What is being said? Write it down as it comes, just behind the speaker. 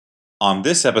On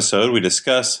this episode, we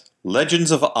discuss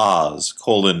Legends of Oz,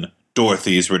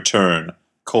 Dorothy's Return,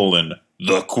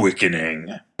 The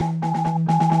Quickening.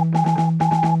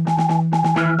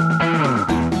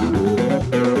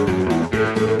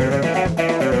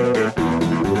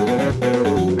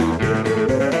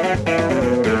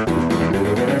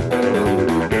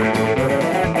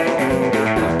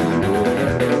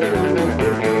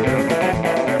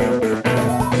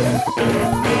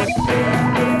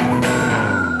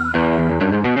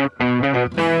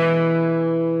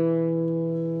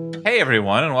 Hey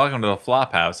everyone, and welcome to the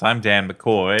Flophouse. I'm Dan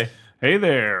McCoy. Hey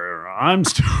there, I'm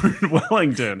Stuart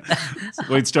Wellington.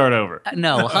 Wait, start over.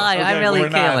 No, hi, I'm Ellie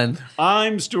Kalin.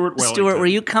 I'm Stuart Wellington. Stuart, were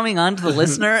you coming on to the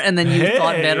listener and then you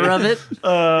thought better of it?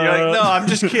 You're like, no, I'm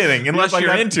just kidding, unless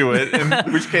you're into it,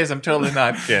 in which case I'm totally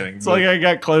not kidding. It's like I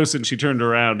got close and she turned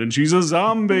around and she's a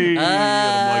zombie. And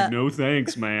I'm like, no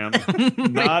thanks, ma'am.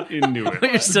 Not into it.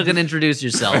 You're still going to introduce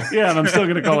yourself. Yeah, and I'm still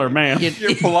going to call her ma'am.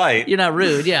 You're polite. You're not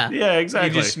rude, yeah. Yeah,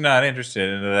 exactly. You're just not interested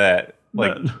into that.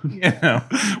 Like, you know.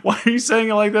 Why are you saying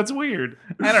it like that's weird?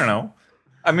 I don't know.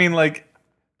 I mean, like,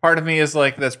 part of me is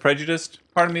like, that's prejudiced.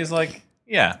 Part of me is like,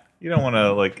 yeah, you don't want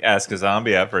to, like, ask a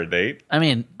zombie out for a date. I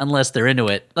mean, unless they're into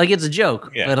it. Like, it's a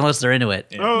joke, but unless they're into it.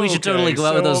 Yeah. We should totally go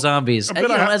out with those zombies.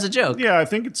 As a joke. Yeah, I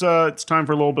think it's time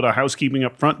for a little bit of housekeeping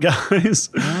up front, guys.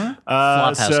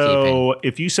 Flop So housekeeping.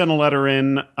 if you send a letter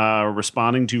in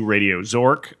responding to Radio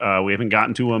Zork, we haven't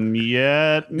gotten to them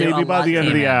yet. Maybe by the end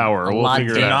of the hour. We'll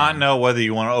figure it Do out. not know whether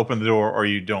you want to open the door or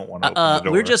you don't want to open the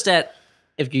door. We're just at,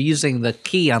 if you're using the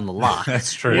key on the lock.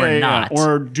 That's true. Or Yeah, not.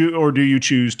 Or do you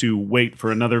choose to wait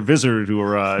for another visitor to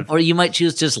arrive? Or you might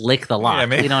choose to just lick the lock.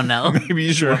 maybe- We don't know. Maybe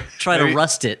you should Try to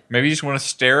rust it. Maybe you just want to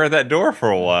stare at that door for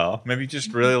a while. Maybe you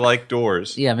just really like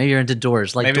doors. Yeah, maybe you're into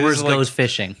doors. Like Maybe this doors is like- goes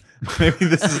fishing. Maybe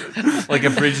this is like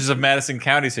a Bridges of Madison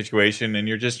County situation, and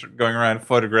you're just going around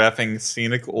photographing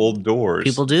scenic old doors.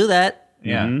 People do that.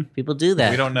 Yeah. People do that.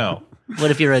 We don't know.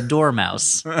 What if you're a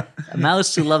dormouse? A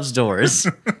mouse who loves doors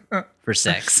for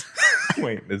sex.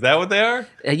 Wait, is that what they are?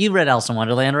 You read Alice in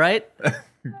Wonderland, right?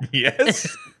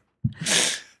 Yes.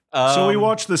 So we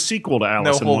watched the sequel to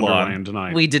Alice in hold on. Wonderland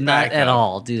tonight. We did not Back at up.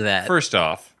 all do that. First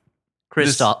off,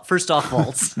 First off,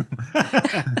 vaults.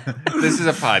 this is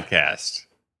a podcast.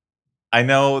 I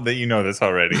know that you know this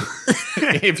already.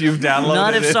 If you've downloaded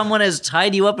Not if it. someone has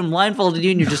tied you up and blindfolded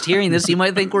you and you're just hearing this, you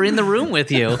might think we're in the room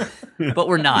with you. But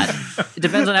we're not. It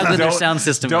depends on how good their sound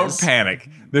system Don't is. panic.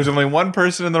 There's only one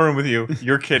person in the room with you,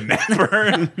 your kidnapper.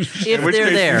 If In which they're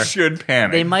case there, you should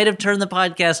panic. they might have turned the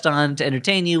podcast on to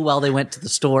entertain you while they went to the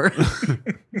store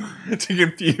to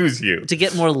confuse you. to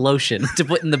get more lotion to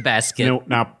put in the basket.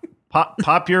 Now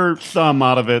pop your thumb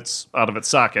out of its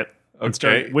socket and Okay.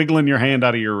 start wiggling your hand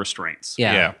out of your restraints.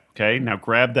 Yeah. Okay, now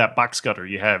grab that box cutter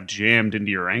you have jammed into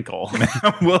your ankle.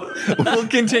 We'll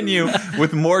continue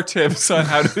with more tips on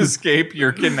how to escape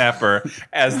your kidnapper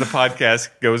as the podcast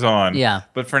goes on. Yeah.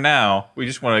 But for now, we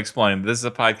just want to explain this is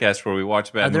a podcast where we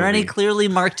watch bad Are there any movie. clearly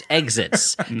marked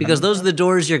exits? Because those are the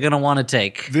doors you're going to want to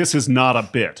take. This is not a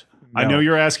bit. I No. know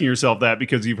you're asking yourself that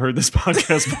because you've heard this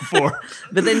podcast before.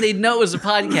 But then they'd know it was a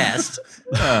podcast.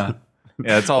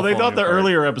 Yeah, it's all Well, they thought the falling apart.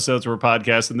 earlier episodes were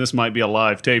podcasts, and this might be a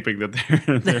live taping that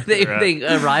they're at. they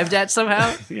arrived at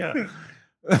somehow. Yeah.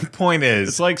 Point is,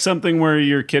 It's like something where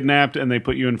you're kidnapped and they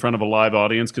put you in front of a live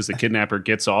audience because the kidnapper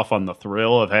gets off on the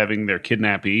thrill of having their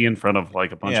kidnappee in front of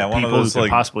like a bunch of one of people who those, could like-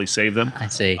 possibly save them. I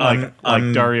see. Like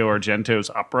Dario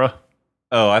Argento's opera.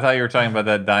 I thought you were talking about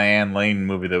that Diane Lane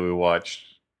movie that we watched,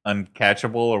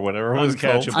 Uncatchable or whatever it was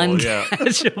called. Uncatchable. Yeah.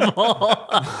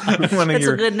 Uncatchable. One of That's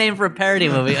your a good name for a parody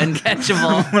movie.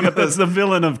 Uncatchable. That's the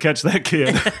villain of Catch That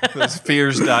Kid. those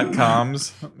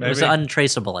fears.coms. It Maybe? was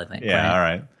untraceable, I think. Yeah, right? all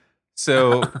right.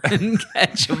 So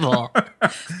Uncatchable.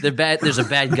 There's a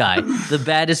bad guy. The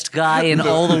baddest guy in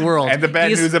all the world. and the bad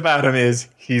He's- news about him is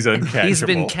he's uncatchable. He's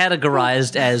been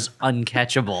categorized as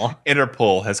uncatchable.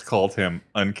 Interpol has called him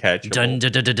uncatchable. Dun,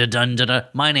 dun, dun, dun, dun, dun, dun, dun.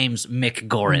 My name's Mick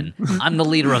Gorin. I'm the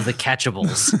leader of the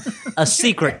Catchables, a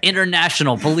secret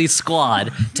international police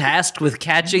squad tasked with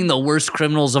catching the worst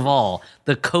criminals of all.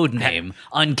 The code name,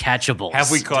 Uncatchables. Have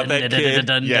we caught that kid?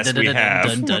 Yes, we have.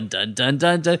 Dun, dun, dun,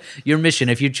 dun, dun. Your mission,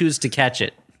 if you choose to catch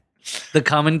it, the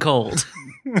common cold.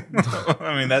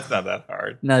 I mean, that's not that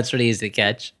hard. No, it's pretty easy to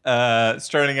catch.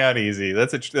 Starting out easy.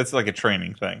 That's like a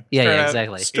training thing. Yeah, Start yeah, out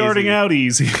exactly. Starting out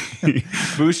easy.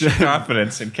 boost your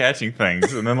confidence in catching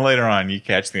things, and then later on you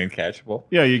catch the uncatchable.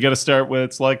 Yeah, you got to start with,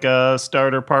 it's like a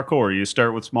starter parkour. You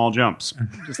start with small jumps,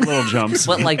 just little jumps.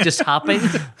 What, like just hopping?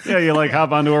 Yeah, you like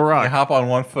hop onto a You rock. hop on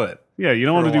one foot. Yeah, you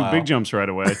don't for want a to do while. big jumps right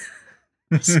away.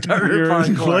 Starter Your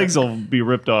parkour. legs will be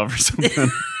ripped off or something.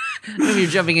 You're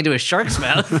jumping into a shark's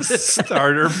mouth.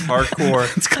 Starter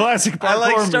parkour. It's classic parkour. I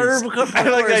like moves. Starter I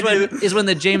like that parkour is when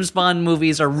the James Bond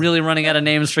movies are really running out of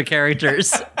names for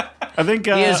characters. I think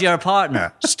Here's your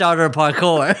partner, Starter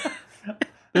Parkour.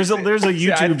 there's a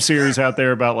YouTube series out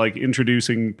there about like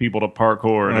introducing people to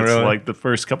parkour, and it's really? like the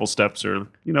first couple steps are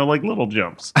like little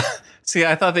jumps. See,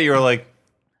 I thought that you were like,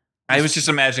 I was just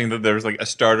imagining that there was like a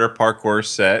starter parkour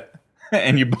set,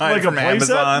 and you buy Like it from a play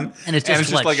set? Amazon, And it's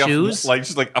just like shoes?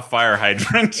 just like a fire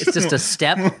hydrant. It's just a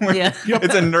step. Yeah.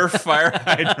 It's a Nerf fire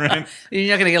hydrant. You're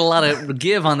not going to get a lot of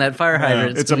give on that fire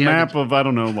hydrant. It's a map of I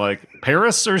don't know, like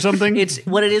Paris or something. It's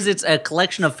what it is. It's a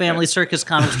collection of Family Circus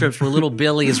comic strips where little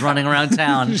Billy is running around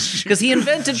town because he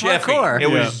invented Jeffy. parkour. It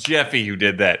was Jeffy who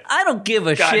did that. I don't give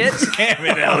a God shit. damn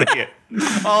it, Elliot.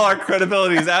 All our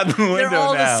credibility is out the window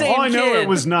all the now. same. all I know kid. it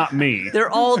was not me. They're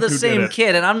all the Who did same it?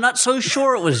 kid, and I'm not so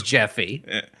sure it was Jeffy.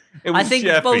 It was I think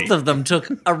Jeffy. both of them took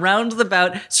a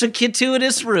roundabout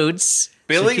circuitous routes.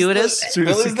 Billy's circuitous.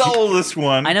 Billy's the oldest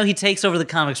one. I know he takes over the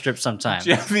comic strip sometimes.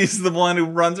 Jeffy's the one who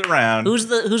runs around. Who's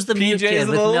the mute PJ's kid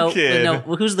the with little kid.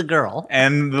 who's the girl?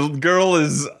 And the girl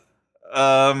is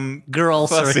Girl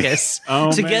Fussy. circus.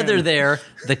 Oh, Together man. they're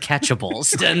the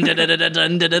catchables. Dun, dun, dun, dun,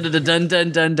 dun, dun, dun, dun,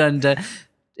 dun, dun, dun, dun.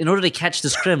 In order to catch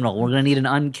this criminal, we're going to need an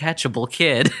uncatchable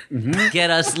kid. Get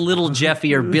us little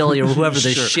Jeffy or Billy or whoever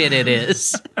the shit it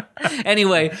is.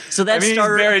 Anyway, so I that mean,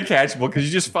 started. he's very catchable because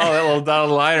you just follow that little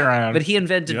dotted line around. But he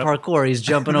invented Yep. parkour. He's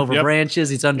jumping over Yep. branches.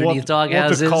 He's underneath We'll have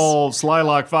doghouses. to call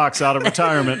Slylock Fox out of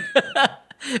retirement.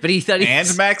 But he thought he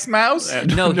and Max Mouse?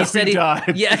 No, he said he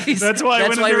died. Yeah, That's why he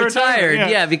went he into retired. retirement,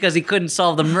 Yeah. yeah. Because he couldn't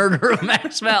solve the murder of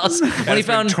Max Mouse. When he That's been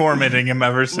found tormenting him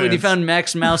ever since. when he found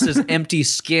Max Mouse's empty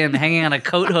skin hanging on a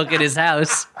coat hook at his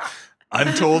house.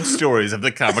 Untold Stories of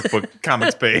the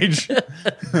comics page.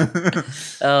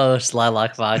 Oh,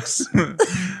 Slylock Fox.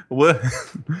 What?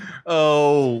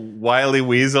 Oh, Wily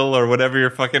Weasel or whatever your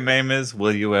fucking name is.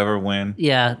 Will you ever win?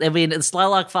 Yeah, I mean,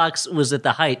 Slylock Fox was at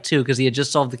the height too because he had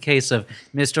just solved the case of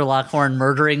Mr. Lockhorn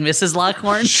murdering Mrs.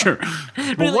 Lockhorn. Sure.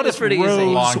 Really, But what it's if pretty easy.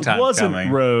 Rose Long time wasn't coming.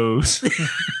 Rose?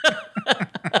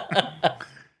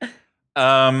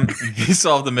 He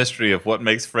solved the mystery of what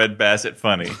makes Fred Bassett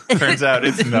funny. Turns out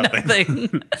it's nothing.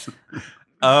 Thing.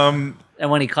 Um, And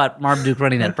when he caught Marmaduke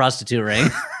running that prostitute ring.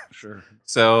 Sure.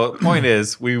 so point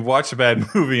is, we watch a bad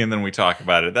movie and then we talk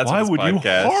about it. That's Why what would this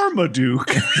podcast. you harm a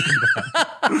Duke?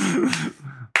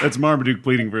 That's Marmaduke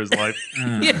pleading for his life.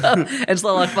 Yeah, and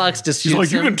Slylock Fox just He's shoots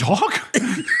like, you him. can talk?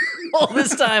 All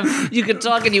this time, you could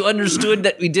talk and you understood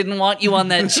that we didn't want you on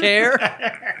that chair.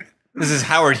 This is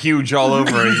Howard Hughes all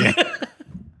over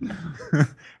again.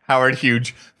 Howard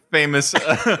Hughes, famous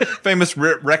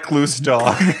recluse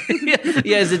dog.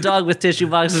 Yeah, he's a dog with tissue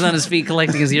boxes on his feet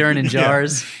collecting his urine in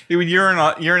jars. He would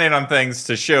urinate on things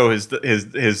to show his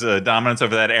dominance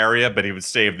over that area, but he would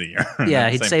save the urine. Yeah, at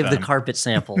the he'd same save the time. carpet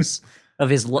samples of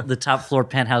the top floor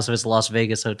penthouse of his Las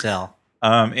Vegas hotel.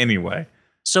 Anyway,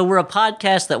 So we're a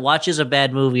podcast that watches a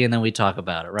bad movie and then we talk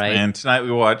about it, right? and tonight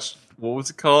we watched, what was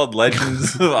it called?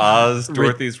 Legends of Oz,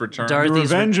 Dorothy's Return. The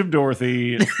Dorothy's Revenge of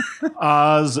Dorothy.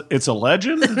 Oz, it's a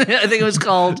legend? I think it was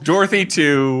called. Dorothy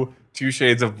 2, Two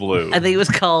Shades of Blue. I think it was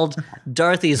called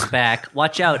Dorothy's Back.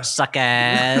 Watch out,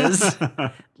 suckers.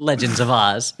 Legends of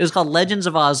Oz. It was called Legends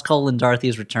of Oz: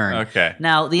 Dorothy's Return. Okay.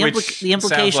 Now the Which implication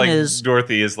sounds like is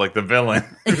Dorothy is like the villain.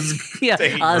 yeah,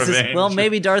 taking Oz is, revenge. well,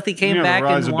 maybe Dorothy came Yeah, the back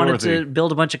rise and of wanted Dorothy. to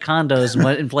build a bunch of condos and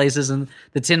went in places, and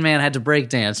the Tin Man had to break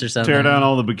dance or something. Tear down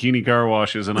all the bikini car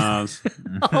washes in Oz.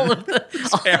 All of the,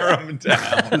 Tear them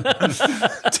down.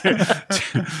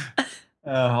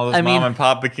 All those I mean, mom and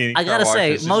pop bikini. I gotta car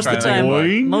say, washes most of the just trying time, to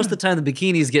make Boing. most of the time, the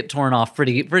bikinis get torn off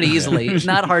pretty easily. It's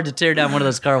not hard to tear down one of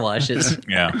those car washes. buck.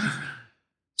 Yeah.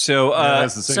 So,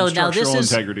 That's the same So now structural this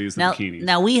is integrity as the now, bikinis.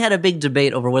 now we had a big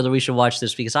debate over whether we should watch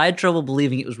this because I had trouble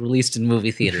believing it was released in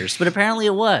movie theaters, but apparently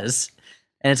it was,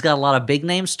 and it's got a lot of big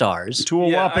name stars. to a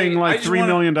Yeah, whopping I like just $3 wanna-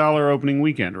 million opening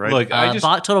weekend, right? look, I just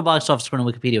Total box office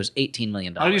according to Wikipedia was $18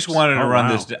 million. I just wanted to Oh, run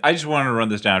wow. this. I just wanted to run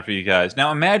this down for you guys.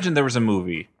 Now, imagine there was a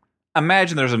movie.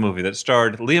 Imagine there was a movie that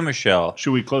starred Leah Michele.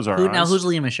 Should we close our Who, eyes? now who's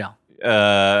Leah Michele?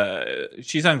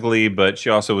 She's on Glee, but she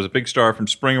also was a big star from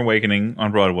Spring Awakening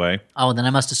on Broadway. Oh, then I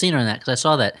must have seen her in that because I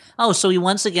saw that. Oh, so we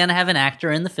once again have an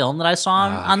actor in the film that I saw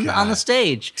on the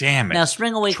stage. Damn it. Now,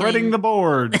 Spring Awakening, Treading the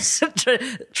boards.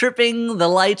 tripping the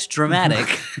light,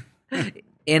 dramatic,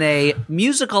 in a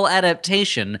musical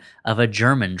adaptation of a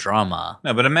German drama.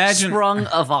 No, but imagine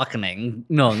Awakening.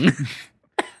 Nung.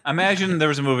 imagine there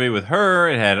was a movie with her.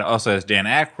 It also has Dan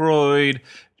Aykroyd.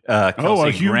 Oh, Kelsey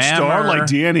a huge Grammer. star like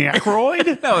Danny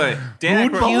Aykroyd? No, Dan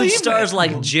Who'd Aykroyd. believe Huge stars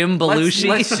like Jim Belushi.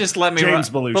 Let's just let me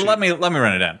James run, Belushi. But let me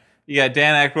run it down. You got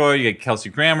Dan Aykroyd, you got Kelsey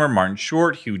Grammer, Martin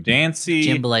Short, Hugh Dancy,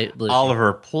 Jim Belushi.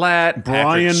 Oliver Platt,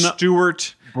 Brian Patrick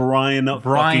Stewart, Brian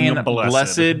Brian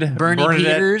Blessed.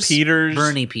 Bernadette Peters,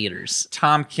 Bernie Peters.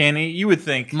 Tom Kenny. You would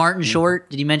think Martin Short.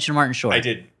 Did you mention Martin Short? I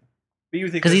did. But you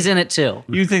would think Because he's in it too.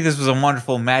 You would think this was a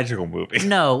wonderful magical movie.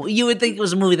 No, you would think it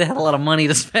was a movie that had a lot of money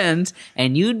to spend,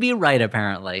 and you'd be right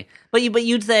apparently. But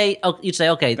you'd say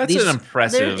okay, That's an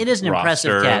impressive It is an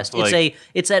impressive roster, cast. like-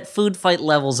 It's at food fight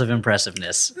levels of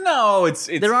impressiveness. No, it's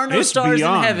There are no it's stars in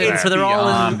beyond heaven, that. for they're all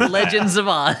Beyond in Legends of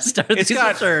Oz. It's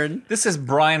got Return. This has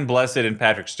Brian Blessed and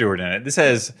Patrick Stewart in it. This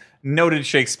has noted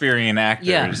Shakespearean actors.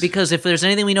 Yeah, because if there's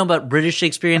anything we know about British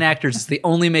Shakespearean actors, it's they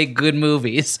only make good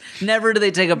movies. Never do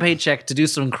they take a paycheck to do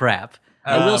some crap.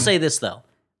 I will say this, though.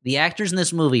 The actors in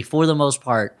this movie, for the most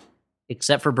part,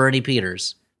 except for Bernie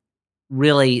Peters,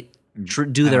 really do I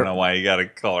don't their... know why you got to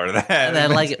call her that. And I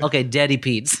like it. Okay, Daddy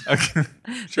Pete's. Okay,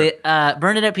 sure.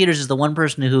 Bernadette Peters is the one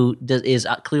person who is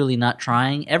clearly not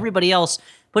trying. Everybody else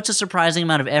puts a surprising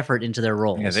amount of effort into their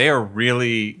roles. Yeah, they're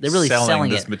really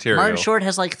selling this it. material. Martin Short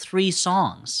has like 3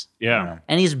 songs, Yeah.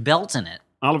 and he's belting it.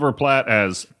 Oliver Platt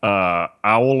as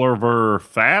Oliver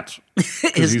Fat.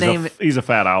 'Cause His name... he's a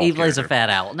fat owl. He plays a character. fat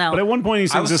owl. Now, But at one point, he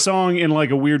sings a song in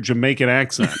like a weird Jamaican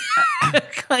accent.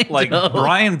 kind Like of.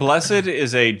 Brian Blessed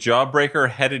is a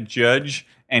jawbreaker-headed judge,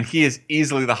 and he is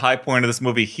easily the high point of this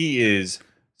movie. He is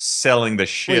selling the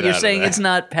shit Wait, you're out of saying that. it's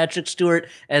not Patrick Stewart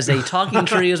as a talking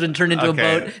tree who's been turned into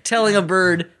Okay. a boat, telling a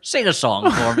bird, "Sing a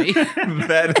song for me."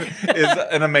 That is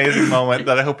an amazing moment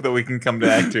that I hope that we can come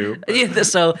back to. Yeah,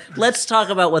 so let's talk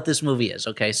about what this movie is.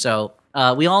 Okay, so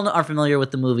we all are familiar with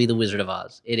the movie The Wizard of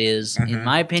Oz. It is, in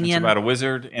my It's opinion, about a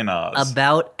wizard in Oz.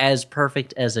 about as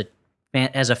perfect as a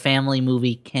family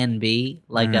movie can be.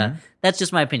 Like that's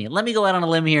just my opinion. Let me go out on a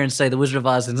limb here and say The Wizard of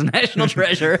Oz is a national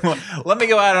treasure. Let me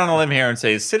go out on a limb here and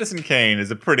say Citizen Kane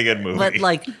is a pretty good movie. But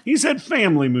like, He said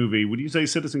family movie. Would you say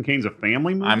Citizen Kane's a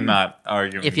family movie? I'm not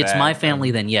arguing if it's that. my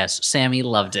family, then yes, Sammy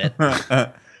loved it.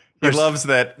 He loves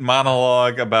that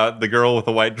monologue about the girl with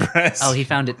the white dress. Oh, he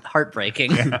found it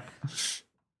heartbreaking.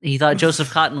 He thought Joseph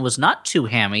Cotton was not too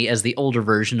hammy as the older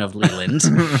version of Leland.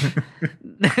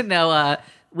 No,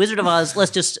 Wizard of Oz. Let's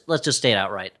just state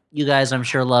outright. You guys, I'm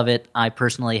sure, love it. I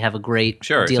personally have a great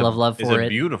deal of love for It's it. a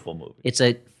beautiful movie. It's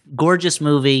a gorgeous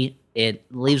movie. It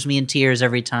leaves me in tears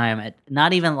every time.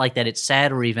 Not even like that it's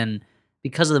sad or even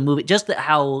because of the movie. Just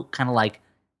how kind of like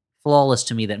flawless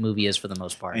to me that movie is for the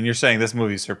most part. And you're saying this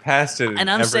movie surpassed it in And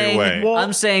I'm every saying, way.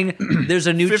 I'm saying there's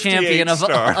a new 58 champion of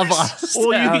stars. Oz.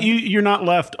 Well, you're not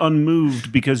left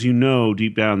unmoved because you know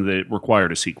deep down that it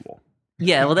required a sequel.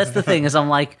 Yeah, well, that's the thing is I'm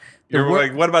like, You're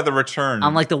like, what about the return?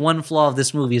 I'm like the one flaw of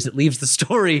this movie is it leaves the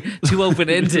story too open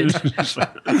ended.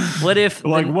 What if?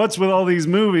 Like, what's with all these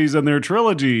movies and their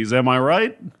trilogies? Am I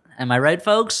right? Am I right,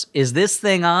 folks? Is this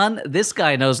thing on? This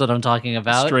guy knows what I'm talking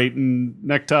about. Straighten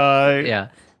necktie. Yeah.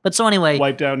 But so anyway,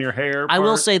 Wipe down your hair. I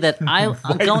will part. say that I'm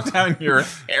going. down your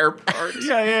hair part.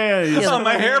 Yeah. Oh,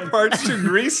 my hair part's too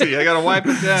greasy. I gotta wipe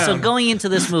it down. So going into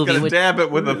this movie, gotta dab it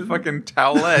with a fucking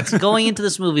towelette. going into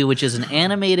this movie, which is an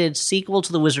animated sequel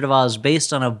to The Wizard of Oz,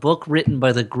 based on a book written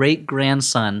by the great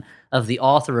grandson of the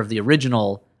author of the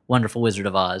original Wonderful Wizard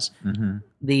of Oz.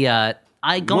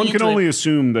 Mm-hmm. One can only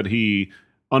assume that he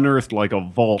unearthed like a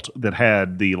vault that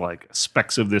had the like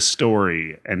specs of this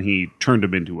story, and he turned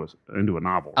them into a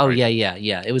novel. Oh right?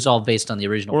 yeah. It was all based on the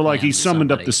original. Or like he plans of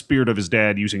summoned up somebody. the spirit of his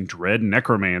dad using dread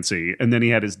necromancy, and then he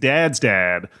had his dad's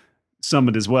dad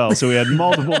summoned as well. So he had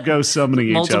multiple ghosts summoning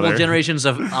each multiple other. generations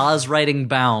of Oz writing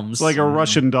Baums. It's like a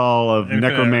Russian doll of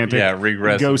necromantic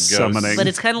regressive ghost summoning. But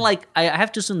it's kind of like I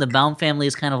have to assume the Baum family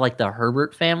is kind of like the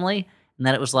Herbert family, and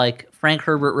that it was like Frank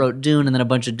Herbert wrote Dune and then a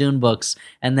bunch of Dune books,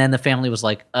 and then the family was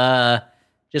like,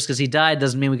 just because he died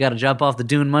doesn't mean we got to jump off the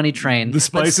Dune money train. The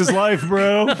spice is life,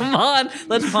 bro. Come on,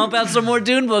 let's pump out some more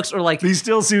Dune books, or like These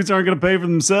still suits aren't going to pay for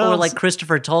themselves. or like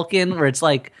Christopher Tolkien, where it's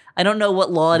like I don't know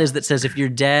what law it is that says if your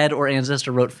dad or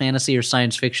ancestor wrote fantasy or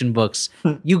science fiction books,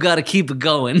 you got to keep it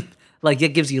going. Like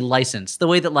it gives you license. The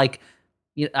way that like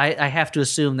I have to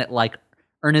assume that like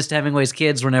Ernest Hemingway's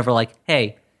kids were never like,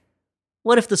 hey,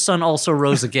 what if the sun also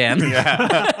rose again?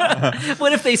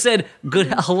 What if they said good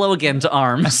hello again to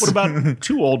arms? What about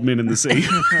two old men in the sea?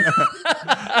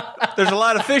 There's a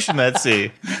lot of fish in that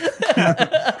sea.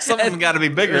 Some of them got to be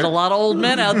bigger. There's a lot of old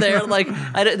men out there. Like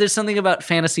there's something about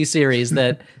fantasy series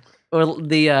that, or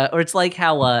it's like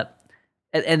how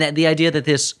And the idea that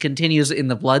this continues in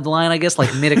the bloodline, I guess, like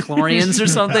midichlorians or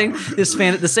something.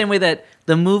 The same way that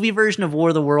the movie version of War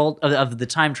of the World of the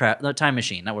Time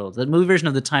Machine, not World, the movie version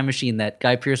of the Time Machine that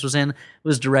Guy Pearce was in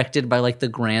was directed by like the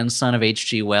grandson of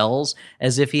H.G. Wells,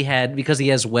 as if because he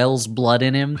has Wells' blood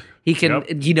in him,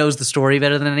 he knows the story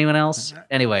better than anyone else.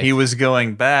 Anyway, He was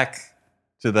going back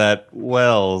to that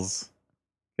Wells,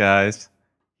 guys.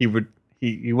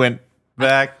 He went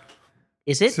back.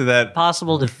 is it to that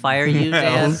possible to fire you,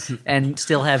 Dan, and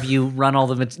still have you run all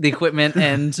the equipment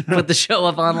and put the show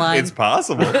up online? It's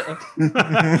possible.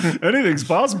 Anything's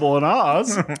possible in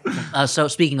Oz. So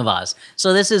speaking of Oz,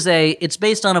 so it's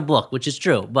based on a book, which is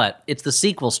true, but it's the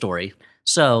sequel story.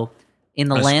 So in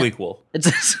the land,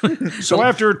 So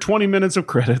after 20 minutes of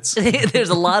credits, there's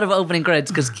a lot of opening credits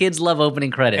because kids love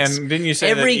opening credits. And didn't you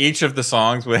say that each of the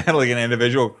songs would have like an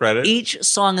individual credit? Each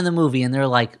song in the movie, and there are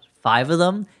like 5 of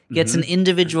them, gets an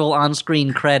individual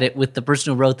on-screen credit with the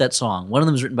person who wrote that song. One of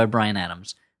them is written by Bryan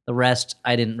Adams. The rest,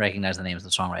 I didn't recognize the names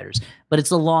of the songwriters. But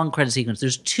it's a long credit sequence.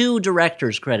 There's 2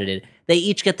 directors credited. They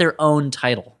each get their own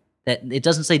title. That it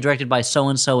doesn't say directed by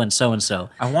so-and-so and so-and-so.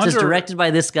 It says directed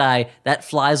by this guy. That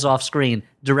flies off screen.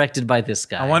 Directed by this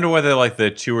guy. I wonder whether like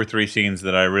the 2 or 3 scenes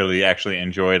that I really actually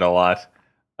enjoyed a lot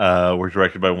were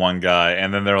directed by one guy,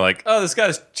 and then they're like, "Oh, this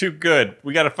guy's too good.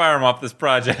 We got to fire him off this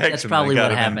project." That's probably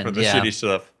what happened. For the shitty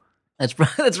stuff. That's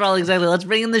probably exactly. Let's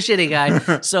bring in the shitty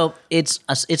guy. So it's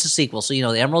a sequel. So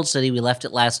the Emerald City. We left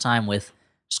it last time with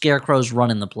Scarecrow's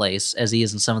running the place, as he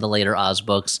is in some of the later Oz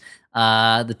books.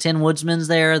 The Tin Woodsman's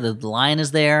there. The Lion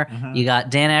is there. Mm-hmm. You got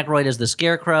Dan Aykroyd as the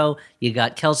Scarecrow. You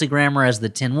got Kelsey Grammer as the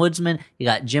Tin Woodsman. You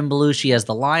got Jim Belushi as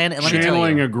the Lion. And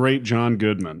channeling a great John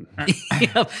Goodman.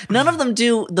 None of them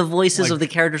do the voices of the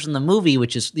characters in the movie,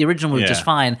 which is the original movie, which is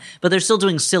fine. But they're still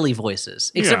doing silly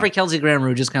voices, except for Kelsey Grammer,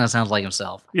 who just kind of sounds like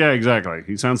himself. Yeah, exactly.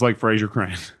 He sounds like Fraser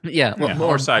Crane.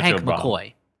 Or Sideshow Hank Bob.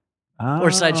 McCoy.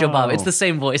 Or Sideshow Bob. It's the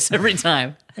same voice every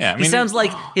time. Yeah, he sounds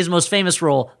like his most famous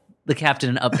role, the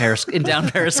captain in Down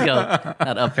Periscope.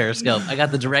 Not Up Periscope. I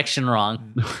got the direction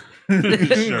wrong.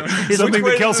 Something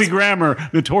that Kelsey Grammer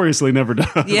notoriously never does.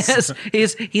 Yes.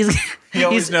 He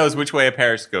always knows which way a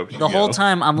periscope should The whole go.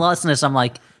 time I'm listening to this, I'm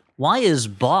like, why is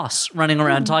Boss running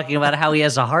around talking about how he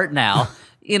has a heart now?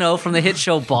 From the hit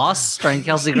show Boss, starring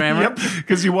Kelsey Grammer. Yep,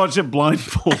 because you watch it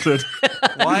blindfolded.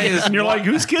 And you're like,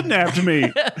 who's kidnapped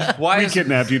me? We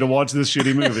kidnapped you to watch this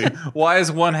shitty movie. Why is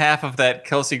one half of that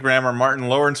Kelsey Grammer Martin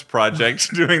Lawrence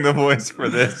project doing the voice for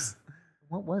this?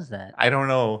 What was that? I don't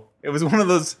know. It was one of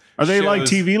those. Are they like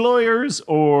TV lawyers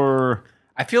or?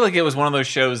 I feel like it was one of those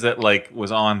shows that like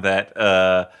was on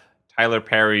that Tyler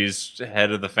Perry's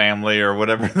Head of the Family or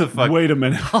whatever the fuck. Wait a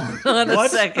minute. Hold on a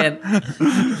second.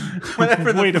 Wait a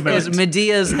minute. It was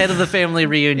Medea's Head of the Family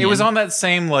reunion. It was on that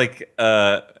same like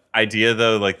idea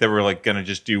though. Like they were like gonna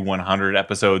just do 100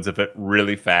 episodes of it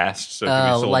really fast. So it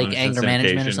could be sold like in Anger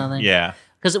Management or syndication. something? Yeah.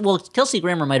 Because Kelsey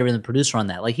Grammer might have been the producer on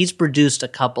that. Like he's produced a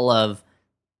couple of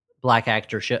black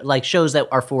actor shows that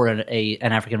are for an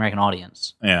African American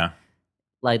audience. Yeah.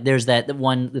 Like there's that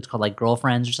one that's called like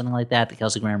Girlfriends or something like that. That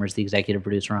Kelsey Grammer is the executive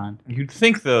producer on. You'd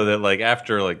think though that like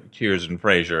after like Cheers and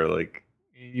Frasier, like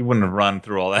you wouldn't have run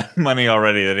through all that money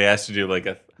already that he has to do like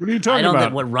a. What are you talking I don't about?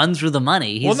 think what runs through the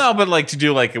money. Well, no, but like to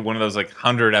do like one of those like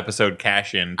 100 episode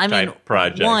cash-in type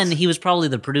projects. One, he was probably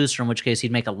the producer, in which case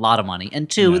he'd make a lot of money. And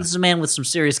two, this is a man with some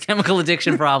serious chemical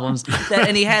addiction problems,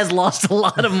 and he has lost a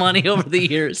lot of money over the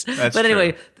years. That's but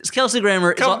anyway, Kelsey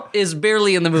Grammer is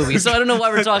barely in the movie, so I don't know why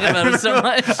we're talking about him so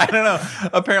much. I don't know.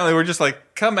 Apparently, we're just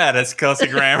like, come at us, Kelsey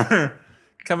Grammer.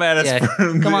 Come at us.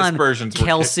 For Come on, aspersions.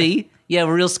 Kelsey. Yeah,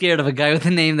 we're real scared of a guy with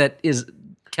a name that is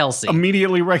Kelsey.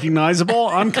 Immediately recognizable.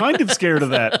 I'm kind of scared of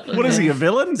that. What is he, a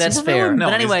villain? That's Super fair. villain? No,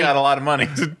 But anyway- he's got a lot of money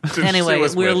to Anyway, sue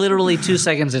us we're with. literally 2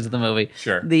 seconds into the movie.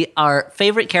 Sure. Our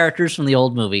favorite characters from the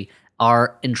old movie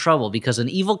are in trouble because an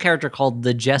evil character called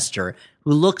the Jester,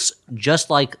 who looks just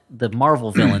like the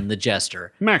Marvel villain, the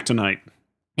Jester. Mac tonight.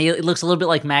 He looks a little bit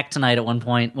like Mac tonight at one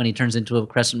point when he turns into a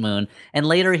crescent moon. And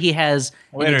later he has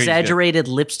an Later he's exaggerated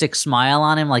lipstick smile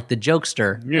on him, like the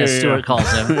jokester, as Stuart calls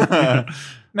him.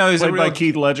 No, he's Played a real. by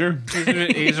Keith Ledger.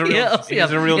 He's a real.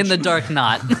 He's a real in the Dark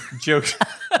Knot. joke.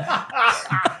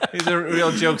 He's a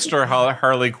real jokester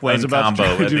Harley Quinn combo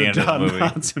at the end of the movie.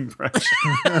 Knotts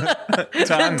impression.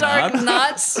 Don Dark Knotts?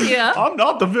 Knots, yeah. I'm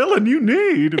not the villain you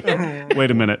need. Wait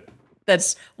a minute.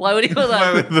 That's why would he go Am I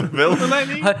that? with the villain I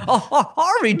need?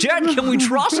 Harvey Dent, can we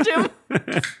trust him?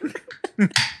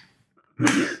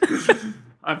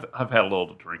 I've had a little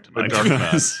to drink tonight. Dark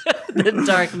Knot. The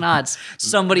Dark Knots.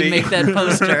 Somebody make that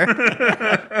poster.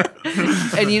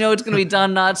 And you know it's going to be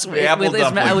Don Knotts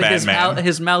with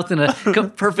his mouth in a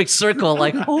perfect circle,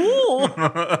 like,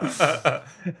 oh.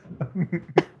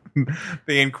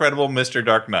 The incredible Mr.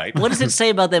 Dark Knight. What does it say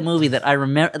about that movie that I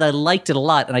remember? That I liked it a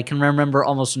lot, and I can remember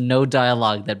almost no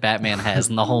dialogue that Batman has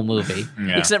in the whole movie,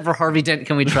 except for Harvey Dent.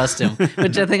 Can we trust him?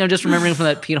 Which I think I'm just remembering from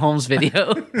that Pete Holmes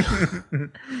video.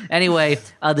 Anyway,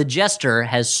 the Jester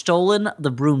has stolen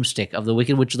the broomstick of the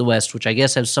Wicked Witch of the West, which I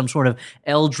guess has some sort of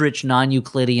eldritch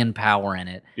non-Euclidean power in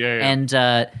it. Yeah. And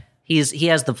he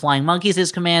has the flying monkeys at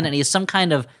his command, and he has some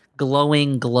kind of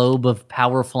glowing globe of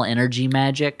powerful energy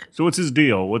magic. So what's his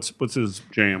deal? What's his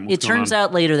jam? It turns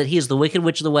out later that he is the Wicked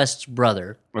Witch of the West's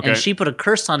brother, and she put a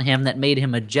curse on him that made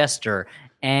him a jester,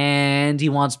 and he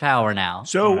wants power now.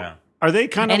 So are they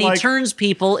kind of like... And he turns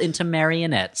people into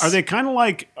marionettes. Are they kind of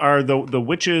like... Are the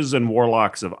witches and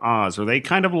warlocks of Oz, are they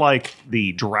kind of like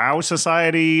the Drow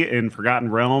Society in Forgotten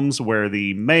Realms, where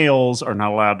the males are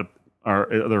not allowed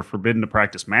to... they're forbidden to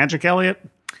practice magic, Elliot?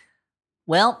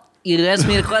 Well... You asked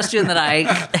me a question that I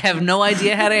have no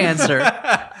idea how to answer.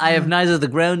 I have neither the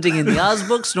grounding in the Oz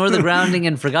books nor the grounding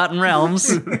in Forgotten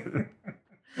Realms.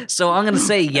 So I'm going to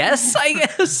say yes, I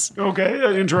guess.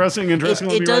 Okay, interesting. It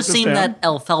does seem that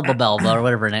Elphaba or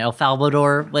whatever her name,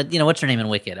 Elphalbador, what's her name in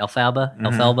Wicked? Elphaba?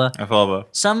 Elphaba?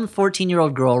 Some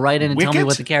 14-year-old girl write in and tell me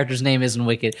what the character's name is in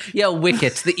Wicked. Yeah,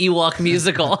 Wicket, the Ewok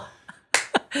musical.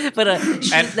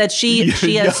 But she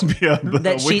has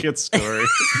the Wicked story.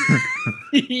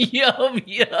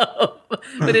 Yub.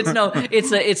 But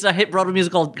it's a hit Broadway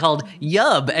musical called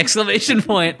Yub! And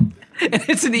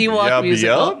it's an Ewok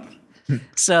musical. Yub?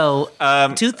 So,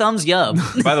 two thumbs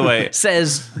Yub. By the way,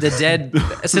 says the dead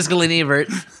Siskel and Ebert.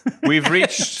 We've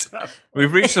reached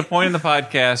the point in the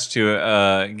podcast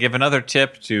to give another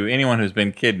tip to anyone who's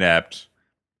been kidnapped.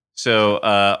 So,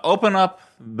 open up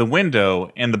the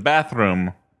window in the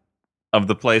bathroom of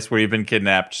the place where you've been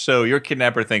kidnapped, so your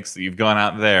kidnapper thinks that you've gone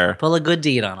out there. Pull a good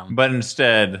deed on him. But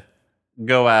instead,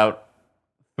 go out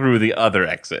through the other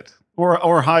exit.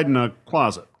 Or hide in a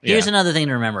closet. Here's another thing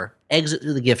to remember. Exit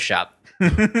through the gift shop.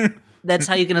 That's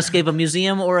how you can escape a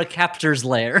museum or a captor's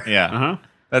lair. Yeah. Uh-huh.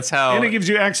 That's how... And it gives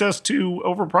you access to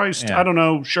overpriced, I don't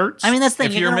know, shirts. I mean, that's the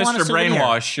thing. If you're Mr.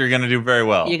 Brainwash, you're going to do very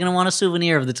well. You're going to want a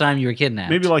souvenir of the time you were kidnapped.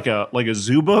 Maybe like a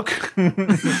zoo book?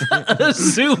 A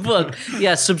zoo book.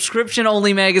 Yeah,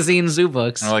 subscription-only magazine zoo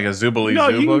books. Or like a Zoobly No,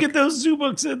 zoo you book. can get those zoo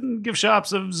books in gift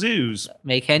shops of zoos.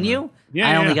 Can you? Yeah,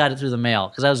 I only got it through the mail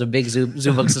because I was a big zoo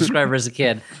book subscriber as a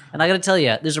kid. And I got to tell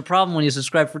you, there's a problem when you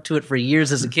subscribe to it for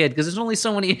years as a kid because there's only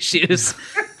so many issues.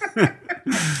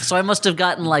 So I must have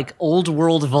gotten like Old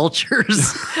World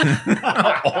Vultures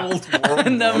a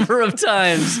number of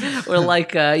times, or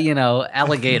like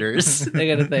alligators, that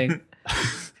kind of thing.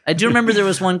 I do remember there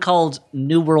was one called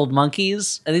New World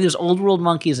Monkeys. I think there's Old World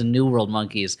Monkeys and New World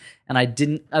Monkeys, and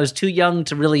I was too young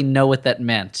to really know what that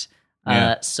meant.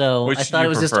 So I thought it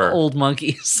was just old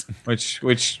monkeys. Which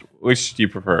do you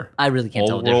prefer? I really can't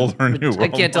tell the Old difference. World or New World? I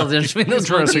can't tell the difference between those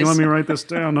Interesting. monkeys. Let me write this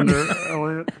down under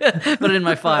Elliot. Put it in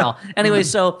my file. Anyway,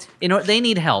 so they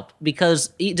need help because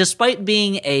despite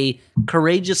being a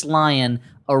courageous lion,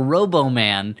 a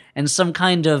robo-man, and some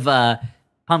kind of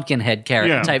pumpkinhead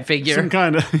carrot type figure, some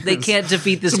kind of, they can't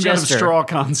defeat this some jester. kind of straw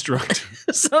construct.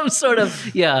 some sort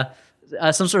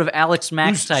of Alex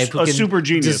Max type who can super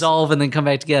genius. dissolve and then come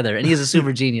back together. And he's a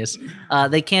super genius.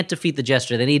 They can't defeat the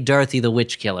Jester. They need Dorothy the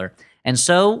Witch Killer. And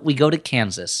so we go to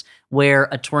Kansas, where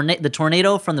the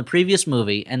tornado from the previous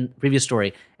movie and previous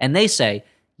story, and they say,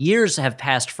 years have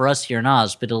passed for us here in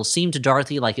Oz, but it'll seem to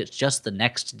Dorothy like it's just the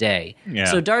next day. Yeah.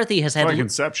 So Dorothy has had Like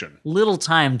Inception. little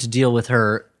time to deal with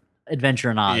her adventure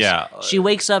in Oz. Yeah. She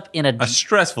wakes up in A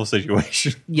stressful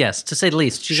situation. yes, to say the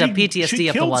least. She's got PTSD she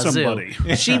up the killed wazoo. somebody.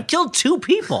 She killed 2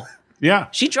 people. Yeah.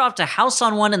 She dropped a house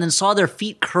on one and then saw their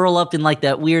feet curl up in like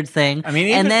that weird thing. I mean,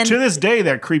 even and then To this day,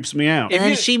 that creeps me out.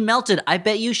 she melted. I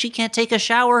bet you she can't take a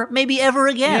shower maybe ever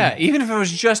again. Yeah, even if it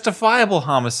was justifiable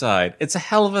homicide, it's a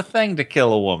hell of a thing to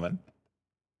kill a woman.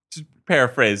 To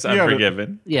paraphrase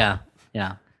Unforgiven. Yeah.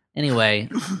 Anyway,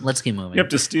 let's keep moving. You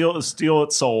have to steal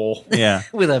its soul. Yeah.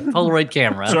 With a Polaroid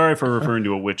camera. Sorry for referring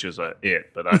to a witch as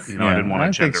it, but I didn't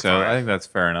want to think genderfy so. I it. think that's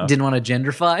fair enough. Didn't want to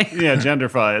genderfy. Yeah,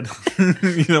 genderfy it.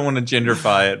 You don't want to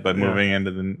genderfy it by moving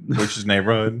into the witch's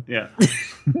neighborhood. Yeah.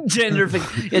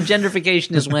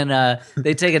 Gentrification is when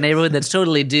they take a neighborhood that's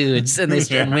totally dudes and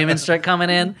and women start coming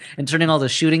in and turning all the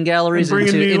shooting galleries And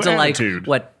bringing new into like attitude.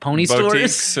 pony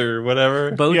Boutiques stores, or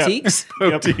whatever. boutiques.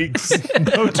 Boutiques.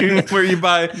 Boutique. Where you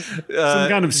buy Some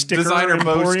kind of sticker designer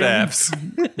bow emporium. staffs.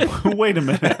 Wait a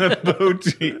minute.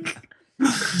 Boutique.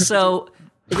 So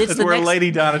That's where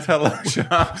Lady Donatello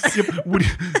shops. Would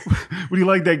you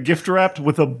like that gift wrapped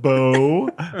with a bow?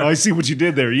 I see what you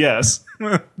did there. Yes.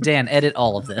 Dan, edit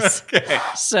all of this. Okay.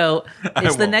 So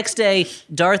it's the next day.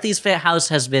 Dorothy's house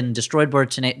has been destroyed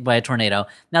by a tornado.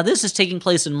 Now this is taking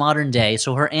place in modern day.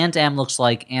 So her Aunt Em looks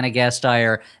like Anna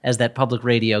Gasteyer as that public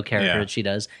radio character that she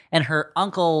does, and her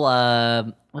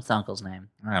uncle. What's the uncle's name?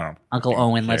 I don't know. Uncle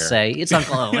Owen, let's say. It's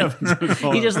Uncle Owen.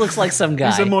 He just looks like some guy.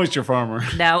 He's a moisture farmer.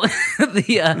 Now,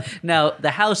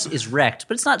 the house is wrecked,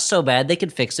 but it's not so bad. They can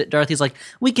fix it. Dorothy's like,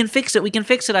 we can fix it. We can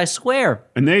fix it, I swear.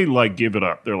 And they, give it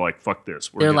up. They're like, fuck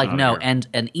this. They're like, no. And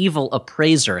an evil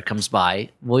appraiser comes by,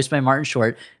 voiced by Martin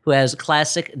Short, who has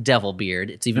classic devil beard.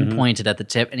 It's even pointed at the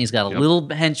tip, and he's got a little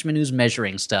henchman who's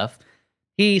measuring stuff.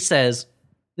 He says,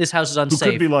 this house is unsafe.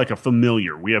 Who could be like a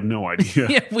familiar. We have no idea.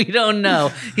 Yeah, we don't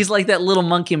know. He's like that little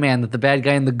monkey man that the bad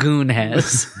guy in The Goon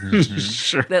has.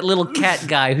 Sure. That little cat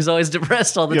guy who's always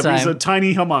depressed all the time. He's a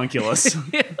tiny homunculus.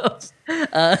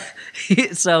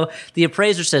 So the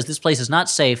appraiser says, this place is not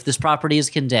safe. This property is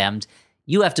condemned.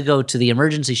 You have to go to the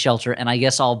emergency shelter, and I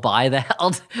guess I'll buy the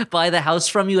house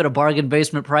from you at a bargain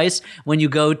basement price when you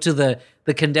go to the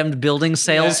condemned building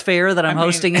sales fair that I'm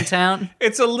hosting in town.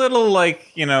 It's a little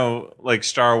like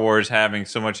Star Wars having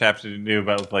so much have to do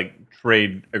about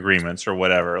trade agreements or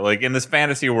whatever. Like in this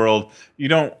fantasy world, you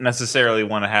don't necessarily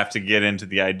want to have to get into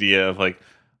the idea of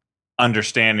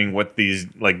understanding what these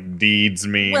deeds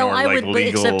mean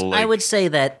legal. I would say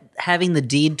that having the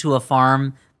deed to a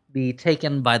farm be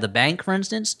taken by the bank, for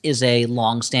instance, is a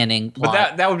long-standing plot.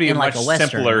 But that would be a much a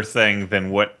simpler thing than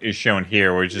what is shown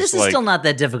here, which this is still not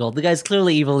that difficult. The guy's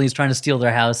clearly evil. He's trying to steal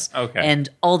their house. Okay. And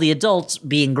all the adults,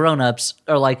 being grown-ups,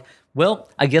 are like, well,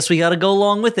 I guess we got to go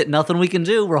along with it. Nothing we can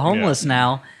do. We're homeless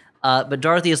now. But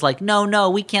Dorothy is like, no,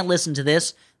 we can't listen to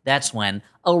this. That's when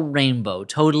a rainbow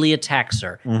totally attacks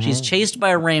her. She's chased by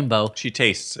a rainbow. She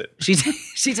tastes it. She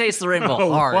tastes the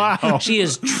rainbow hard. Wow. She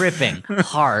is tripping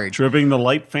hard. Tripping the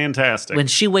light fantastic. When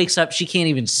she wakes up, she can't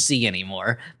even see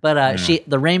anymore. But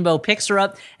the rainbow picks her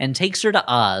up and takes her to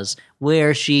Oz,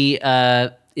 where she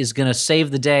is going to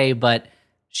save the day, but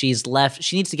she's left.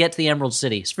 She needs to get to the Emerald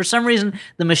City. For some reason,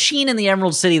 the machine in the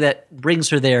Emerald City that brings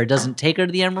her there doesn't take her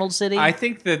to the Emerald City. I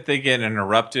think that they get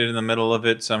interrupted in the middle of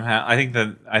it somehow. I think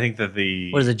that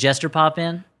the... What, does a jester pop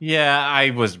in? Yeah, I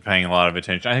wasn't paying a lot of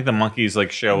attention. I think the monkeys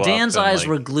show up. Dan's eyes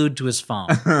were glued to his phone.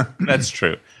 That's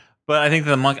true. But I think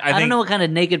the monkey... I don't know what kind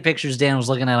of naked pictures Dan was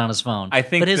looking at on his phone. But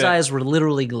his eyes were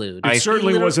literally glued. It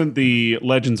certainly wasn't the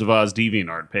Legends of Oz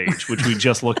DeviantArt page, which we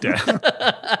just looked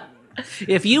at.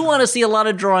 If you want to see a lot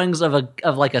of drawings of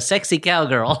a sexy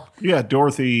cowgirl. Yeah,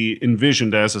 Dorothy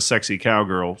envisioned as a sexy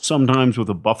cowgirl, sometimes with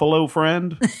a buffalo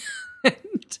friend.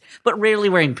 But rarely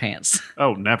wearing pants.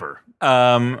 Oh, never.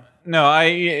 No,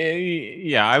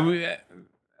 I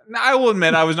will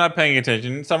admit I was not paying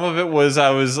attention. Some of it was I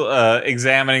was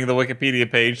examining the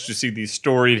Wikipedia page to see the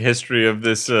storied history of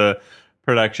this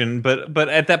production. But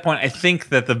at that point, I think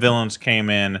that the villains came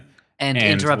in and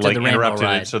interrupted the rainbow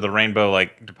ride. It, so the rainbow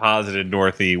deposited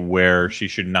Dorothy where she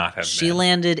should not have been. She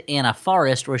landed in a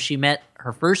forest where she met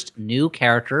her first new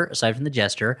character, aside from the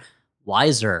jester,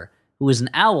 Wiser, who is an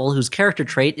owl whose character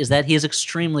trait is that he is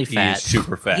extremely fat. He is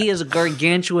super fat. He is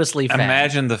gargantuously fat.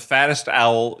 Imagine the fattest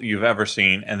owl you've ever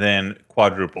seen, and then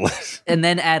quadruple it. And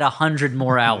then add 100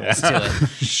 more owls to it.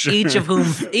 Sure.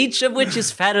 Each of which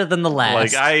is fatter than the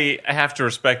last. I have to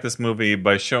respect this movie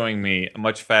by showing me a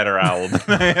much fatter owl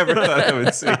than I ever thought I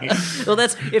would see. Well,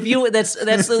 that's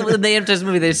when they enter this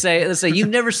movie. They say you've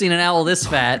never seen an owl this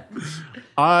fat.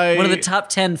 One of the top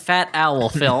 10 fat owl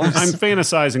films. I'm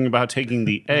fantasizing about taking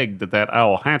the egg that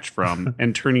owl hatched from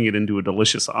and turning it into a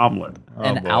delicious omelet.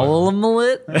 An owl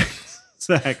omelet?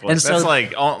 Exactly. And so,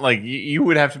 that's you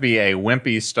would have to be a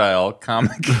wimpy style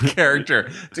comic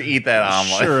character to eat that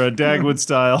omelet. Sure, a Dagwood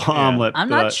style omelet. I'm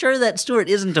not sure that Stuart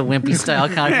isn't a wimpy style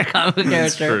comic character.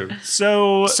 That's true.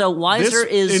 So Wiser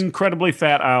is incredibly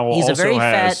fat owl. He's also a very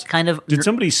has, fat kind of. Did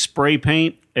somebody spray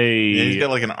paint he's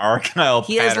got an Argyle.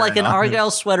 He has an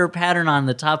Argyle sweater pattern on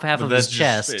the top half of his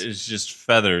chest. It's just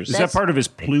feathers. Is that part of his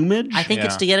plumage? I think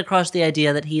it's to get across the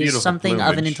idea that he is something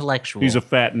of an intellectual. He's a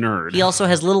fat nerd. He also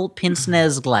has little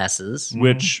pince-nez glasses,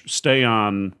 which stay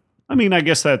on. I mean, I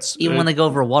guess that's even when they go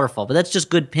over a waterfall. But that's just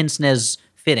good pince-nez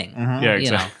fitting. Yeah,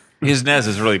 exactly. His nez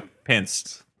is really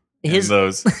pinced.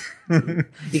 Those.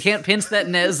 You can't pinch that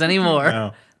nez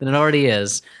anymore than it already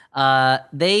is. Now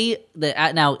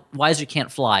Wiser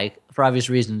can't fly. for obvious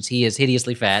reasons. He is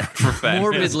hideously fat, fatness.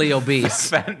 morbidly obese.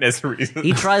 Fatness reasons.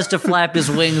 He tries to flap his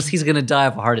wings. He's going to die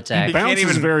of a heart attack. He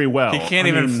bounces very well. He can't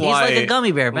even fly. He's like a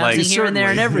gummy bear, bouncing here and there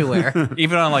and everywhere.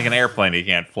 Even on like an airplane, he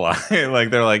can't fly. Like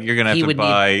they're like, you're gonna have to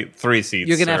buy 3 seats.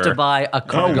 You're going to have to sir." buy a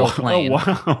cargo plane. Oh,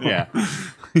 wow. Yeah.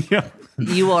 Yeah.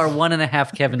 You are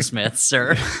 1.5 Kevin Smith,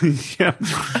 sir. Yeah.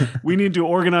 We need to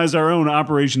organize our own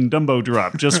Operation Dumbo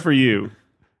Drop just for you.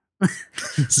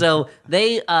 So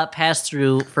they pass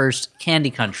through first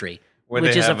Candy Country, Where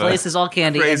which they is a have place that's all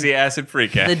candy. Crazy acid free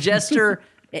The cat. jester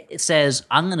says,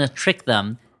 I'm going to trick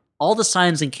them. All the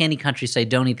signs in Candy Country say,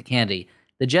 don't eat the candy.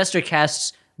 The jester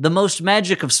casts the most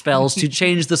magic of spells to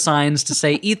change the signs to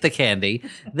say, eat the candy.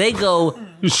 They go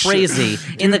crazy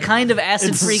in the kind of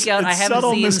acid freak out I haven't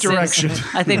subtle seen misdirection.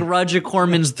 since, I think, Roger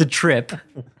Corman's The Trip.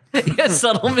 Yeah,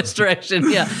 subtle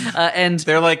misdirection, yeah. And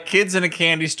They're like kids in a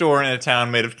candy store in a town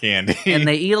made of candy. and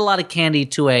they eat a lot of candy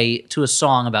to a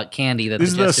song about candy that This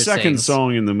is the the jester second sings.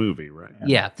 song in the movie, right?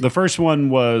 Yeah. The first one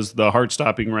was the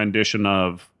heart-stopping rendition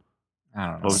of I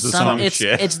don't know. What was the Some- song?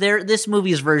 it's this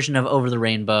movie's version of Over the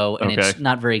Rainbow, and it's Okay.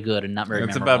 not very good and not very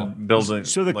It's memorable. about building.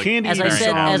 So the like, candy as I Very said,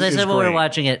 song as I is said when we were great.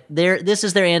 watching it, this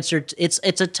is their answer. It's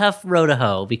a tough row to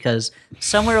hoe because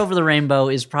Somewhere Over the Rainbow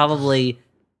is probably,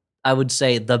 I would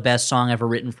say, the best song ever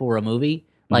written for a movie.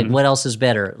 Like, what else is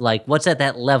better? Like, what's at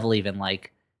that level even?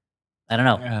 Like, I don't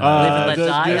know. Live and Let the-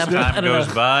 Die? the- I Time don't goes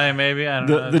know. by, maybe. I don't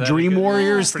know. the Is that Dream a good-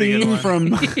 Warriors pretty good theme one.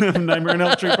 from Nightmare on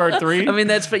Elm Street Part 3. I mean,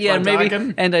 that's, but yeah, Von maybe,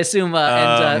 Dokken? and I assume,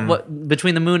 what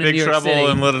Between the Moon and Big New York Trouble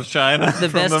City. in Little China. The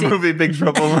from best the te- movie Big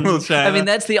Trouble in Little China. I mean,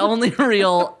 that's the only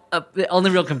real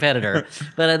competitor.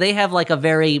 But they have like a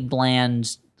very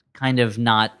bland, kind of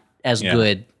not as Yeah.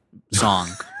 good song.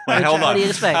 Wait, hold What on. do you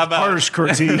expect? How about, Harsh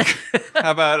critique.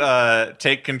 how about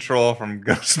Take Control from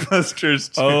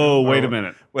Ghostbusters 2? Oh, wait a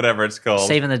minute. Whatever it's called.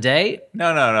 Saving the Day?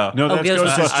 No. No, that's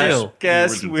Ghostbusters Ghostbusters. 2.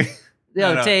 Guess we...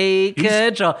 No, no. take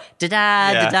control. Da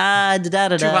da Yeah. da da da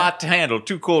da Too da. hot to handle,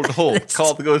 too cold to hold.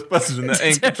 Call the Ghostbusters and they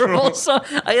ain't Terrible control. song.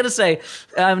 I gotta say,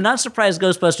 I'm not surprised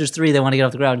Ghostbusters 3 they want to get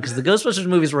off the ground because the Ghostbusters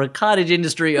movies were a cottage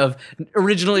industry of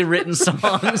originally written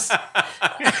songs.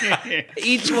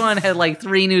 Each one had like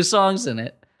 3 new songs in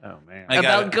it Oh, man. I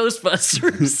about gotta-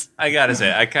 Ghostbusters. I gotta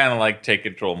say, I kind of like Take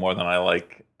Control more than I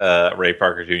like Ray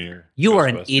Parker Jr. You are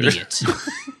an Ghostbuster.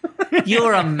 idiot. You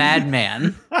are a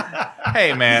madman.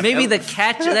 Hey, man. Maybe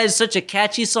that is such a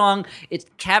catchy song.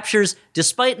 It captures,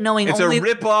 despite knowing It's only... a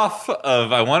ripoff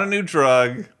of I Want a New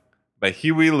Drug by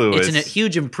Huey Lewis. It's a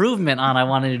huge improvement on I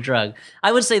Want a New Drug.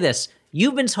 I would say this.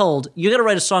 You've been told you got to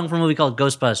write a song for a movie called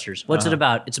Ghostbusters. What's it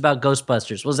about? It's about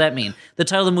Ghostbusters. What does that mean? The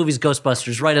title of the movie is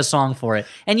Ghostbusters. Write a song for it.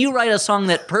 And you write a song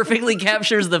that perfectly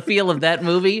captures the feel of that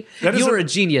movie. That is You are a- a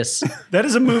genius. That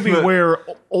is a movie where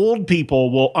old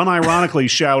people will unironically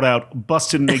shout out,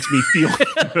 Bustin' makes me feel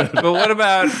good. But what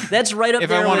about... That's right up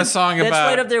If I there. want a with, song that's about-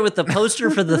 right up there with the poster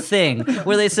for The Thing,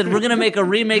 where they said we're going to make a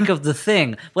remake of The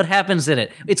Thing. What happens in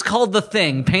it? It's called The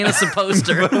Thing. Paint us a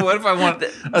poster. What if I want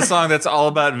a song that's all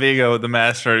about Vigo, the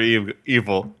master of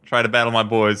evil? Try to battle my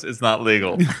boys. It's not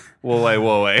legal. Whoa, way,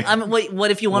 whoa, way. I mean, wait, what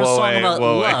if you want a Whoa, song wait, about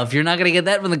whoa, wait. love? You're not going to get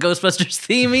that from the Ghostbusters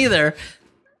theme either.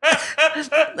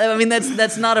 I mean,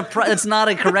 that's not a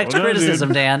correct Oh, no,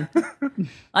 criticism, Dan.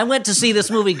 I went to see this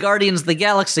movie, Guardians of the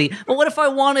Galaxy. But what if I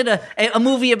wanted a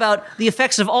movie about the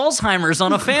effects of Alzheimer's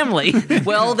on a family?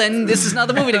 Well, then this is not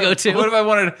the movie to go to. What if I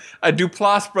wanted a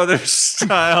Duplass Brothers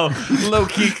style low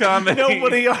key comedy?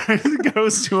 Nobody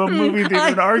goes to a movie theater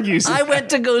and argues. I went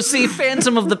to go see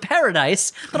Phantom of the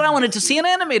Paradise, but I wanted to see an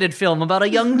animated film about a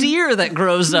young deer that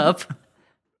grows up.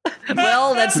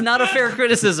 Well, that's not a fair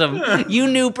criticism. You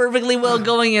knew perfectly well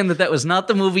going in that was not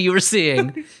the movie you were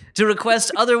seeing. To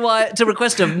request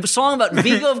a song about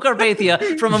Vigo of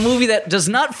Carpathia from a movie that does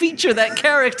not feature that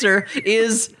character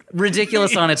is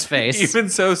ridiculous on its face. Even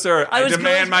so, sir, I was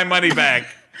demand my money back.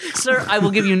 Sir, I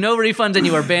will give you no refund and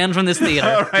you are banned from this theater.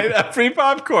 All right, a free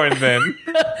popcorn then.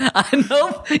 I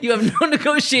know you have no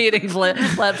negotiating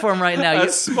platform right now. A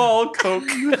small Coke.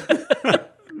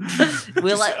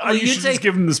 Will you should just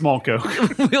give him the small Coke.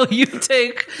 will you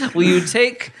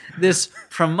take this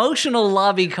promotional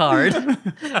lobby card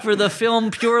for the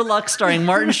film Pure Luck starring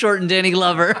Martin Short and Danny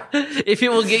Glover if it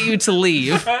will get you to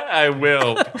leave? I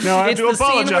will. No, I have It's to the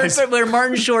apologize. scene where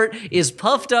Martin Short is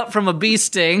puffed up from a bee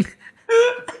sting.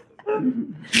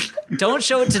 Don't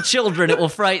show it to children, it will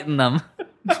frighten them.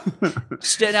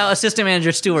 Now, assistant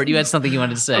manager Stuart, you had something you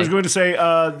wanted to say. I was going to say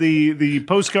the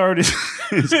postcard is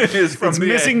from it's the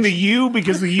missing edge. the U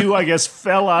because the U, I guess,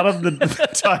 fell out of the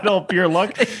title Pure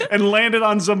Luck and landed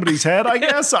on somebody's head, I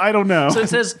guess. I don't know. So it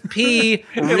says P.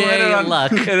 Ray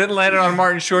Luck. And it landed on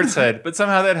Martin Short's head, but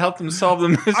somehow that helped him solve the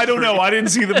mystery. I don't know. I didn't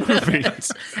see the movie.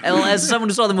 And as someone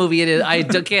who saw the movie,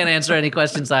 can't answer any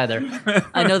questions either.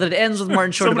 I know that it ends with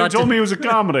Martin Short Somebody about told me it was a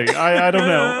comedy. I don't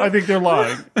know. I think they're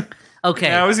lying. Okay.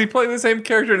 Now, is he playing the same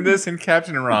character in this in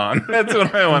Captain Ron? That's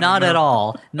what I want Not to know. at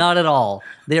all. Not at all.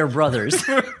 They are brothers.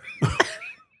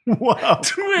 Wow.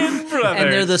 Twin brothers.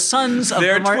 And they're the sons of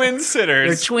They're the twin They're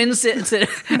sitters. twin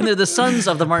and they're the sons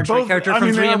of the Martin Short Both- character I from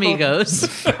mean, Three they are both- Amigos.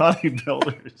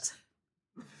 Bodybuilders.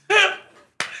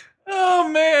 Oh,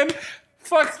 man.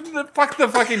 Fuck the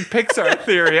fucking Pixar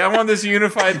theory. I want this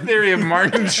unified theory of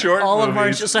Martin Short All of movies.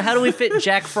 Martin. So how do we fit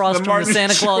Jack Frost The from the Martin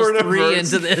Santa Claus 3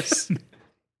 Short-averse. into this?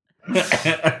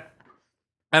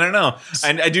 I don't know.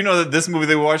 I do know that this movie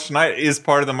that we watched tonight is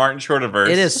part of the Martin Shortiverse.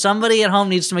 It is. Somebody at home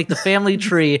needs to make the family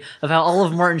tree of how all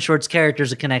of Martin Short's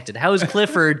characters are connected. How is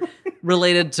Clifford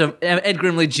related to Ed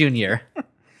Grimley Jr.?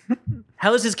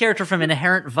 How is his character from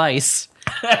Inherent Vice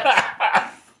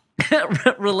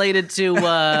related to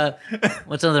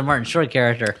what's another Martin Short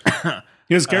character?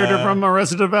 His character from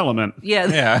Arrested Development. Yeah,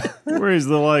 Yeah. Where he's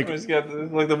the like... He's got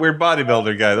the weird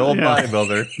bodybuilder guy, the old Yeah.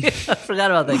 bodybuilder. I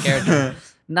forgot about that character.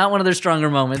 Not one of their stronger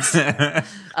moments.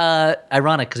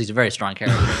 Ironic because he's a very strong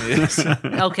character.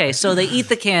 Okay, so they eat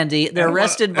the candy. They're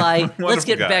arrested by. Let's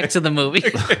get guy. back to the movie.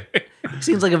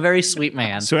 Seems like a very sweet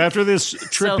man. So after this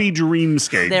trippy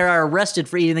dreamscape They are arrested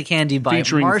for eating the candy by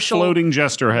featuring Marshall. floating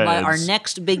jester heads, By our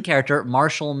next big character,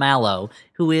 Marshall Mallow,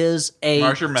 who is a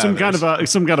Marshall some kind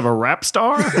of a rap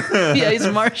star. yeah, he's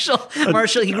Marshall.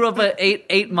 Marshall. He grew up at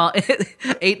eight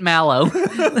Mallow,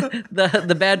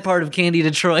 the bad part of Candy,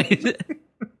 Detroit.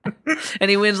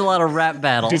 And he wins a lot of rap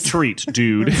battles. Detroit,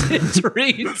 dude.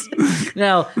 Detroit.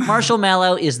 Now, Marshall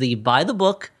Mallow is the by the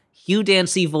book, Hugh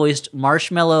Dancy voiced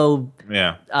marshmallow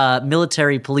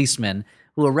military policeman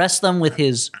who arrests them with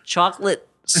his chocolate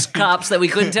cops that we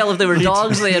couldn't tell if they were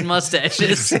dogs. They had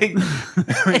mustaches.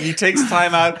 He takes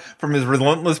time out from his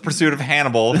relentless pursuit of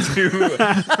Hannibal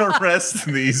to arrest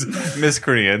these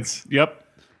miscreants. Yep.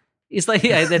 He's like,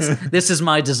 yeah, this is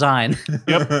my design.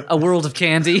 Yep. A world of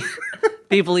candy.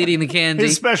 People eating the candy.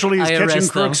 His specialty is I catching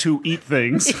arrest them. crooks who eat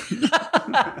things.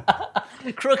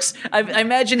 Crooks, I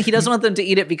imagine he doesn't want them to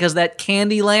eat it because that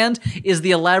Candyland is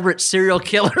the elaborate serial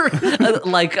killer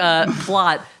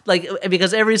plot. Like,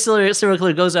 because every serial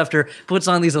killer goes after, puts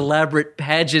on these elaborate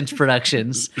pageant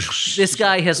productions. This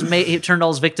guy he turned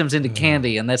all his victims into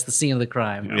candy, and that's the scene of the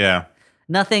crime. Yeah.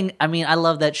 Nothing, I mean, I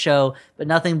love that show, but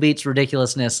nothing beats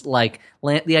ridiculousness like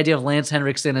the idea of Lance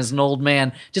Henriksen as an old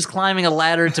man just climbing a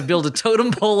ladder to build a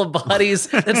totem pole of bodies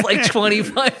that's like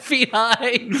 25 feet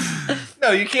high.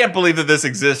 No, you can't believe that this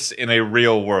exists in a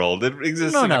real world. It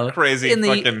exists in a crazy in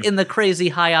the crazy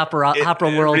high opera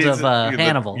world of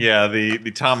Hannibal.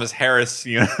 The Thomas Harris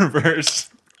universe.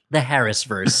 The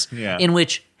Harrisverse, Yeah. in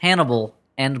which Hannibal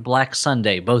and Black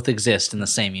Sunday both exist in the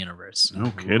same universe. No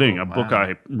kidding. A book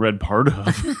I read part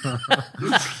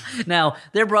of. Now,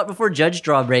 they're brought before Judge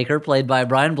Jawbreaker, played by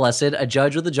Brian Blessed, a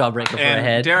judge with a jawbreaker for a And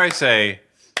head. dare I say,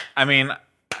 I mean,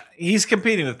 he's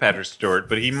competing with Patrick Stewart,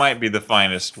 but he might be the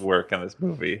finest work in this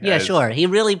movie. Yeah, sure. He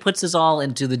really puts his all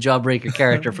into the Jawbreaker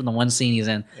character from the one scene he's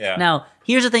in. Yeah. Now,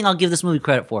 here's the thing I'll give this movie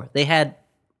credit for. They had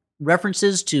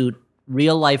references to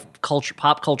real life culture,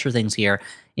 pop culture things here.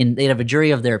 They have a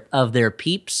jury of their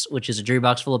Peeps, which is a jury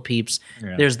box full of Peeps.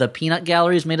 Yeah. There's the peanut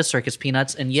galleries made of circus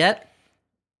peanuts, and yet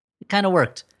it kind of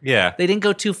worked. Yeah. They didn't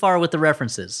go too far with the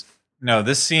references. No,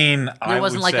 this scene I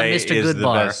wasn't would like a say Mr. is the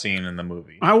Goodbar. best scene in the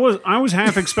movie. I was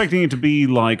half expecting it to be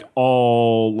like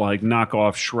all like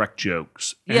knockoff Shrek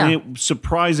jokes. And Yeah. it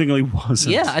surprisingly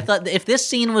wasn't. Yeah, I thought if this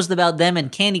scene was about them in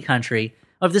Candy Country,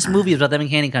 or if this movie was about them in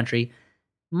Candy Country,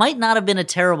 might not have been a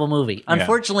terrible movie.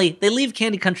 Unfortunately, they leave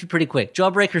Candy Country pretty quick.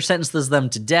 Jawbreaker sentences them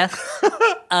to death.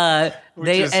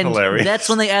 Is hilarious. That's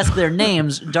when they ask their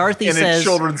names. Dorothy In a says,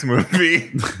 children's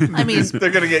movie, I mean,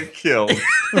 they're going to get killed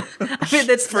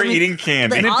that's for eating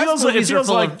candy. And It feels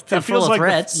like, they're full of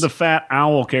threats. the fat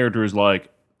owl character is like,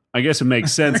 I guess it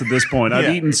makes sense at this point. I've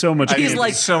Yeah. eaten so much I've candy. eaten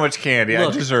like, so much candy. I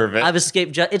Look, deserve it. I've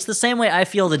escaped. It's the same way I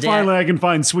feel the day. Finally, I can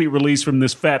find sweet release from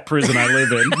this fat prison I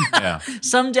live in. yeah.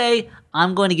 Someday,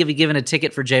 I'm going to be given a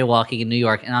ticket for jaywalking in New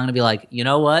York, and I'm going to be like, you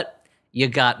know what? You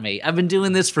got me. I've been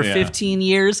doing this for Yeah. 15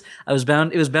 years. It was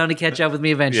bound to catch up with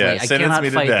me eventually. Yeah, I sentence cannot me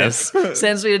to fight death. this.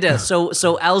 Sentence me to death. So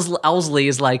Owsley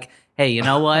is like, hey, you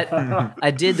know what?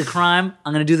 I did the crime.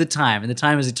 I'm going to do the time, and the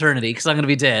time is eternity because I'm going to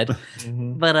be dead.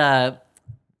 But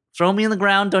throw me in the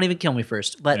ground, don't even kill me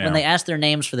first. But when they ask their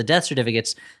names for the death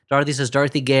certificates, Dorothy says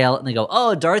Dorothy Gale, and they go,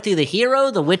 oh, Dorothy the hero,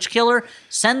 the witch killer,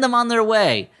 send them on their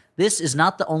way. This is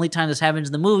not the only time this happens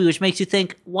in the movie, which makes you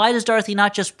think, why does Dorothy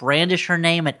not just brandish her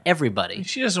name at everybody?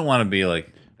 She doesn't want to be like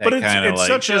that But kind of like.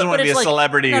 such She doesn't want to be a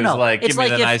celebrity who's like, give me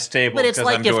the nice table But it's because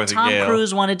like I'm if Dorothy Tom Gale.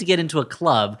 Cruise wanted to get into a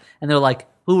club, and they're like,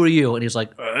 who are you? And he's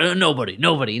like, nobody.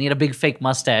 And he had a big fake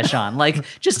mustache on. Like,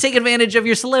 just take advantage of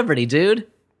your celebrity, dude.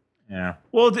 Yeah.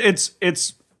 Well, it's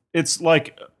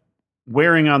like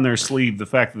wearing on their sleeve the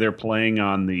fact that they're playing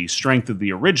on the strength of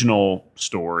the original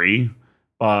story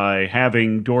by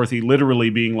having Dorothy literally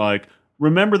being like,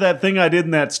 remember that thing I did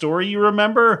in that story you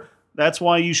remember? That's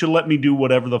why you should let me do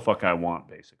whatever the fuck I want,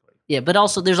 basically. Yeah, but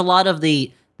also there's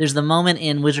there's the moment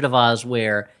in Wizard of Oz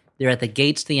where they're at the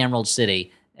gates to the Emerald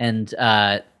City, and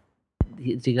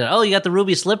he goes, oh, you got the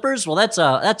ruby slippers? Well, that's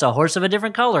a horse of a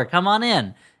different color. Come on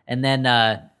in. And then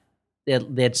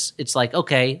it's like,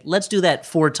 okay, let's do that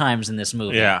 4 times in this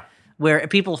movie. Yeah. Where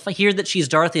people hear that she's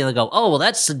Dorothy and they go, oh, well,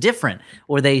 that's different.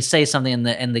 Or they say something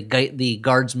and the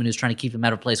guardsman who's trying to keep them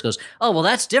out of place goes, oh, well,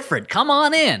 that's different. Come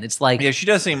on in. It's like... Yeah, she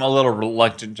does seem a little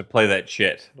reluctant to play that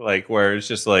shit. Like, where it's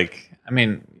just like, I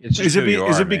mean, it's just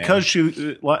Is it because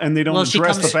she... And they don't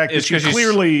address the fact that she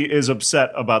clearly is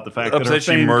upset about the fact that her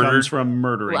fame comes from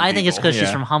murdering I think it's because she's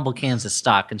Yeah. from humble Kansas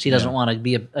stock and she doesn't want to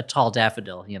be a tall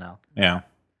daffodil, you know. Yeah.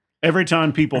 Every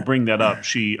time people bring that up,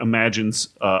 she imagines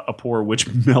a poor witch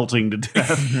melting to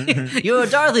death. You're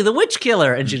Dorothy, the witch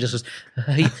killer. And she just goes,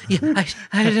 I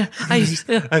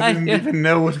didn't even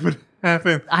know what would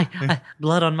happen.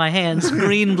 blood on my hands,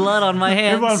 green blood on my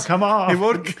hands. It won't come off. It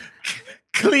won't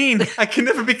clean. I can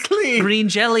never be clean. Green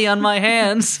jelly on my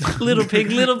hands. Little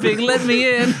pig, let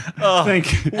me in. Oh,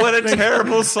 what a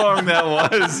terrible song that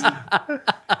was.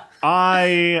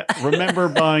 I remember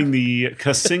buying the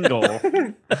single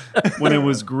when it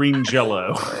was green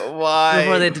Jello. Why?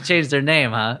 Before they had to change their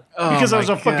name, huh? Because I was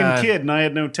a God. fucking kid and I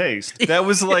had no taste. That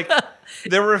was like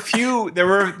there were a few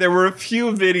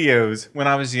videos when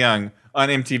I was young on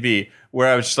MTV where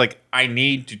I was just like, I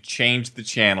need to change the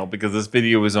channel because this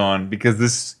video was on because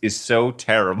this is so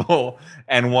terrible.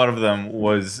 And one of them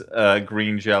was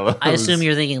green Jello. I assume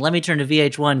you're thinking, let me turn to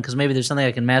VH1 because maybe there's something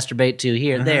I can masturbate to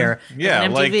here, there. Yeah,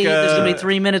 and MTV, like there's going to be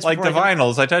 3 minutes like before the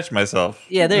vinyls. I touched myself.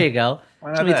 Yeah, there you go.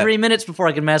 Why It's not going to be that? 3 minutes before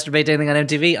I can masturbate to anything on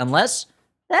MTV, unless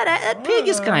that pig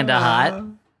is kind of hot.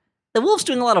 The wolf's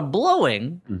doing a lot of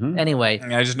blowing. Anyway,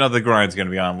 I just know the grind's going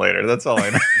to be on later. That's all I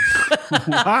know.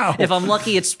 Wow. if I'm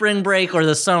lucky, it's spring break or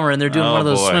the summer, and they're doing Oh, one of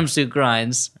those boy. swimsuit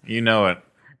grinds. You know it.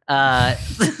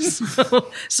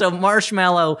 So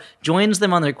Marshmallow joins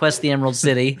them on their quest to the Emerald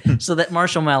City, so that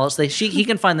Marshmallow, he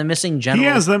can find the missing general. He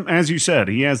has them, as you said,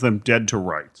 he has them dead to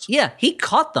rights. Yeah, he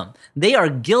caught them. They are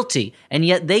guilty, and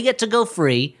yet they get to go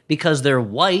free because they're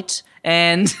white.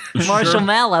 And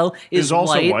Marshmallow is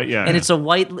also white, white, yeah, and yeah.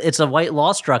 it's a white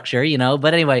law structure, you know.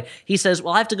 But anyway, he says,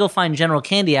 "Well, I have to go find General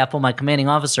Candy Apple, my commanding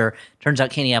officer." Turns out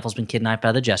Candy Apple's been kidnapped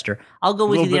by the Jester. I'll go A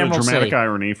with little you to the bit of Emerald dramatic City.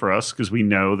 irony for us because we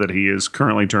know that he is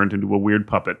currently turned into a weird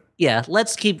puppet. Yeah,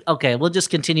 let's keep. Okay, we'll just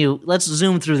continue. Let's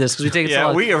zoom through this because we take it so Yeah,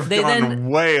 long. we have They gone then-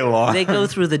 way long. They go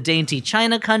through the dainty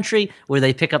China country where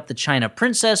they pick up the China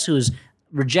princess who's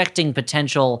rejecting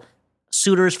potential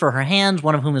suitors for her hand,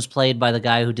 one of whom is played by the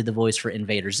guy who did the voice for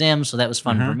Invader Zim, so that was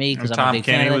fun for me because And I'm a Tom big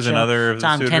Kenny fan of that was show. another of the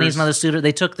Tom suitors. Kenny's another suitor.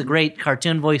 They took the great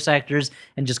cartoon voice actors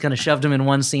and just kind of shoved them in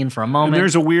one scene for a And moment.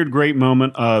 there's a weird, great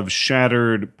moment of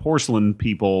shattered porcelain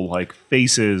people, like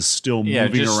faces still Yeah,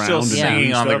 moving just around. still and singing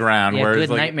doing on the stuff. ground. Yeah, where good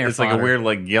it's like nightmare it's like a fodder. weird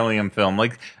like Gilliam film.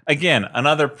 Like again,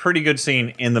 another pretty good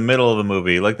scene in the middle of the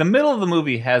movie. Like the middle of the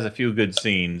movie has a few good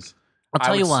scenes. I'll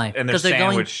tell you why. And they're Because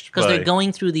sandwiched. they're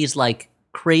going through these like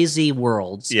crazy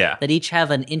worlds Yeah. that each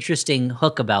have an interesting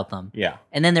hook about them. Yeah.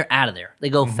 And then they're out of there. They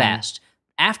go fast.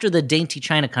 After the dainty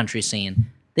China country scene,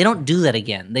 they don't do that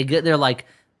again. They're like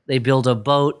they build a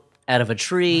boat out of a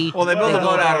tree. Well, they build a go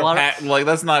boat over out of water. like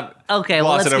let's not Okay,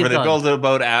 well, gloss let's it over. keep They going. build a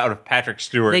boat out of Patrick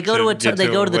Stewart. They go to get the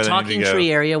where they need talking to go.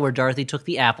 tree area where Dorothy took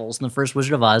the apples in the first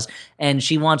Wizard of Oz, and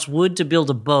she wants wood to build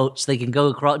a boat so they can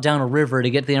go down a river to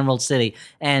get to the Emerald City.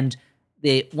 And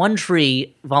the one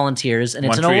tree volunteers, and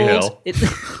it's One an Tree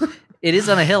old. It is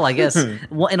on a hill, I guess.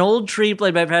 An old tree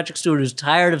played by Patrick Stewart who's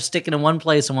tired of sticking in one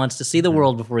place and wants to see the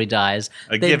world before he dies.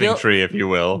 A giving tree, if you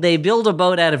will. They build a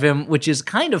boat out of him, which is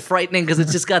kind of frightening because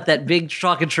it's just got that big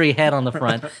tree head on the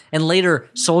front. And later,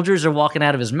 soldiers are walking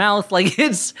out of his mouth. Like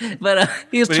it's, but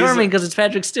he's But he's charming like- because it's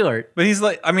Patrick Stewart. But he's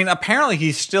like, I mean, apparently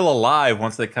he's still alive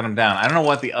once they cut him down. I don't know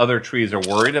what the other trees are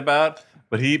worried about,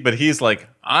 But he's like,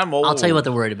 I'm old. I'll tell you what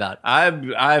they're worried about. I've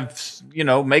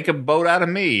make a boat out of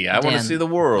me. I want to Dan, see the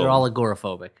world. They're all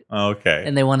agoraphobic, okay.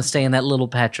 and they want to stay in that little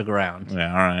patch of ground.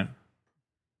 Yeah, all right.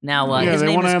 Now, Yeah, his they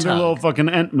name want to is have their little Tug. fucking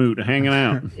Entmoot hanging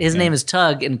out. His name is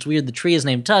Tug, and it's weird the tree is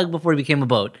named Tug before he became a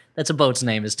boat. That's a boat's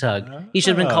name is Tug. He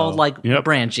should have been called, like, Yep.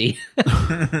 Branchy.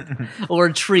 Or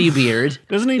Treebeard.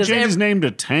 Doesn't he 'Cause change his name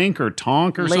to Tank or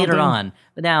Tonk or later something? on.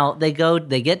 But now, they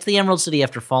get to the Emerald City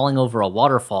after falling over a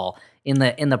waterfall. In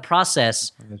the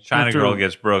process, The China girl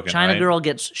gets broken. China right? Girl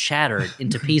gets shattered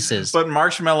into pieces. But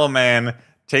Marshmallow Man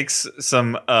takes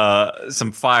some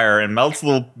fire and melts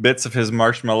little bits of his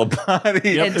marshmallow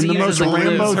body. Yep, And in the uses most a glue.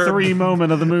 Rambo Her- 3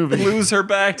 moment of the movie. Glues her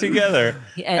back together.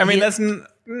 And I mean, he- that's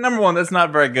number one. That's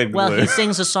not very good glue. Well, he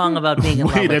sings a song about being in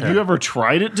love Wait, with have her. you ever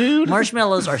tried it, dude?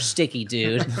 Marshmallows are sticky,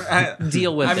 dude.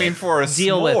 Deal with it. I mean, for a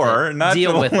Deal s'more, with it. not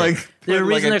Deal to, with like, it. The put, like,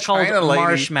 reason a they're called China lady,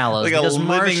 marshmallows like a because living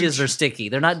marshes are sticky.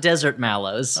 They're not desert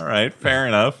mallows. All right, fair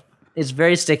enough. It's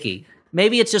very sticky.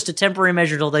 Maybe it's just a temporary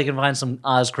measure till they can find some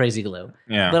Oz crazy glue.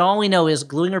 Yeah. But all we know is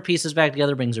gluing her pieces back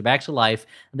together brings her back to life.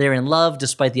 They're in love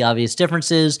despite the obvious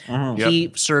differences.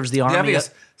 He serves the The army. obvious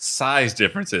size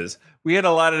differences. We had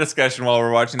a lot of discussion while we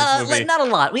were watching this movie. Not a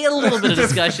lot. We had a little bit of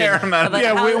discussion Fair amount. about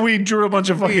Yeah, how, we drew a bunch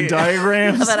of fucking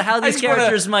diagrams. about how these just wanna-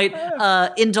 characters might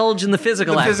indulge in the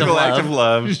physical, the act, physical of act love. of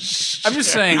love. I'm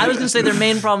just saying. I was going to say their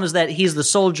main problem is that he's the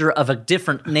soldier of a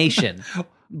different nation.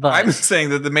 But I'm saying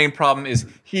that the main problem is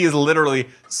he is literally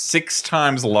 6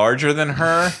 times larger than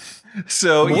her.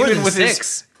 So More even than with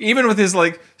 6. even with his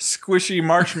like squishy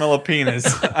marshmallow penis,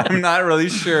 I'm not really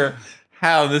sure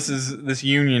how this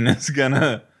union is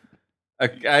gonna.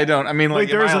 I don't. I mean, like, Wait,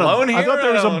 there am I isn't alone here? I thought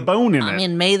there was a don't- bone in it. I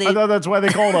mean, maybe I thought that's why they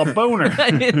call it a boner.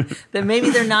 I mean, then maybe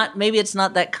they're not. Maybe it's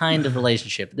not that kind of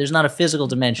relationship. There's not a physical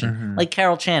dimension like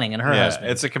Carol Channing and her Yeah,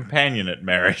 husband. it's a companionate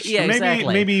marriage. Yeah, maybe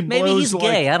exactly. maybe blows he's like,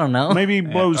 gay. I don't know. Maybe he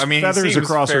blows I mean, he feathers seems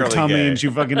across her fairly tummy gay. and she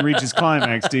fucking reaches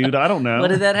climax, dude. I don't know. What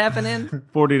did that happen in?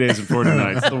 40 Days and 40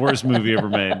 Nights, the worst movie ever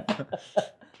made.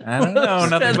 I don't know.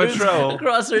 Nothing but Feathers trouble.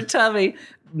 across her tummy.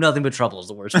 Nothing but trouble is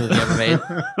the worst movie ever made.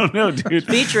 I don't know, dude.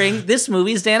 Featuring this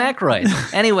movie's Dan Aykroyd.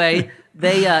 Anyway,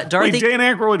 they Dorothy. Wait, Dan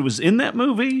Aykroyd was in that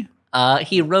movie?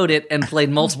 He wrote it and played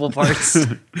multiple parts.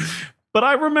 But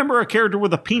I remember a character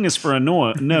with a penis for a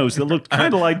nose that looked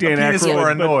kind of like Dan Penis Aykroyd. or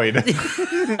but- annoyed.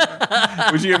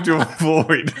 Which you have to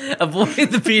avoid.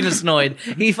 Avoid the penis noid.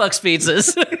 He fucks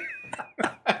pizzas.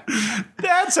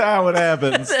 That's how it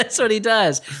happens. That's what he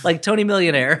does. Like Tony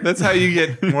Millionaire. That's how you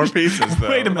get more pizzas, though.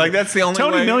 Wait a minute. Like, that's the only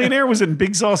Tony way. Millionaire was in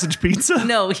Big Sausage Pizza?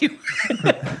 No, he.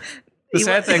 The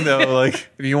sad thing, though, like,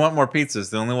 if you want more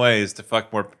pizzas, the only way is to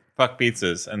fuck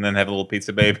pizzas and then have little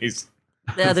pizza babies.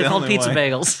 Yeah, they're the called only pizza way.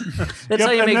 bagels. That's Yep,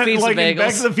 how you and make then, pizza like in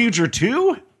Back to bagels. the Future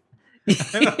 2?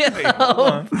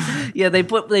 Yeah, they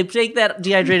take that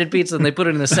dehydrated pizza and they put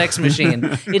it in a sex machine.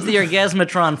 It's the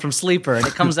Orgasmatron from Sleeper, and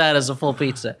it comes out as a full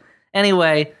pizza.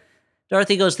 Anyway,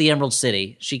 Dorothy goes to the Emerald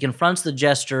City. She confronts the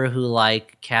jester who,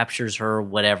 like, captures her,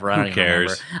 whatever. I don't even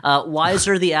cares? remember.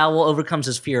 Wiser the owl overcomes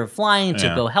his fear of flying to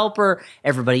Yeah. go help her.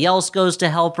 Everybody else goes to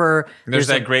help her. There's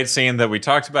that great scene that we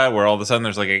talked about where all of a sudden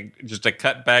there's like just a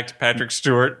cut back to Patrick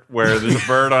Stewart where there's a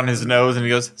bird on his nose and he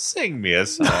goes, "Sing me a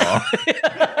song,"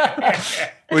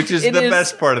 which is It the is-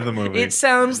 best part of the movie. It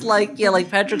sounds like,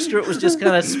 like Patrick Stewart was just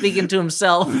kind of speaking to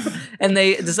himself, and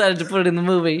they decided to put it in the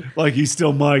movie. Like he's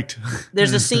still mic'd.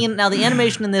 There's a scene now. The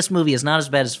animation in this movie is not as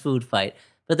bad as Food Fight,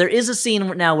 but there is a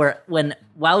scene now where when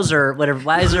Wowzer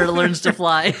learns to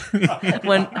fly,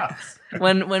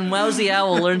 when Wowzy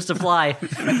Owl learns to fly,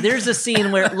 there's a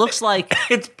scene where it looks like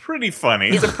It's pretty funny.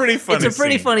 It's a pretty funny. it's a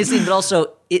pretty scene. funny scene, but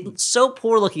also it's so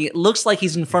poor looking. It looks like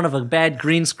he's in front of a bad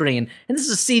green screen, and this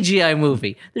is a CGI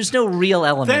movie. There's no real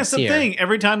elements That's the here. thing.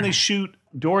 Every time they shoot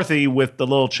Dorothy with the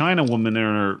little China woman in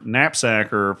her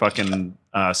knapsack or fucking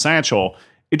satchel,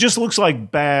 it just looks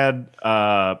like bad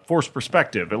forced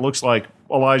perspective. It looks like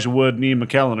Elijah Wood and Ian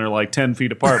McKellen are like 10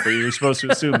 feet apart, but you're supposed to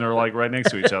assume they're like right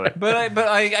next to each other. But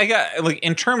I got like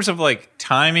in terms of like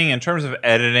timing, in terms of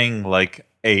editing like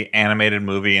a animated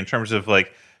movie, in terms of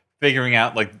like figuring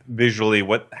out like visually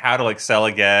how to like sell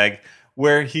a gag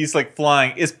where he's like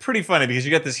flying is pretty funny because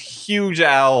you got this huge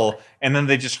owl and then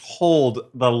they just hold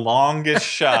the longest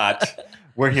shot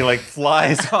where he like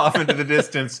flies off into the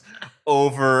distance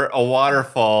over a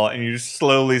waterfall and you just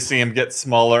slowly see him get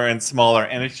smaller and smaller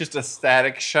and it's just a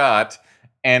static shot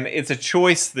and it's a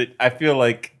choice that I feel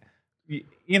like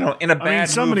in a bad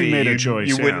somebody movie made a you- choice,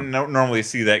 you yeah. wouldn't normally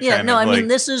see that Yeah, kind no, of I like,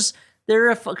 mean, there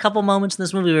are a couple moments in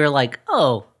this movie where you're like,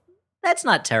 oh, that's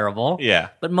not terrible. yeah.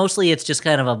 But mostly it's just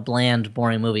kind of a bland,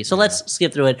 boring movie. So let's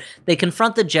skip through it. They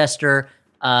confront the jester.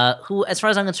 who, as far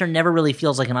as I'm concerned, never really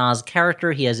feels like an Oz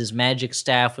character. He has his magic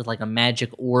staff with like a magic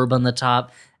orb on the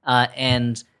top,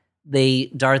 and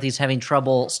Dorothy's having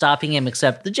trouble stopping him,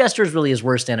 except the Jester is really his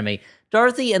worst enemy.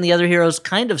 Dorothy and the other heroes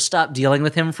kind of stop dealing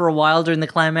with him for a while during the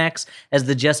climax, as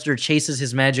the Jester chases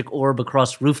his magic orb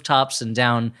across rooftops and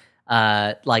down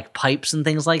like pipes and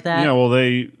things like that. Yeah, well,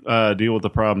 they deal with the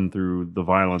problem through the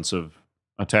violence of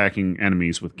attacking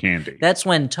enemies with candy. That's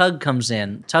when Tug comes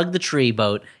in. Tug the tree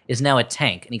boat is now a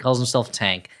tank, and he calls himself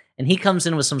Tank. And he comes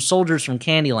in with some soldiers from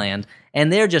Candyland,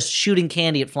 and they're just shooting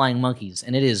candy at flying monkeys,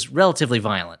 and it is relatively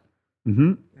violent.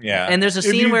 Mm-hmm. Yeah. And there's a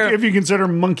scene where... If you consider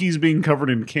monkeys being covered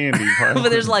in candy. but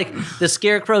there's like, the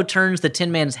Scarecrow turns the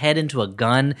Tin Man's head into a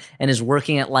gun and is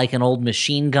working at like an old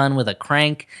machine gun with a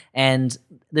crank, and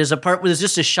there's a part where there's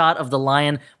just a shot of the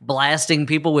lion blasting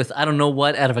people with I don't know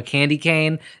what out of a candy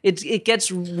cane. It gets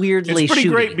weirdly It's pretty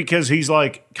shooty. great because he's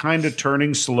like kind of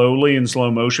turning slowly in slow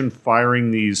motion,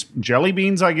 firing these jelly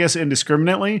beans, I guess,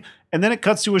 indiscriminately. And then it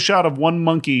cuts to a shot of one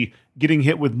monkey getting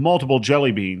hit with multiple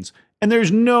jelly beans. And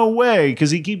there's no way,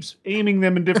 because he keeps aiming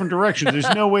them in different directions,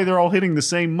 there's no way they're all hitting the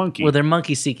same monkey. Well, they're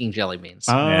monkey-seeking jelly beans.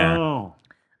 Oh.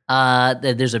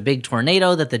 There's a big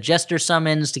tornado that the Jester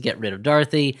summons to get rid of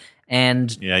Dorothy,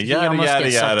 and he yada, almost yada,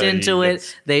 gets sucked yada. into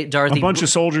it. Dorothy, A bunch of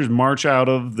soldiers march out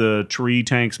of the tree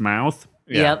tank's mouth.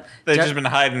 Yep. They've just been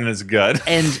hiding in his gut.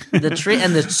 And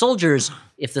the soldiers,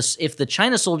 if the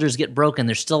China soldiers get broken,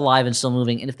 they're still alive and still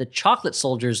moving. And if the chocolate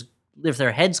soldiers, if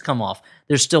their heads come off,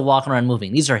 they're still walking around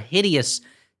moving. These are hideous,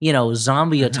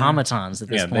 zombie automatons at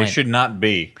this point. They should not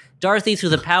be. Dorothy, through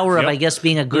the power of, I guess,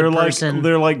 being a good person.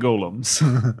 They're like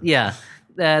golems. Yeah.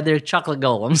 They're chocolate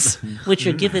golems, which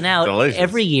are given out Delicious.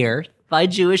 every year by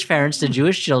Jewish parents to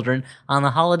Jewish children on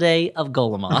the holiday of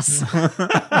Golemos.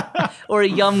 Or a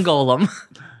Yum Golem.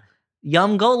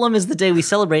 Yum Golem is the day we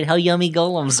celebrate how yummy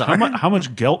golems are. How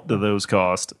much gelt do those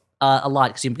cost? A lot,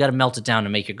 because you've got to melt it down to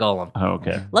make your golem. Oh,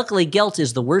 okay. Luckily, Gelt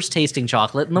is the worst tasting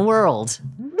chocolate in the world.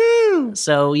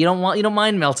 So you don't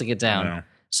mind melting it down. No.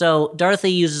 So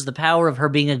Dorothy uses the power of her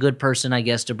being a good person, I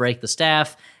guess, to break the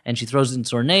staff, and she throws it in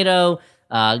tornado.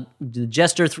 The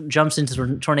Jester jumps into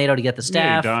the tornado to get the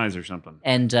Yeah, staff, he dies or something.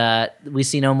 and we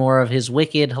see no more of his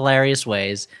wicked, hilarious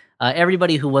ways.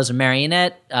 Everybody who was a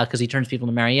marionette, because he turns people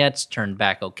into marionettes, turned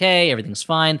back okay. Everything's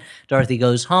fine. Dorothy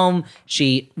goes home.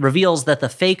 She reveals that the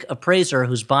fake appraiser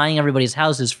who's buying everybody's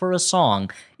houses for a song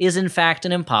is in fact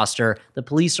an imposter. The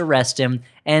police arrest him,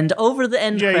 and over the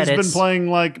end credits... he's been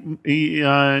playing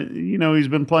he's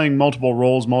been playing multiple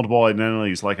roles, multiple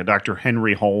identities, like a Dr.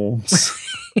 Henry Holmes.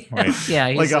 Yeah,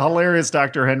 Like a hilarious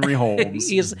Dr. Henry Holmes.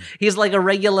 he's like a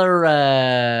regular...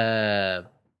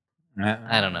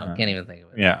 I don't know. Can't even think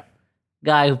of it. Yeah.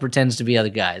 Guy who pretends to be other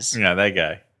guys. Yeah, that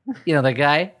guy. You know that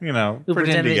guy? Who Pretend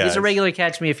pretend he's a regular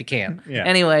Catch Me If You Can. Yeah.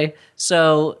 Anyway,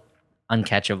 so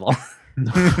Uncatchable.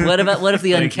 What if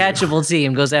the Uncatchable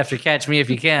team goes after Catch Me If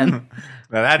You Can?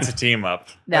 Now that's a team up.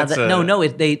 Now That's they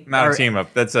not are, a team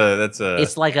up. That's a.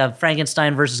 It's like a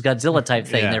Frankenstein versus Godzilla type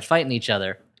thing. Yeah. They're fighting each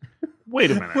other. Wait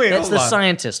a minute. That's hold the on.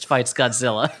 scientist fights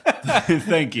Godzilla.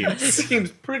 Thank you. Seems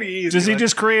pretty easy. Does he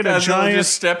just create a Godzilla giant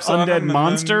just steps on him undead and then-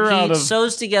 monster out He of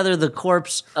sews together the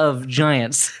corpse of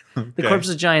giants, the corpse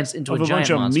of giants into a a giant bunch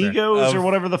of monster. Migos or Of-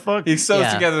 whatever the fuck? He sews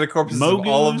Yeah. together the corpses of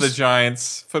all of the Mogus?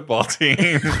 Giants football team.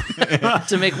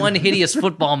 To make one hideous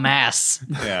football mass.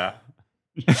 Yeah.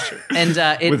 And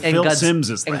With Phil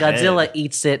Simms as the Godzilla head.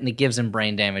 eats it and it gives him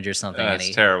brain damage or something. That's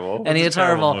and terrible. And It's it's a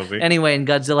terrible horrible. movie. Anyway, and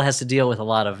Godzilla has to deal with a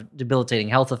lot of debilitating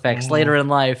health effects later in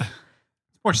life.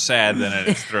 More sad than it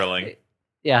is thrilling.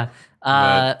 Yeah.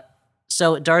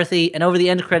 So Dorothy, and over the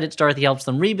end credits, Dorothy helps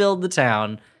them rebuild the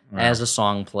town as a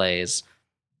song plays.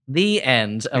 The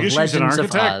end I of guess she's an Legends of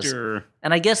architect Oz. or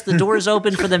And I guess the door is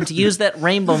open for them to use that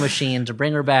rainbow machine to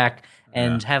bring her back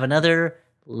and have another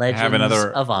Legends Have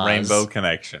another of Oz. rainbow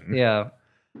connection. Yeah.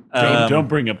 don't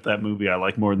bring up that movie I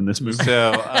like more than this movie.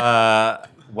 So,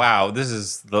 wow, this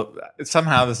is the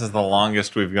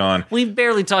longest we've gone. We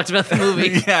barely talked about the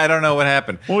movie. Yeah, I don't know what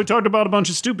happened. Well, we talked about a bunch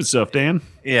of stupid stuff, Dan.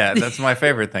 Yeah, that's my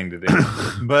favorite thing to do.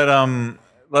 But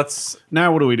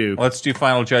Now what do we do? let's do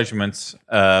final judgments.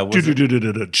 Wow,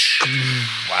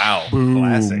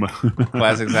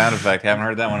 classic sound effect. Haven't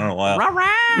heard that one in a while.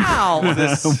 Wow.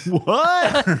 This,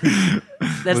 What?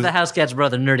 That's the house cat's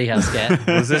brother, Nerdy House Cat.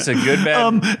 was this a good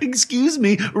bad? Excuse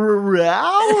me,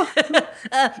 Row?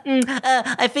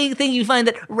 I think you find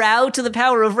that row to the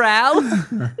power of row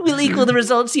will equal the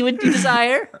results you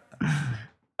desire.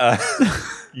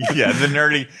 Yeah, the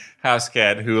nerdy house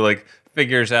cat who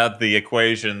figures out the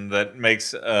equation that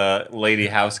makes Lady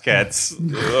Housecat's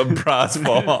bras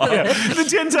fall off. The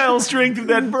tensile strength of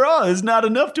that bra is not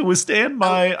enough to withstand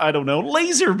my, I don't know,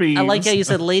 laser beams. I like how you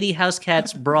said Lady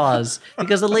Housecat's bras,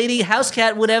 because the Lady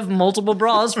Housecat would have multiple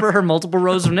bras for her multiple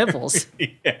rows of nipples.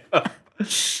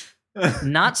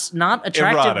 Not attractive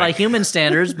Erotic. by human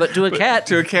standards, but to a cat,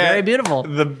 very beautiful.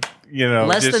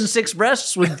 Less than 6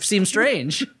 breasts would seem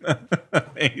strange.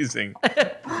 Amazing.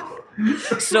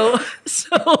 So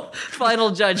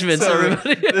final judgments,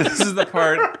 everybody. This is the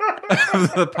part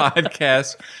of the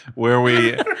podcast where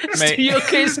we You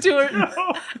okay, Stuart?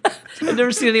 No. I've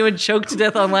never seen anyone choke to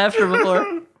death on laughter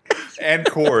before. and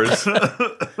cores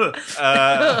where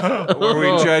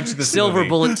we judge the Silver movie.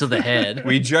 bullet to the head.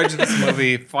 We judge this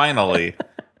movie finally,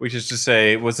 which is to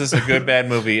say, was this a good bad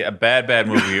movie, a bad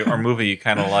movie, or a movie you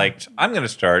kind of liked? I'm going to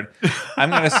start. I'm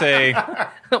going to say,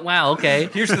 Wow, okay.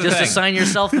 Here's the Just thing. assign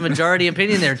yourself the majority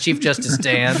opinion there, Chief Justice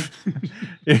Dan.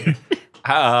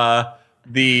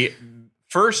 the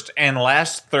first and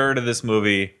last third of this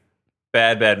movie,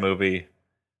 bad movie.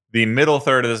 The middle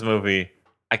third of this movie,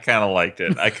 I kind of liked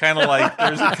it. I kind of like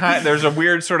there's a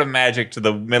weird sort of magic to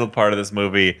the middle part of this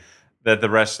movie that the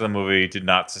rest of the movie did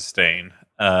not sustain.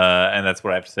 And that's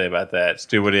what I have to say about that.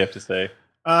 Stu, what do you have to say?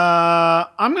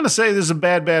 I'm going to say this is a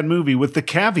bad movie with the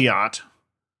caveat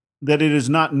that it is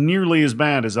not nearly as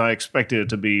bad as I expected it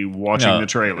to be watching the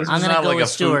trailer. This I'm is gonna not go like with a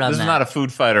Stuart food, on This that. is not a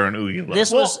Food Fighter and Oogie Look.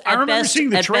 This Well, was I at remember best,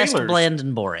 seeing the at best trailers. bland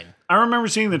and boring. I remember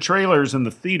seeing the trailers in the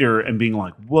theater and being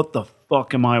like, "What the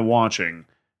fuck am I watching?"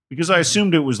 Because I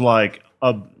assumed it was like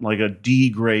a D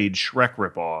grade Shrek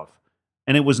ripoff,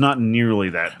 and it was not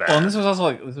nearly that bad. Well, and this was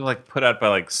also like put out by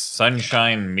like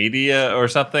Sunshine Media or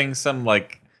something.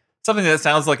 Something that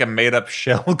sounds like a made up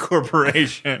shell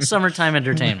corporation. Summertime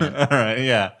entertainment. All right,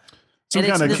 yeah. Some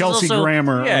and kind of this is Kelsey also-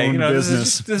 Grammer Yeah, owned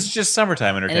business. This is just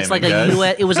summertime And entertainment. it's like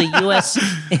guys. it was a US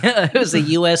it was a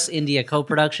US India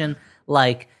co-production.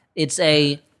 Like it's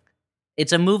a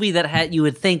movie that you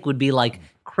would think would be like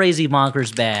crazy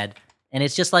bonkers bad, and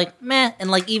it's just like meh.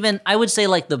 And like even I would say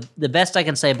like the best I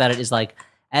can say about it is like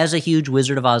as a huge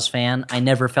Wizard of Oz fan, I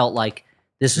never felt like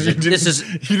this is You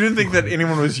didn't think that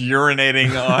anyone was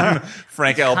urinating on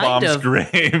Frank L. Kind Baum's of.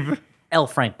 grave? L.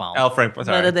 Frank Baum. L. Frank,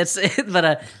 sorry.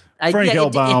 But Frank L.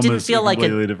 it Baum didn't is feel a like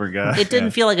completely different guy. it didn't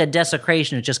feel like a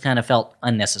desecration. It just kind of felt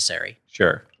unnecessary.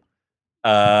 Sure.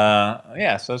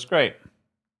 Yeah, so it's great.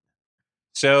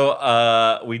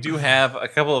 So we do have a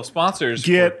couple of sponsors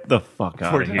Get the fuck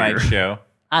out for of here. tonight's show.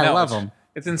 I No, love it's- them.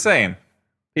 It's insane.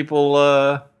 People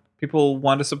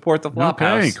want to support the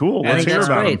Flophouse. Okay, cool. I Let's think hear that's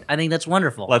about great. them. I think that's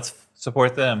wonderful. Let's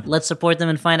support them. Let's support them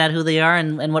and find out who they are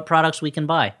and what products we can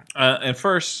buy. And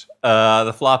first,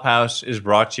 the Flophouse is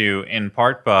brought to you in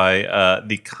part by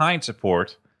the kind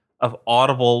support of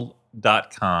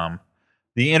Audible.com,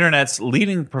 the internet's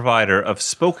leading provider of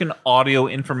spoken audio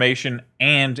information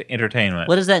and entertainment.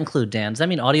 What does that include, Dan? Does that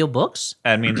mean audiobooks?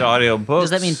 That means audiobooks. Does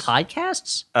that mean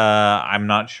podcasts? I'm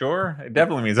not sure. It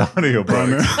definitely means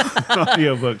audiobooks.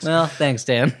 Audiobooks. Well, thanks,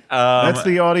 Dan. That's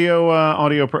the audio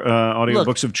Look.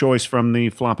 books of choice from the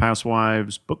Flophouse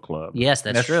Wives Book Club. Yes,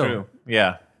 that's true.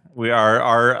 Yeah.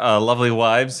 Our lovely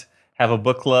wives have a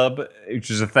book club, which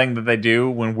is a thing that they do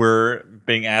when we're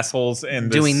being assholes in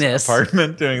Doing this.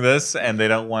 apartment, doing this, and they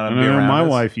don't want to be around My us.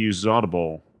 wife uses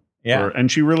Audible. Yeah.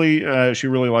 And she really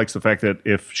likes the fact that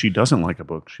if she doesn't like a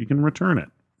book, she can return it.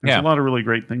 There's Yeah. a lot of really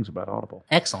great things about Audible.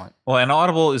 Excellent. Well, and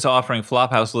Audible is offering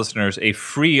Flophouse listeners a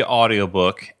free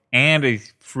audiobook and a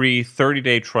free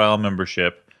 30-day trial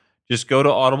membership. Just go to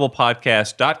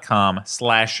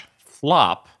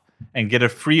audiblepodcast.com/flop and get a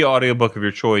free audiobook of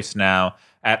your choice now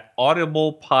at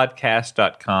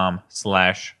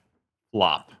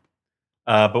audiblepodcast.com/flop.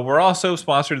 But we're also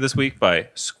sponsored this week by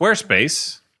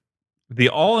Squarespace, the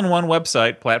all-in-one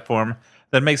website platform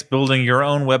that makes building your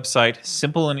own website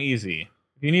simple and easy.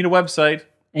 If you need a website,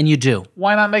 And you do.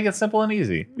 why not make it simple and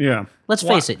easy? Yeah. Let's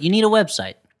face it. You need a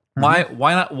website. Why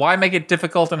not? Why make it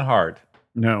difficult and hard?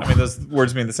 No. I mean, those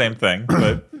words mean the same thing,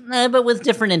 but But with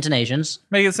different intonations.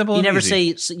 make it simple You and never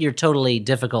easy. say you're totally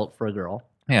difficult for a girl.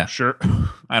 Yeah, Sure.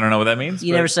 I don't know what that means.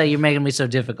 You but never say you're making me so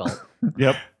difficult.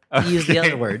 Yep. You use the Okay.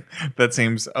 other word. That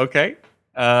seems okay.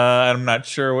 I'm not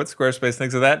sure what Squarespace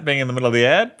thinks of that being in the middle of the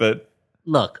ad, but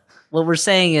Look, what we're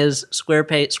saying is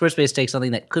Squarespace takes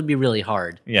something that could be really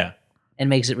hard yeah, and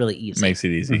makes it really easy. makes it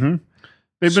easy. Mhm.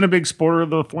 They've been a big supporter of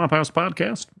the Flophouse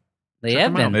podcast. They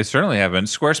have them out. been. They certainly haven't.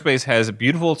 Squarespace has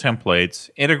beautiful templates,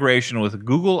 integration with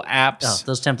Google Apps Oh,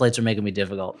 those templates are making me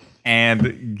difficult.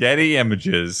 and Getty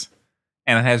Images,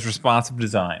 and it has responsive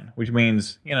design, which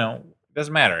means it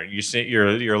doesn't matter.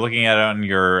 You're looking at it on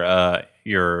your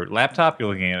your laptop. You're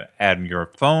looking at it on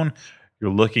your phone.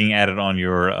 You're looking at it on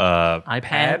your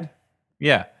iPad.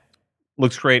 Yeah.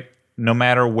 Looks great no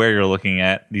matter where you're looking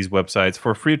at these websites.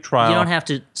 For a free trial. You don't have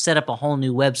to set up a whole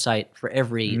new website for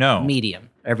every medium,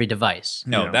 every device.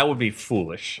 No, that would be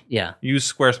foolish. Yeah.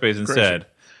 Use Squarespace instead.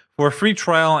 For a free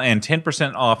trial and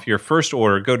 10% off your first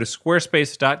order, go to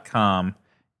squarespace.com,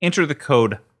 enter the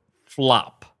code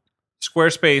FLOP.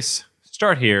 Squarespace,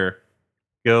 start here,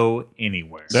 go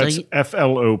anywhere. That's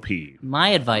FLOP. My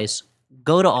advice,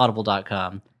 go to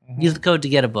audible.com, use the code to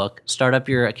get a book, start up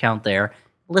your account there,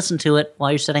 listen to it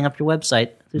while you're setting up your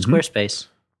website through Squarespace.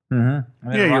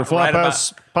 Mm-hmm. Yeah, your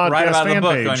Flophouse podcast write about fan the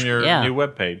book page. on your new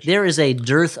webpage. There is a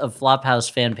dearth of Flophouse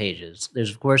fan pages.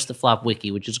 There's, of course, the Flop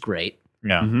Wiki, which is great.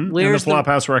 Yeah. And the Where's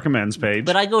Flophouse recommends page.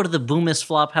 But I go to the Boomis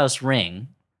Flophouse ring.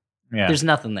 Yeah. There's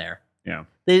nothing there. Yeah.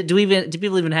 Do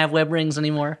people even have web rings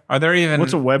anymore? Are there even...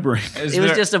 What's a web ring? It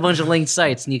was just a bunch of linked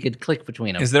sites, and you could click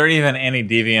between them. Is there even any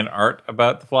deviant art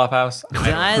about the Flophouse?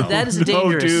 That is a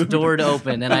dangerous door to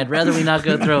open, and I'd rather we not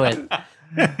go through it.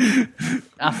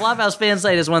 A Flophouse fan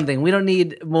site is one thing. We don't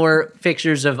need more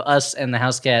pictures of us and the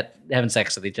house cat having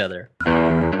sex with each other.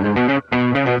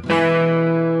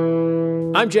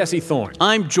 I'm Jesse Thorne.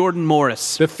 I'm Jordan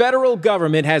Morris. The federal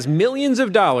government has millions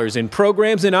of dollars in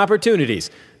programs and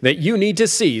opportunities that you need to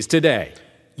seize today.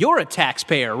 You're a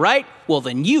taxpayer, right? Well,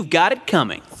 then you've got it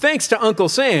coming. Thanks to Uncle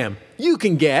Sam, you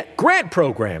can get grant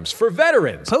programs for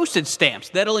veterans, Postage stamps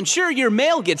that'll ensure your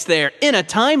mail gets there in a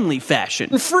timely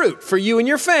fashion. fruit for you and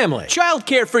your family.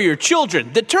 Childcare for your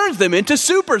children that turns them into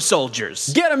super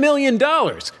soldiers. Get $1 million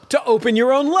to open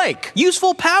your own lake.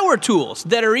 Useful power tools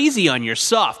that are easy on your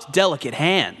soft, delicate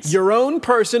hands. Your own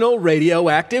personal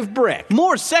radioactive brick.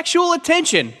 More sexual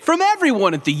attention from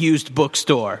everyone at the used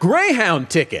bookstore. Greyhound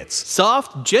tickets.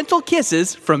 Soft, gentle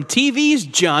kisses from TV's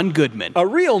John Goodman. A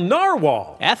real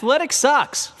narwhal. Athletic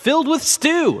socks filled with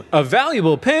stew. A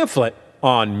valuable pamphlet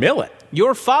on millet.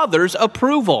 Your father's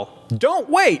approval. Don't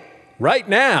wait. Right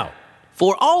now.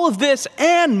 For all of this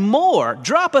and more,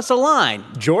 drop us a line.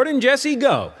 Jordan Jesse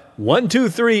Go,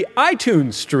 123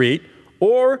 iTunes Street,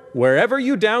 or wherever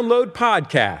you download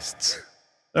podcasts.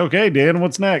 Okay, Dan,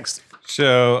 what's next?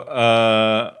 So,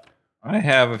 I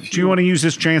have a few... Do you want to use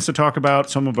this chance to talk about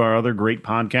some of our other great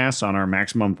podcasts on our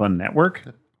Maximum Fun network?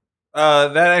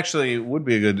 That actually would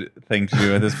be a good thing to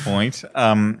do at this point.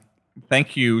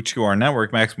 Thank you to our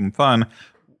network, Maximum Fun.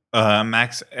 You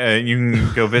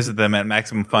can go visit them at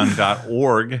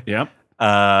MaximumFun.org. Yep.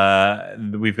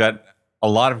 We've got a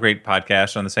lot of great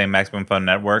podcasts on the same Maximum Fun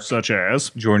network. Such as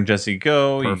Jordan Jesse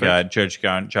Go. Perfect. You got Judge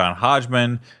John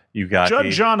Hodgman. You got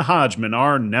Judge John Hodgman,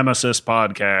 our Nemesis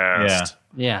podcast. Yeah.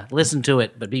 Yeah, listen to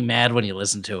it, but be mad when you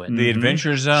listen to it. The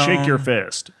Adventure Zone. Shake your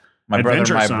fist. My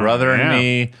Adventure brother, Zone, brother and yeah.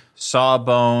 me.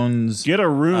 Sawbones. Get a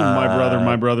room, my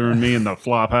brother and me in the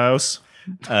Flophouse.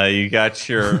 You got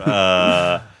your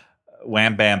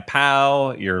Wham Bam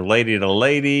Pow. Your Lady to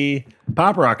Lady.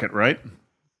 Pop Rocket, right?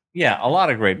 Yeah, a lot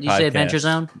of great Did you podcasts. say Adventure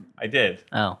Zone? I did.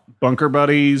 Oh. Bunker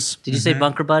Buddies. Did you say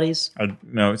Bunker Buddies?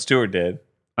 No, Stuart did.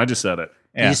 I just said it.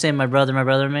 Did you say my brother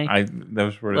and me?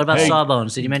 Those were What about Hey.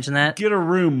 Sawbones? Did you mention that? Get a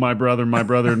room, my brother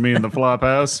and me in the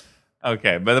Flophouse.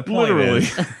 Okay, but the point Literally.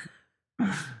 is,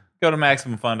 go to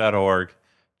MaximumFun.org,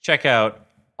 check out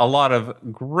a lot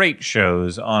of great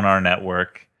shows on our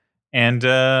network, and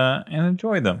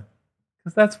enjoy them.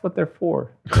 Because that's what they're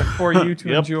for. They're for you to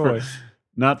Yep, enjoy.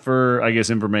 Not for, I guess,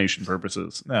 information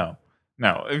purposes. No.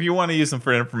 If you want to use them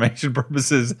for information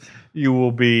purposes, you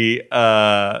will be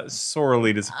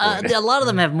sorely disappointed. A lot of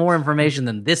them have more information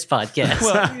than this podcast.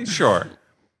 Well, sure.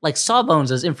 Like Sawbones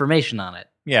has information on it.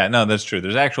 Yeah, no, that's true.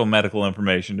 There's actual medical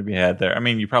information to be had there. I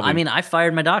mean, you probably... I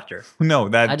fired my doctor. No,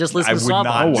 that I just listened to would not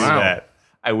Sawbones. do Oh, wow. that.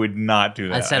 I would not do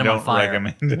that. I set him don't on fire.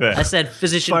 recommend that. I said,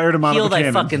 physician, Fired him out of heal a thy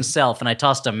cannon. fucking self, and I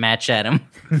tossed a match at him.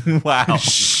 Wow.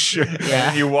 Sure. Yeah.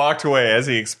 And you walked away as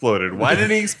he exploded. Why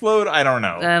did he explode? I don't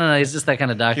know. I don't know, he's just that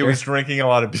kind of He doctor. was drinking a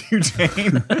lot of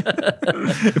butane.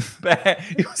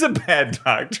 He was a bad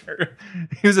doctor.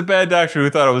 He was a bad doctor who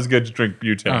thought it was good to drink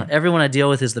butane. Everyone I deal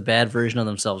with is the bad version of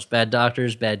themselves. Bad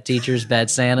doctors, bad teachers,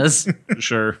 bad Santas.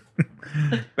 Sure.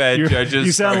 Bad judges.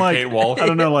 You sound like, Kate Walsh. I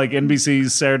don't know, like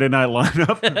NBC's Saturday Night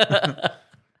lineup.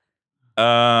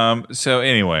 So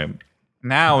anyway,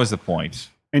 now is the point.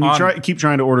 And you keep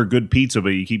trying to order good pizza, but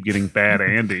you keep getting bad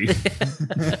Andy.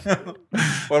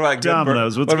 What about Good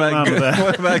Domino's, what's going on with that?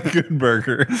 What about Good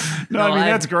Burger? No, I mean,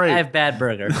 that's great. I have Bad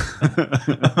Burger.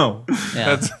 Oh,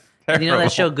 Yeah. that's You know that terrible.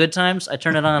 show Good Times? I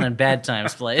turn it on in Bad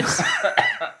Times place.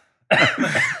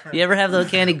 You ever have the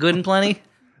candy Good and Plenty?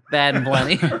 Bad and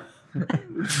Plenty.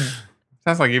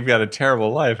 Sounds like you've got a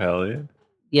terrible life, Elliot.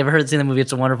 You ever seen the movie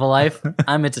It's a Wonderful Life?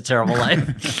 I'm It's a Terrible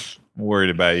Life. I'm worried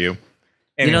about you.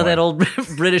 You know Anyway. that old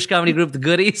British comedy group, The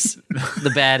Goodies?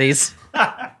 The Baddies.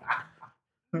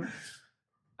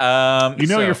 You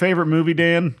know your favorite movie,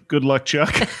 Dan? Good Luck,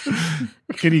 Chuck.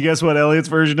 Can you guess what Elliot's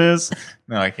version is?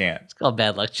 No, I can't. It's called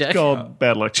Bad Luck Chuck. It's called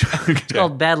Bad Luck, Chuck. It's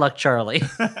called Bad Luck Charlie.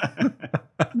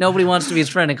 Nobody wants to be his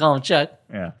friend and call him Chuck.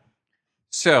 Yeah.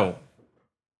 So,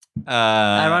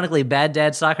 Ironically, Bad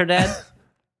Dad, Soccer Dad.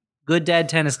 Good Dad,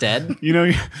 Tennis Dad. You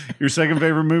know your second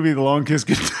favorite movie, The Long Kiss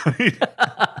Goodnight?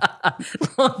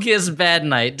 Long Kiss Bad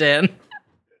Night, Dan.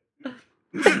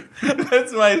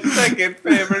 that's my second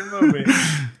favorite movie.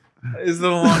 Is The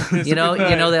Long Kiss You know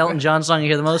Goodnight. the Elton John song you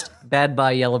hear the most? Bad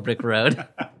Bye Yellow Brick Road.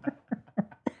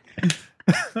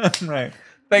 Right.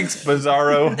 Thanks,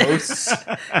 Bizzarro hosts.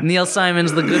 Neil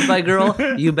Simon's The Goodbye Girl.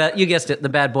 You guessed it, The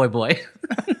Bad Boy Boy.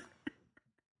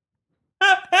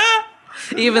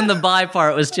 Even the bye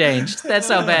part was changed. That's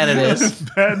how bad it is.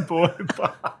 Bad Boy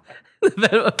Bob.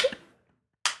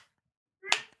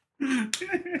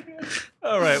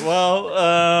 All right.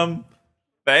 Well,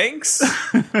 thanks.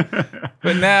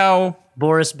 But now,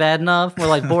 Boris Badnov, more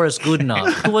like Boris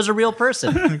Godunov, who was a real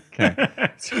person. okay,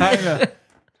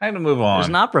 time to move There's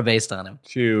on an opera based on him.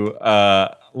 to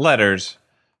letters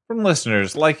from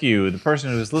listeners like you, the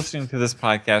person who is listening to this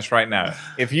podcast right now.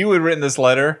 If you had written this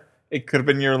letter, it could have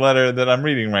been your letter that I'm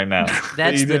reading right now. But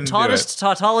That's you the didn't do tautest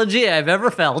tautology I've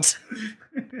ever felt.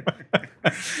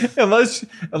 it.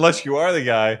 unless you are the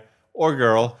guy or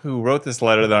girl who wrote this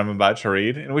letter that I'm about to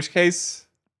read, in which case,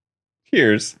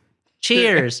 cheers.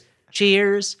 Cheers.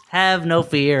 Cheers. Have no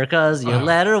fear, because your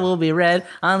letter will be read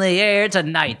on the air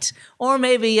tonight. Or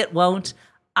maybe it won't.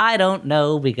 I don't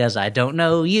know, because I don't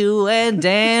know you. And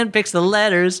Dan picks the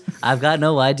letters. I've got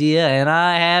no idea, and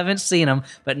I haven't seen them.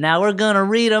 But now we're going to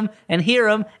read them and hear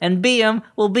them and be them.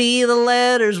 We'll be the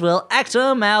letters. We'll act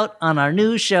them out on our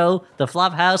new show, the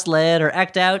Flophouse Letter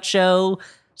Act Out Show.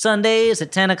 Sundays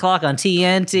at 10 o'clock on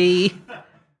TNT.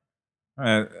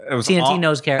 It was TNT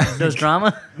knows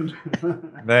drama.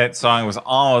 That song was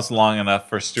almost long enough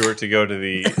for Stuart to go to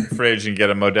the fridge and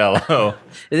get a Modelo.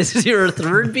 This is your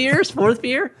third beer? Fourth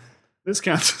beer? This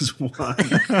counts as one.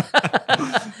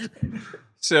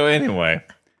 So anyway,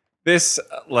 this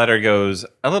letter goes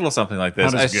a little something like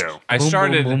this. How does it go? I Boom,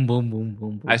 started boom, boom, boom,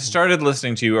 boom, boom. I started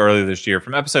listening to you earlier this year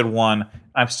from episode 1.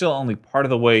 I'm still only part of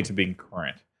the way to being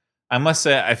current. I must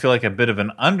say I feel like a bit of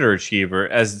an underachiever,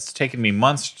 as it's taken me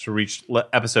months to reach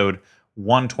episode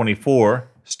 124,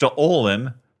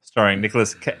 Stolen, starring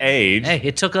Nicolas Cage. Hey,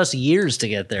 it took us years to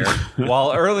get there.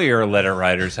 While earlier letter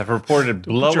writers have reported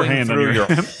blowing hand on through your your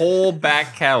hand. whole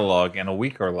back catalog in a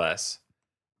week or less.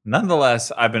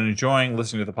 Nonetheless, I've been enjoying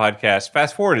listening to the podcast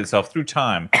fast forward itself through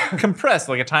time, compressed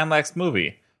like a time-lapse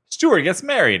movie. Stuart gets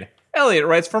married. Elliot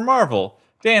writes for Marvel.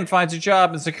 Dan finds a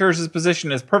job and secures his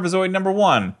position as Pervisoid number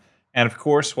 1. And of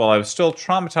course, while I was still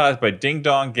traumatized by Ding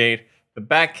Dong Gate, the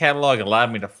back catalog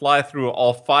allowed me to fly through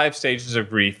all 5 stages of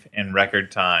grief in record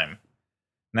time.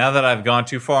 Now that I've gone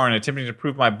too far in attempting to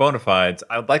prove my bona fides,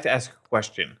 I would like to ask a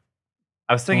question.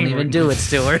 I was Don't thinking even do it,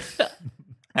 Stuart.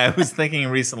 I was thinking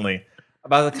recently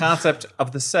about the concept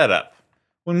of the setup.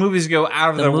 When movies go out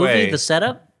of The their movie, way, the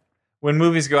setup? when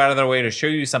movies go out of their way to show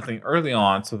you something early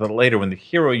on so that later when the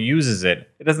hero uses it,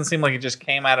 it doesn't seem like it just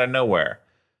came out of nowhere.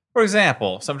 For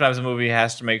example, sometimes a movie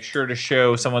has to make sure to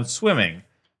show someone swimming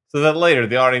so that later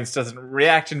the audience doesn't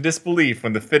react in disbelief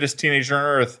when the fittest teenager on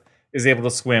Earth is able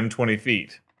to swim 20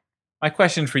 feet. My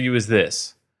question for you is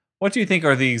this. What do you think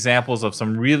are the examples of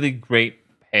some really great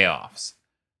payoffs?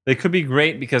 They could be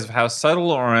great because of how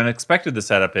subtle or unexpected the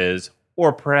setup is,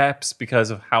 or perhaps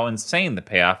because of how insane the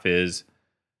payoff is.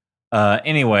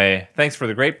 Anyway, thanks for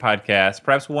the great podcast.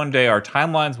 Perhaps one day our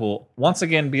timelines will once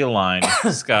again be aligned.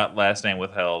 Scott, last name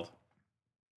withheld.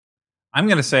 I'm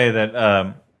going to say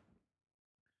that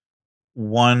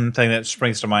one thing that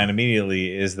springs to mind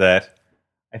immediately is that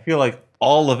I feel like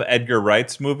all of Edgar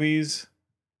Wright's movies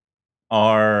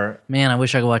are... Man, I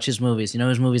wish I could watch his movies. You know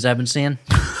whose movies I've been seeing?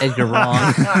 Edgar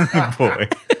Wrong. Boy.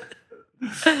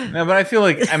 No, but I feel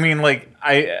like, I mean, like,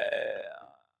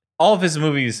 all of his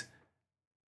movies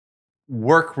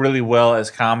work really well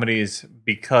as comedies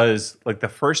because, like, the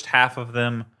first half of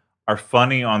them are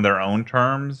funny on their own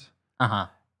terms. Uh-huh.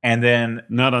 And then...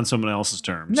 Not on someone else's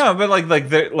terms. No, but, like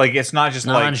it's not just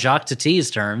Not like... on Jacques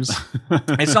Tati's terms.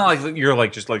 It's not like you're,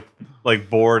 like, just, like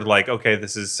bored, like, okay,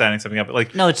 this is setting something up.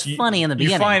 Like, No, it's funny in the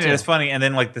beginning, You find too. it as funny, and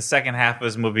then, like, the second half of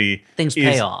his movie... Things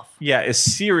pay off. Yeah, a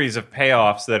series of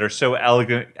payoffs that are so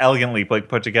elegantly like,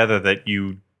 put together that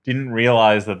you didn't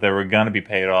realize that they were going to be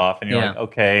paid off. And you're Yeah. like,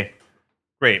 okay,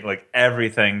 great. Like,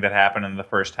 everything that happened in the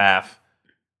first half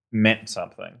meant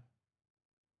something.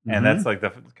 And that's like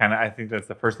the kind of, I think that's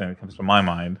the first thing that comes to my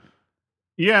mind.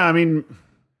 Yeah, I mean,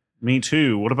 me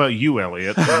too. What about you,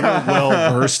 Elliot? You're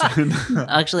well versed in.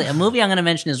 Actually, a movie I'm going to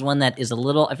mention is one that is a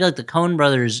little. I feel like the Coen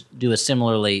brothers do a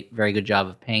similarly very good job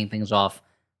of paying things off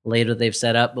later they've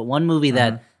set up. But one movie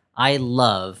that I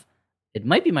love, it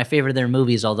might be my favorite of their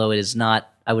movies, although it is not.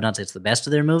 I would not say it's the best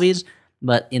of their movies.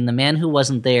 But in The Man Who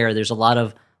Wasn't There, there's a lot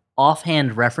of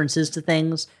offhand references to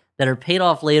things that are paid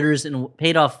off later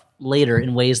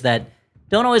in ways that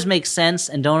don't always make sense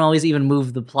and don't always even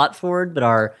move the plot forward, but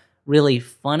are really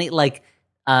funny. Like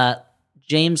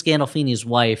James Gandolfini's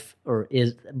wife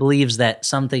believes that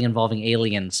something involving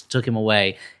aliens took him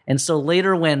away. And so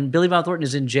later when Billy Bob Thornton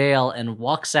is in jail and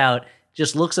walks out,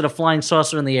 just looks at a flying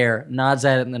saucer in the air, nods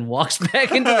at it, and then walks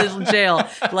back into this jail.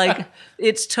 Like,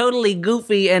 it's totally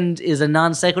goofy and is a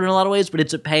non sequitur in a lot of ways, but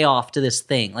it's a payoff to this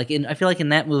thing. Like, I feel like in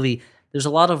that movie, there's a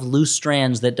lot of loose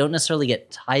strands that don't necessarily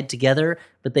get tied together,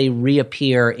 but they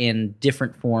reappear in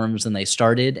different forms than they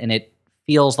started, and it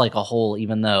feels like a whole,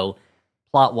 even though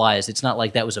plot-wise, it's not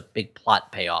like that was a big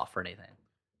plot payoff or anything.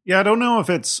 Yeah, I don't know if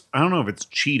it's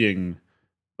cheating,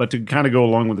 but to kind of go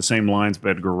along with the same lines of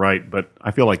Edgar Wright, but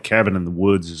I feel like Cabin in the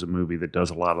Woods is a movie that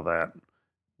does a lot of that,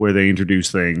 where they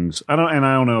introduce things. I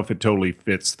don't know if it totally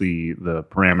fits the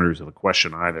parameters of the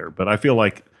question either, but I feel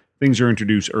like things are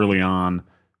introduced early on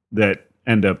that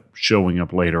end up showing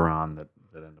up later on that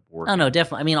end up working. Oh no,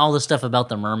 definitely. I mean, all the stuff about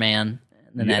the merman,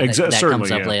 and then that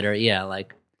comes up later. Yeah,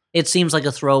 like it seems like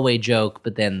a throwaway joke,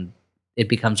 but then it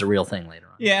becomes a real thing later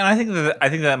on. Yeah, and I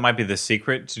think that might be the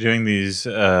secret to doing these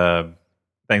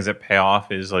things that pay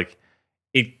off is like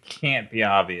it can't be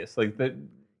obvious. Like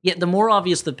the more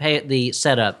obvious the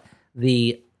setup,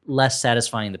 the less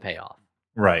satisfying the payoff.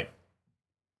 Right.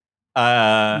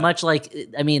 Much like,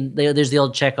 I mean, there's the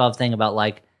old Chekhov thing about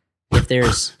like if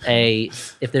there's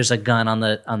a gun on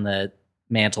the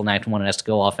mantle in Act 1, it has to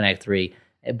go off in Act 3.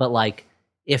 But like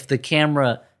if the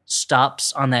camera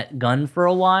stops on that gun for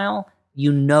a while,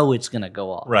 you know it's going to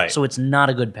go off. Right. So it's not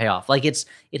a good payoff. Like it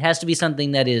has to be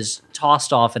something that is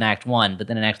tossed off in Act 1, but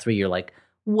then in Act 3 you're like,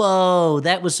 whoa,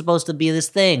 that was supposed to be this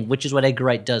thing, which is what Edgar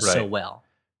Wright does so well.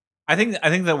 I think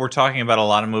that we're talking about a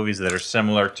lot of movies that are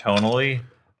similar tonally,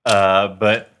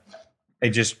 but it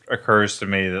just occurs to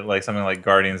me that like something like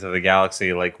Guardians of the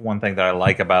Galaxy, like one thing that I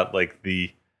like about like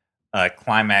the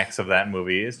climax of that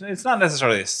movie is it's not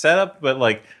necessarily a setup, but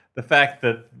like the fact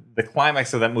that the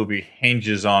climax of that movie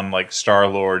hinges on like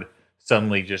Star-Lord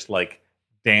suddenly just like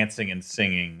dancing and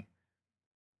singing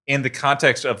in the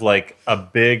context of like a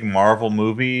big Marvel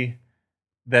movie.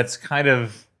 That's kind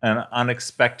of an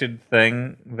unexpected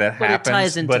thing that happens, it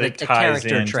ties into it ties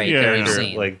character into trait that we've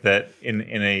seen. Like that in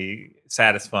a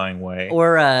satisfying way.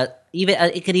 Or even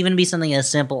it could even be something as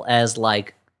simple as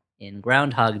like in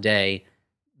Groundhog Day,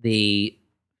 the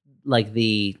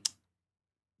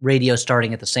radio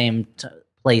starting at the same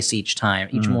place each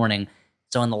morning.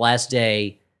 So on the last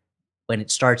day, when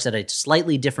it starts at a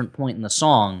slightly different point in the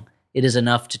song, it is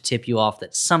enough to tip you off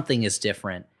that something is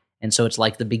different. And so it's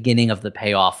like the beginning of the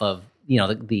payoff of,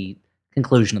 the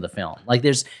conclusion of the film. Like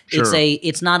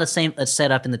it's not a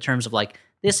setup in the terms of like,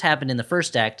 this happened in the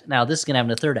first act, now this is going to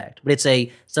happen in the third act. But it's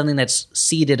something that's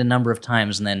seeded a number of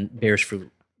times and then bears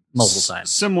fruit multiple times.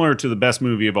 Similar to the best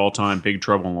movie of all time, Big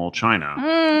Trouble in Little China,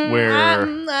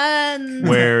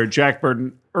 where Jack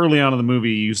Burton early on in the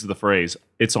movie uses the phrase,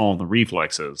 it's all in the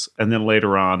reflexes, and then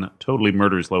later on totally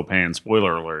murders Lopan,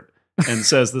 spoiler alert, and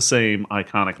says the same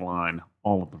iconic line,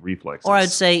 all of the reflexes. Or I'd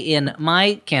say in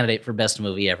my candidate for best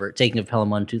movie ever, Taking of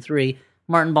Pelham 1, 2, 3,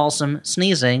 Martin Balsam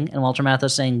sneezing and Walter Matthau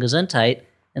saying Gesundheit,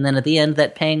 and then at the end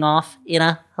that paying off in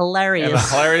a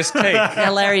hilarious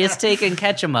take and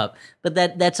catch 'em up. But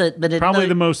that's probably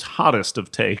the most hottest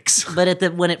of takes.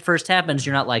 But when it first happens,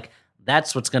 you're not like,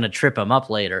 that's what's going to trip him up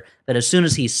later. But as soon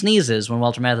as he sneezes, when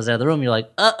Walter Matthau's out of the room, you're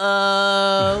like,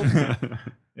 uh-oh.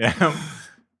 Yeah.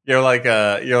 You're like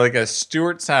a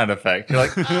Stuart sound effect. You're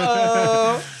like,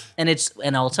 oh.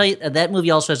 And I'll tell you, that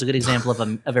movie also has a good example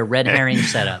of a red herring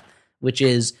setup, which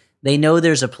is they know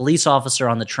there's a police officer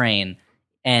on the train,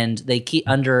 and they keep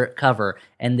undercover,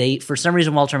 and for some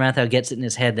reason Walter Matthau gets it in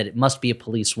his head that it must be a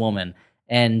police woman,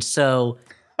 and so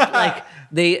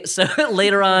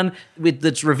later on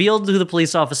it's revealed who the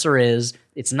police officer is.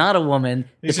 It's not a woman.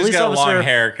 He's just got long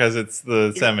hair because it's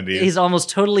the 70s. He's almost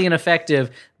totally ineffective,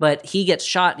 but he gets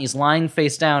shot and he's lying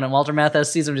face down, and Walter Matthau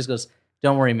sees him and just goes,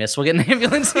 "Don't worry, miss, we'll get an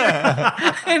ambulance here."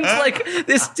 And it's like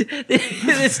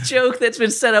this joke that's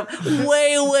been set up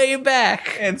way, way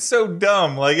back. And so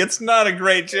dumb. Like, it's not a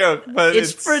great joke, but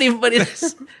it's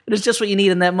just what you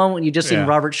need in that moment when you just seen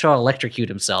Robert Shaw electrocute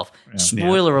himself. Yeah.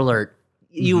 Spoiler alert,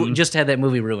 you just had that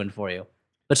movie ruined for you.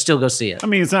 But still go see it. I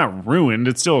mean, it's not ruined.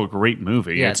 It's still a great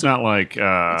movie. Yeah, it's not like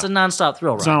it's a nonstop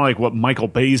thrill it's ride. not like what Michael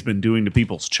Bay's been doing to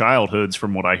people's childhoods,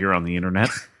 from what I hear on the internet.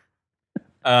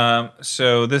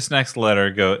 So this next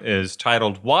letter is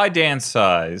titled "Why Dan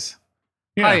Sighs."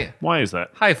 Yeah, Hi. why is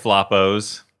that? Hi,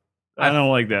 Floppos. I don't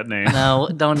like that name. No,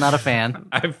 not a fan.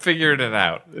 I figured it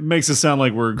out. It makes it sound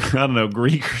like we're, I don't know,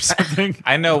 Greek or something.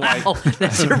 I know why. Oh,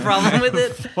 that's your problem with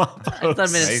it? I thought it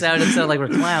Floppos. sounded like we're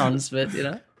clowns, but you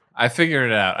know. I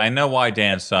figured it out. I know why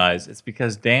Dan sighs. It's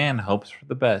because Dan hopes for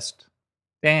the best.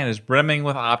 Dan is brimming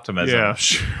with optimism. Yeah,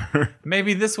 sure.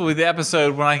 Maybe this will be the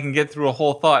episode when I can get through a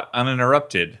whole thought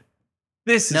uninterrupted.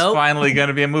 This is Nope. finally going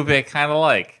to be a movie I kind of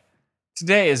like.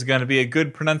 Today is going to be a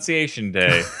good pronunciation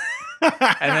day.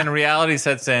 And then reality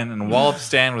sets in and wallops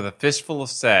Dan with a fistful of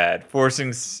sad,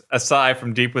 forcing a sigh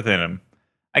from deep within him.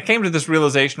 I came to this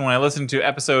realization when I listened to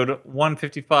episode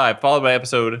 155, followed by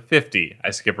episode 50. I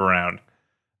skip around.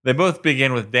 They both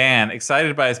begin with Dan,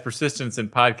 excited by his persistence in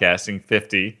podcasting,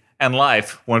 50, and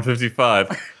life,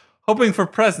 155, hoping for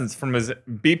presents from his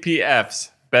BPFs,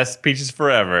 Best Speeches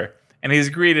Forever, and he's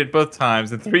greeted both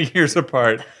times, and 3 years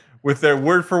apart, with their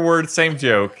word-for-word same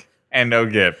joke and no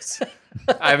gifts.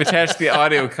 I've attached the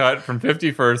audio cut from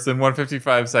 51st and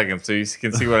 155 seconds, so you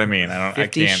can see what I mean. 50 I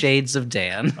can't. Shades of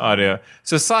Dan. Audio.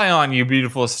 So sigh on, you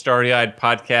beautiful starry-eyed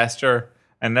podcaster,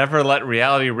 and never let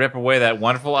reality rip away that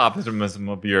wonderful optimism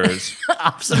of yours.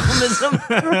 Optimism.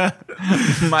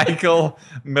 Michael,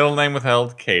 middle name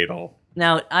withheld, Cadle.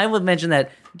 Now, I would mention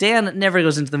that Dan never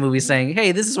goes into the movie saying,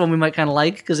 hey, this is one we might kind of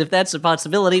like, because if that's a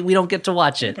possibility, we don't get to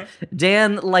watch it.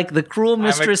 Dan, like the cruel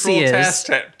mistress I'm a he cruel is.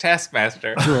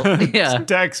 taskmaster. Cool. Yeah.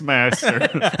 Tax master.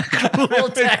 Cruel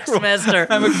taxmaster.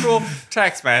 I'm a cruel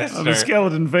taxmaster. I'm a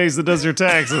skeleton face that does your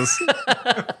taxes.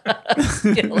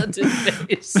 Skeleton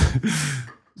face.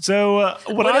 So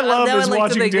what I love now is I'd like to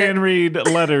watching make Dan that- read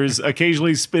letters,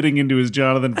 occasionally spitting into his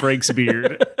Jonathan Frakes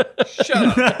beard.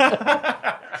 Shut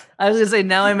up. I was going to say,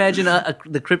 now I imagine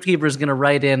the Crypt Keeper is going to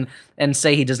write in and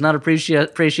say he does not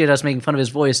appreciate us making fun of his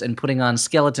voice and putting on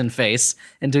skeleton face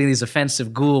and doing these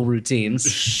offensive ghoul routines.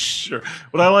 Sure.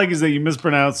 What I like is that you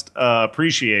mispronounced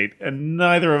appreciate, and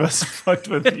neither of us fucked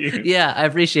with you. Yeah, I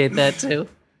appreciate that too.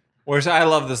 Whereas I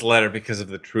love this letter because of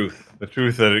the truth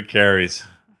that it carries.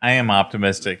 I am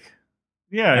optimistic,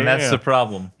 Yeah, and that's yeah. the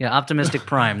problem. Yeah, Optimistic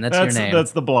Prime. That's your name.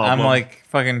 That's the blob. I'm like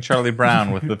fucking Charlie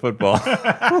Brown with the football.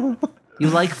 You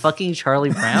like fucking Charlie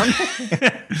Brown?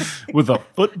 with a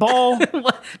football.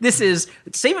 What? Save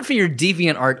it for your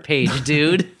DeviantArt page,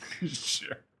 dude.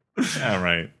 Sure. All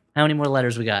right. How many more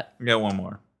letters we got? We got one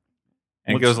more.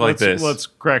 And it goes like this. Let's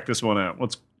crack this one out.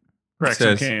 Let's crack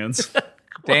some Says- cans.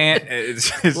 Dan,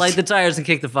 it's Light the tires and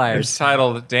kick the it's fires.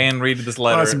 titled, Dan, read this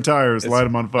letter. Buy some tires, light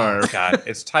them on fire. God,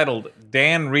 it's titled,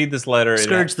 Dan, read this letter.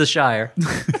 Scourge the Shire.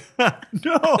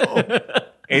 No.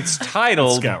 It's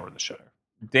titled, Scour the Shire.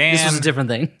 Dan, This was a different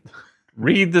thing.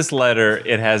 read this letter.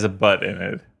 It has a butt in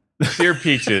it. Dear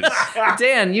Peaches,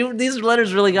 Dan, these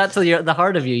letters really got to the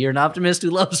heart of you. You're an optimist who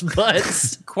loves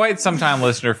butts. quite sometime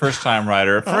listener, first time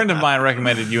writer. A friend of mine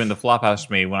recommended you in the Flophouse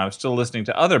to me when I was still listening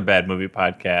to other bad movie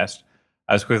podcasts.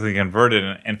 I was quickly converted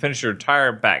and finished your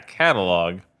entire back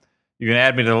catalog. You can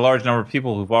add me to the large number of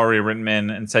people who've already written in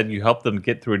and said you helped them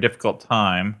get through a difficult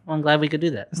time. Well, I'm glad we could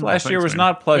do that. This last year thanks, was man.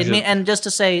 not pleasant. And just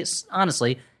to say,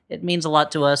 honestly, it means a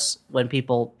lot to us when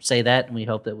people say that, and we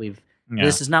hope that Yeah.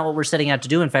 this is not what we're setting out to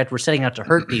do. In fact, we're setting out to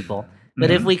hurt people. But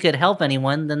if we could help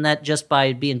anyone, then that just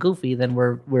by being goofy, then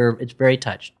it's very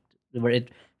touched. It's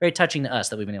very touching to us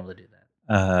that we've been able to do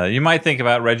that. You might think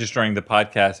about registering the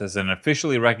podcast as an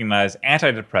officially recognized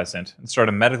antidepressant and start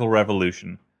a medical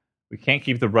revolution. We can't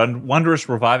keep the wondrous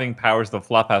reviving powers of the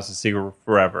Flophouse a secret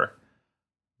forever.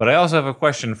 But I also have a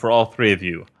question for all three of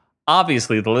you.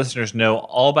 Obviously, the listeners know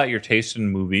all about your taste in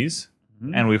movies,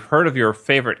 and we've heard of your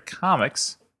favorite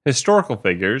comics, historical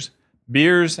figures,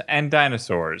 beers, and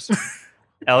dinosaurs.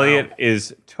 Elliot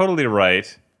is totally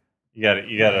right. You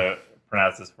gotta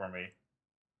pronounce this for me.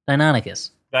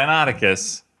 Deinonychus.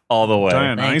 Deinonychus, all the way.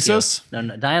 Thank you. Dionysus?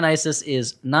 No, Dionysus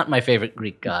is not my favorite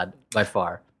Greek god by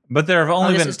far. But there have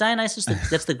only been Is Dionysus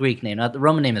that's the Greek name? Not the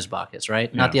Roman name is Bacchus,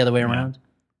 right? Not the other way around.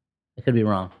 I could be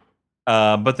wrong.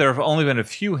 but there have only been a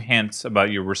few hints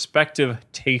about your respective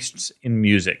tastes in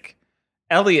music.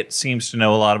 Elliot seems to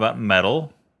know a lot about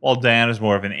metal, while Dan is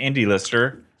more of an indie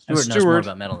listener. And Stuart knows more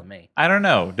about metal than me. I don't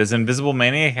know. Does Invisible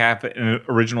Maniac have an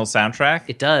original soundtrack?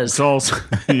 It does. It's also,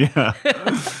 yeah.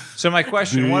 So my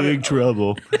question, Big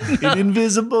trouble. An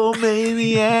invisible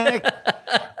maniac.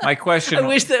 my question, I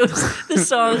wish that was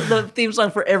the theme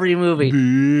song for every movie.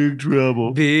 Big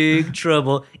trouble. Big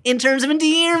trouble in terms of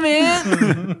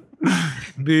endearment.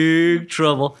 Big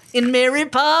trouble in Mary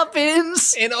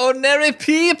Poppins. In ordinary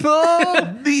people.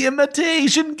 The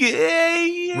Imitation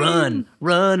Game.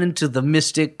 Run into the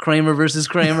mystic Kramer versus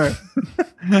Kramer.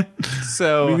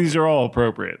 So, These are all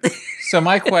appropriate. so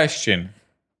my question: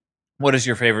 what is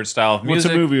your favorite style of What's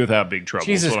music? a movie without big trouble?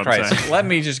 Jesus is what I'm Christ! saying. Let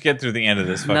me just get through the end of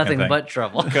this fucking Nothing thing. but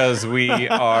trouble. Because we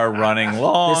are running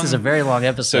long. This is a very long So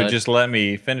episode. just let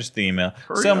me finish the email.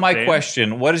 Hurry So up, my Dan.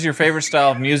 question, what is your favorite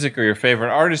style of music or your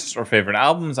favorite artists or favorite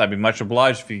albums? I'd be much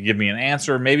obliged if you could give me an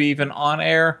answer, maybe even on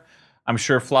air. I'm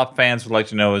sure Flop fans would like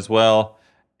to know as well.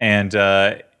 And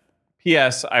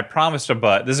P.S. I promised a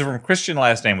butt. This is from Christian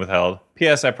last name withheld.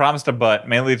 P.S. I promised a butt,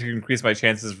 mainly to increase my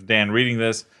chances of Dan reading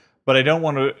this, but I don't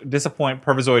want to disappoint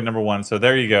Pervisoid number 1. So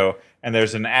there you go. And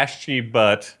there's an Ashy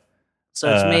butt.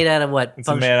 So it's made out of what? It's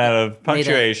made out of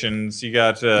punctuations. You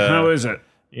got How is it?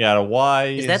 you got a Y.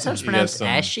 Is that how it's You got pronounced? some-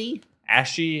 Ashy?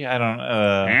 Ashy? I don't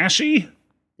Ashy?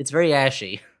 It's very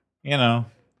ashy. you know.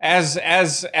 As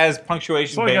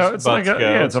punctuation It's like a- based it's butts like a- go,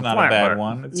 yeah, it's it's a not a flat bad butt.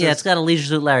 one. Yeah, it's got a Leisure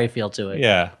Suit Larry feel to it.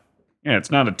 yeah. Yeah,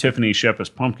 it's not a Tiffany Shepis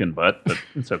pumpkin butt, but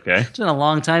it's okay. It's been a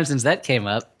long time since that came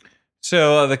up.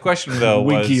 So the question though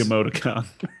was Winky emoticon.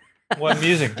 what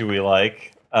music do we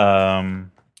like?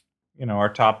 Our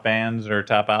top bands or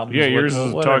top albums. Yeah, yours What-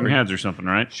 is whatever. Talking Heads or something,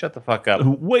 right? Shut the fuck up.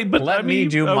 Wait, but Let I me mean,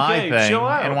 do my okay, thing, chill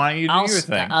out. and why don't you do your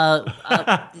thing? How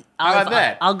How about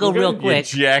that? I'll go real You quick.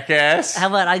 jackass. How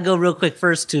about I go real quick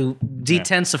first to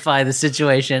detensify the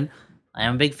situation? I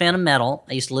am a big fan of metal.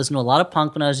 I used to listen to a lot of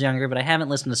punk when I was younger, but I haven't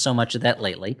listened to so much of that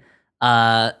lately.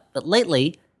 But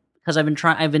lately, because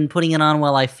I've been putting it on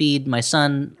while I feed my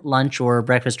son lunch or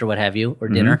breakfast or what have you, or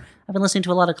dinner. I've been listening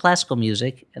to a lot of classical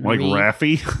music. And Like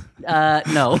Raffi?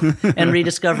 no, and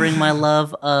rediscovering my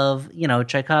love of,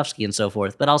 Tchaikovsky and so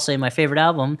forth. But I'll say my favorite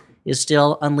album is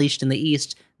still Unleashed in the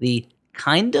East, the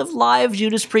kind of live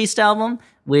Judas Priest album,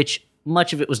 which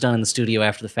much of it was done in the studio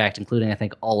after the fact, including, I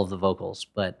think, all of the vocals.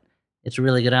 But it's a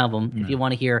really good album if you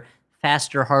want to hear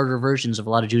faster, harder versions of a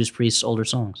lot of Judas Priest's older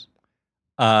songs.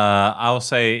 I will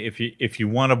say if you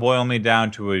want to boil me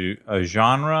down to a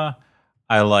genre,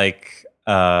 I like.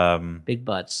 Big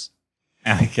butts.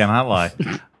 I cannot lie.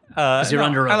 You're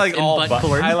under I oath like in all butt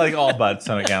cord. I like all butts,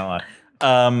 and I cannot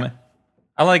lie.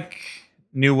 I like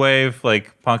new wave,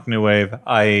 like punk new wave.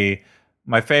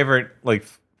 My favorite like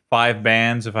 5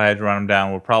 bands, if I had to run them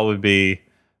down, would probably be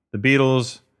the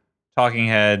Beatles, Talking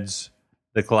Heads,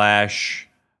 the Clash,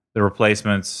 the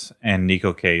Replacements, and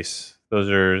Nico Case. Those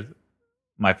are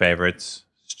my favorites.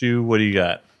 Stu, what do you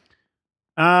got?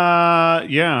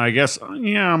 Yeah, I guess.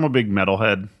 Yeah, I'm a big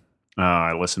metalhead.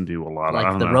 I listen to a lot. I Like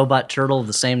don't the know. robot turtle of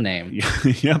the same name.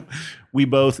 Yep.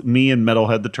 Me and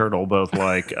Metalhead the Turtle, both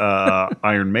like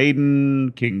Iron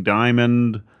Maiden, King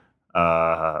Diamond,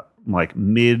 like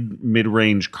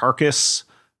mid-range Carcass,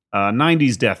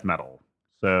 90s death metal.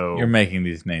 So You're making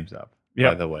these names up, by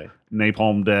Yep. the way.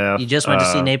 Napalm Death. You just went to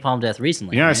see Napalm Death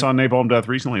recently. Yeah, I right? saw Napalm Death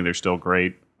recently. They're still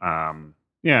great.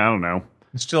 Yeah, I don't know.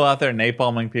 Still out there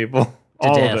napalming people.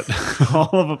 All death. of it. All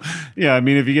of them. Yeah, I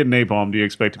mean, if you get napalm, do you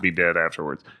expect to be dead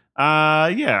afterwards?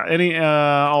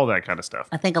 Yeah, all that kind of stuff.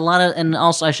 I think a lot of, and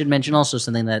also I should mention also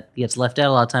something that gets left out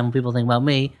a lot of time when people think about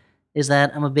me, is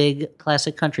that I'm a big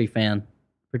classic country fan.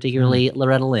 Particularly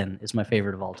Loretta Lynn is my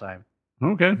favorite of all time.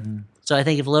 Okay. So I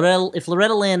think if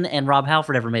Loretta Lynn and Rob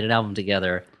Halford ever made an album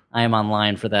together, I am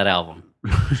online for that album.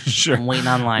 Sure. I'm waiting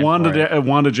online for it.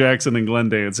 Wanda Jackson and Glenn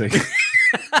Danzig.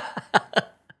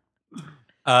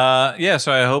 Yeah,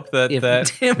 so I hope that If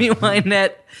Tammy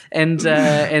Wynette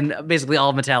and basically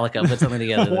all Metallica put something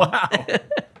together. Wow.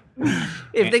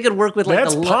 If they could work with like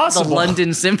That's the possible.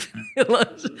 London Symphony,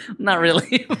 not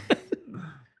really.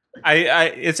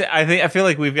 I feel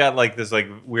like we've got like this like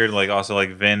weird like also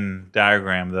like Venn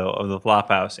diagram though of the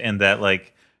Flophouse, and that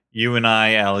like you and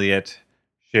I, Elliot,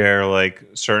 share like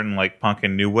certain like punk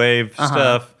and new wave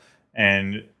stuff,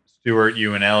 and Stuart,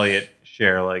 you and Elliot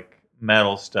share like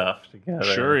metal stuff together.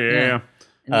 Sure, yeah.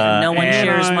 No one and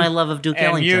shares I- my love of Duke And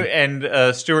Ellington. you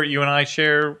and Stuart, you and I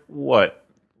share what?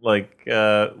 Like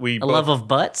we A both love of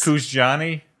butts? Who's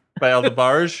Johnny by El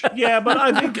DeBarge? Yeah, but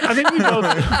I think we both.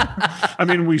 I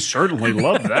mean, we certainly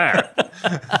love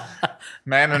that.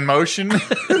 Man in Motion.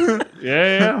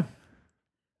 Yeah.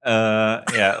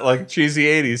 Yeah, like cheesy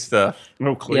 80s stuff.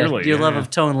 Oh, clearly. Your love yeah.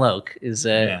 of Tone Loc is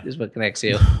what connects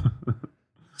you.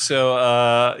 So,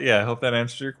 yeah, I hope that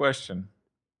answers your question.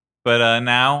 But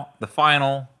now, the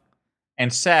final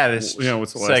and saddest Yeah,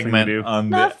 what's the last thing segment we do? on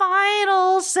The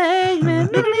final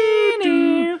segment.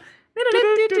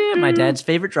 My dad's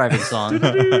favorite driving song.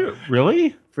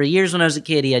 Really? For years when I was a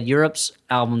kid, he had Europe's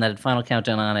album that had Final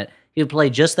Countdown on it. he would play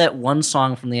just that one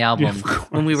song from the album of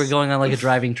course. when we were going on like a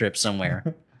driving trip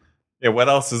somewhere. Yeah, what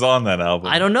else is on that album?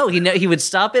 I don't know. He would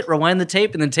stop it, rewind the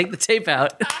tape, and then take the tape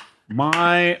out.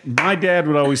 My dad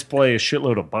would always play a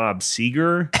shitload of Bob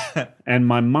Seger, and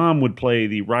my mom would play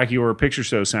the Rocky Horror Picture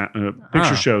Show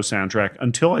soundtrack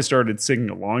until I started singing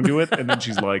along to it, and then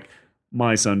she's like,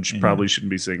 "My son probably shouldn't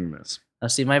be singing this."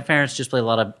 See, my parents just play a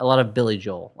lot of Billy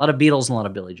Joel, a lot of Beatles, and a lot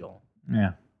of Billy Joel.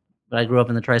 Yeah. But I grew up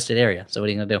in the tri-state area, so what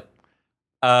are you gonna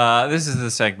do? This is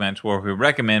the segment where we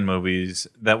recommend movies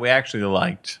that we actually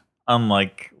liked,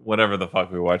 unlike whatever the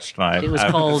fuck we watched tonight. It was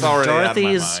called It's already out of my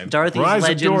Dorothy's mind. Rise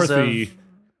Legends of Dorothy,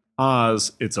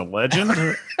 Oz, It's a Legend.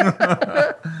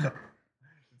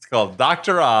 It's called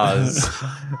Dr. Oz,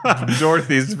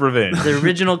 Dorothy's Revenge. the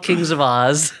original Kings of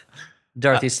Oz,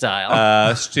 Dorothy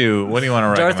style. Stu, what do you want to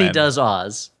recommend? Dorothy does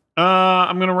Oz.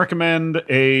 I'm going to recommend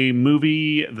a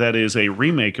movie that is a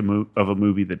remake of a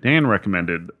movie that Dan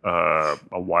recommended a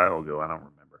while ago. I don't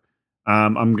remember.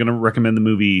 I'm going to recommend the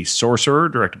movie Sorcerer,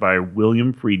 directed by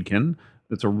William Friedkin.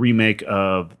 It's a remake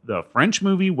of the French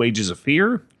movie Wages of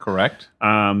Fear. Correct.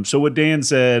 So what Dan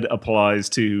said applies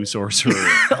to Sorcerer.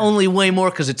 Only way more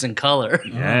because it's in color.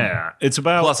 Yeah, it's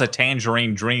about Plus a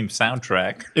Tangerine Dream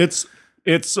soundtrack.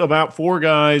 It's about four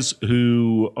guys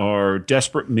who are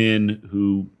desperate men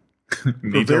who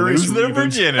Need to various lose their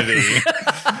reasons- virginity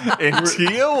in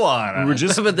Tijuana. were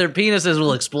just But their penises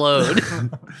will explode.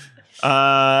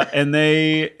 and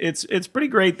it's pretty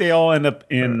great. They all end up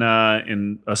in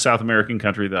a South American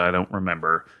country that I don't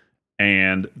remember,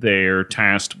 and they're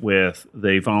tasked with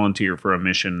they volunteer for a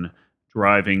mission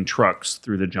driving trucks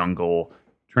through the jungle,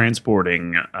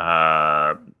 transporting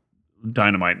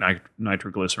dynamite,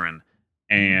 nitroglycerin,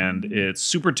 and it's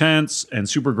super tense and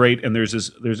super great. And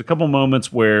there's a couple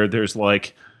moments where there's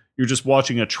like you're just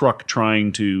watching a truck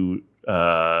trying to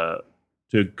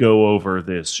go over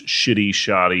this shitty,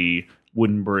 shoddy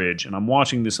wooden bridge. And I'm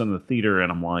watching this in the theater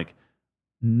and I'm like,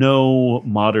 no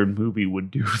modern movie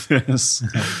would do this.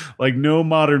 Like no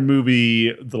modern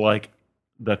movie,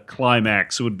 the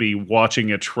climax would be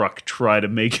watching a truck try to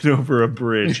make it over a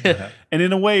bridge. And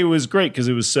in a way it was great because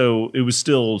it was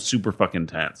still super fucking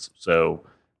tense. So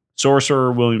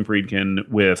Sorcerer, William Friedkin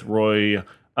with Roy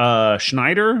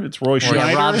Schneider. It's Roy Schneider.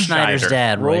 Yeah, Rob Schneider's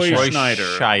dad, Roy Schneider.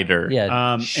 Schneider.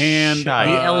 Yeah. And The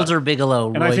Elder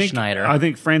Bigelow, and Roy I think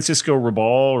Schneider. Francisco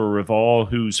Rival,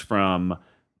 who's from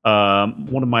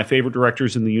one of my favorite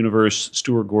directors in the universe,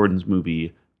 Stuart Gordon's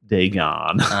movie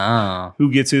Dagon, Oh.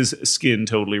 who gets his skin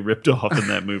totally ripped off in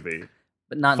that movie.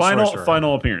 But not in Sorcerer.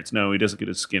 Final appearance. No, he doesn't get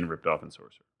his skin ripped off in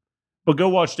Sorcerer. But go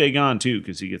watch Dagon too,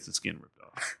 because he gets the skin ripped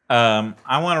off.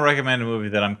 I want to recommend a movie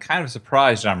that I'm kind of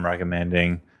surprised I'm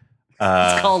recommending.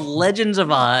 It's called Legends of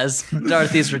Oz,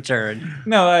 Dorothy's Return.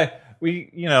 No,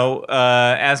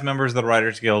 as members of the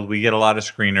Writers Guild, we get a lot of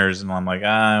screeners, and I'm like,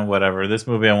 whatever. This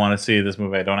movie I want to see. This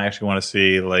movie I don't actually want to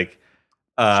see. Like,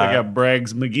 check out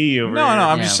Braggs McGee over here. No,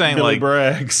 I'm Yeah. just saying, Billy like,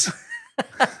 Braggs.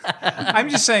 I'm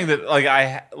just saying that,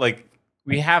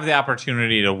 we have the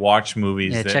opportunity to watch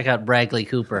movies. Yeah, that, check out Bradley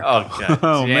Cooper. Oh god,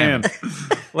 Oh damn. man.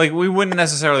 Like we wouldn't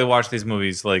necessarily watch these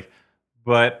movies,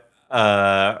 but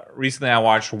recently I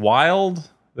watched Wild,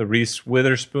 the Reese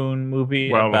Witherspoon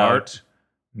movie. Wild about Heart?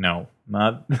 No,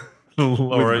 not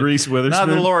Laura, With Reese Witherspoon?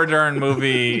 not the Laura Dern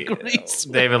movie. Reese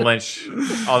David Lynch,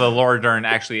 although Laura Dern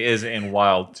actually is in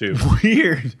Wild too.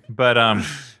 Weird. But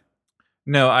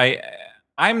no,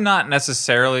 I'm not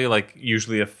necessarily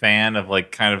usually a fan of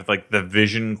kind of the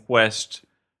Vision Quest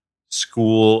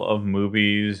school of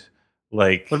movies.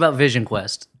 What about Vision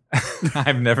Quest?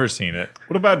 I've never seen it.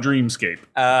 What about Dreamscape?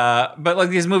 But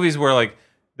these movies where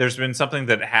there's been something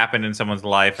that happened in someone's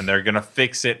life and they're gonna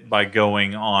fix it by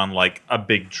going on a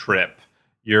big trip.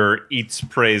 Your Eats,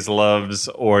 Prays, Loves,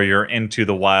 or your Into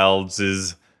the Wilds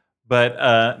is.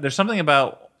 But there's something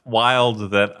about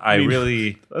Wild that I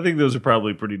think those are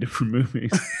probably pretty different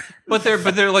movies. but they're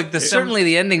the Certainly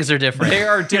the endings are different. They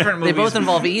are different They movies. both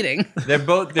involve eating. They're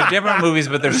different movies,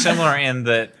 but they're similar in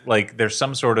that there's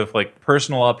some sort of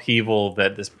personal upheaval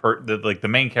that the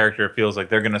main character feels like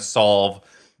they're gonna solve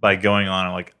by going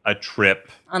on a trip.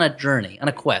 On a journey, on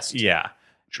a quest. Yeah,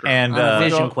 Sure. and On a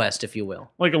vision so- quest, if you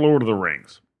will. Like a Lord of the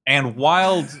Rings. and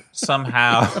Wild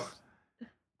somehow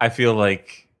I feel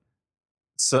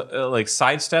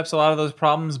sidesteps a lot of those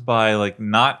problems by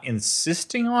not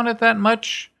insisting on it that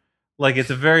much. It's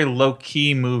a very low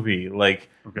key movie. Okay.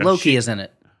 Loki is in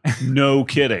it. No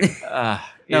kidding.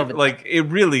 It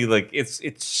really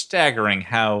it's staggering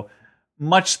how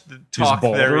much the talk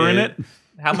Balder there in is. it?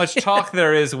 How much talk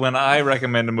there is when I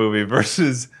recommend a movie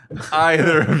versus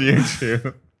either of you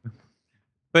two.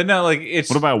 But no, like it's.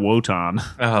 What about Wotan?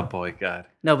 Oh boy, God.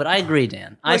 No, but I agree,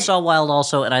 Dan. I saw Wild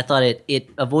also, and I thought it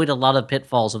avoided a lot of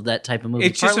pitfalls of that type of movie.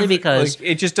 It's partly because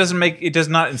it just does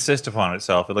not insist upon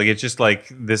itself. Like it's just like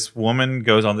this woman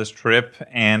goes on this trip,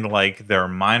 and like there are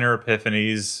minor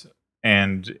epiphanies,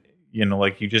 and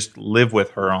like you just live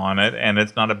with her on it, and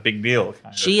it's not a big deal.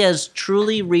 She has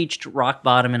truly reached rock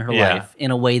bottom in her life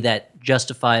in a way that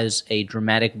justifies a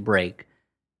dramatic break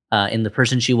in the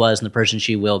person she was and the person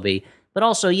she will be. But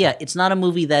also, it's not a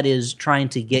movie that is trying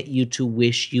to get you to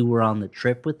wish you were on the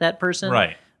trip with that person.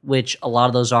 Right. Which a lot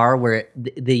of those are, where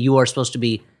you are supposed to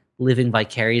be living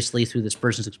vicariously through this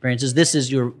person's experiences. This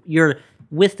is you're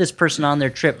with this person on their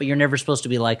trip, but you're never supposed to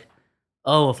be like,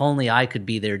 oh, if only I could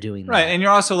be there doing that. Right, and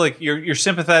you're also like, you're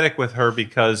sympathetic with her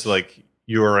because like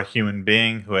you're a human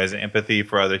being who has empathy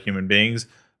for other human beings,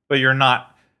 but you're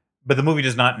not, but the movie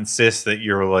does not insist that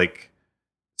you're like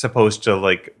supposed to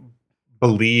like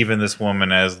believe in this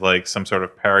woman as like some sort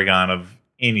of paragon of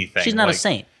anything. She's not like, a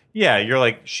saint. Yeah, you're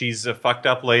like, she's a fucked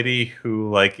up lady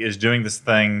who like is doing this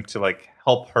thing to like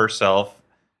help herself,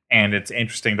 and it's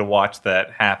interesting to watch that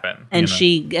happen. And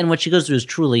what she goes through is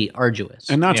truly arduous.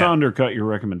 And not to undercut your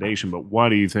recommendation, but why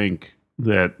do you think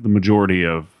that the majority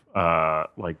of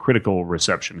like critical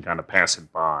reception kind of pass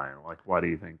it by? Like, why do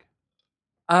you think?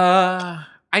 I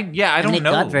don't it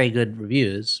know. got very good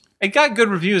reviews. It got good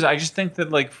reviews. I just think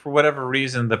that, like, for whatever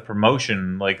reason, the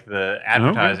promotion, like the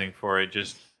advertising for it,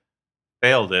 just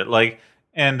failed it. Like,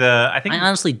 and I think I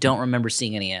honestly don't remember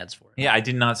seeing any ads for it. Yeah, I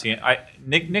did not see it.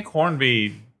 Nick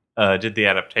Hornby did the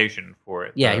adaptation for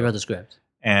it. Yeah, he wrote the script,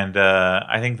 and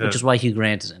I think that, which is why Hugh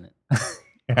Grant is in it.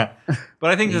 Yeah,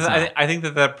 but I think I think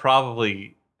that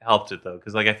probably helped it though,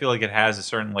 because like I feel like it has a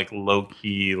certain like low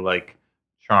key like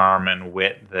charm and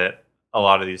wit that a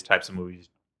lot of these types of movies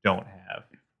don't have.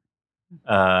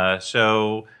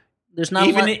 So there's not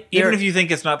even if you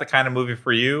think it's not the kind of movie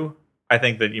for you, I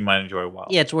think that you might enjoy Wild.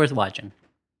 Yeah, it's worth watching.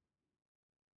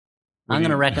 I'm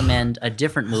going to recommend a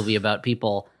different movie about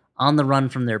people on the run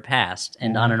from their past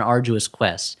and on an arduous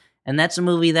quest, and that's a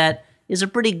movie that is a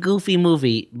pretty goofy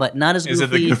movie, but not as goofy. Is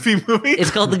it the Goofy Movie?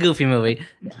 It's called The Goofy Movie,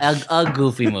 a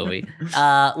goofy movie,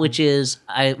 which is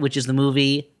the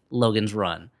movie Logan's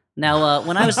Run. Now,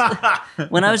 when I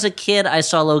was a kid, I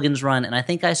saw Logan's Run, and I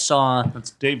think I saw...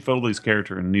 That's Dave Foley's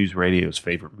character in News Radio's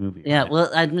favorite movie. Yeah,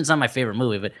 well, it's not my favorite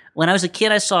movie, but when I was a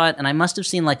kid, I saw it, and I must have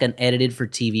seen like an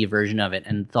edited-for-TV version of it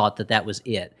and thought that was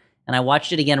it. And I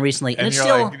watched it again recently, and it's you're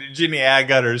still... like, Ginny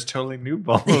Aggutter is totally new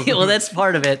balls. Well, that's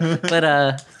part of it, but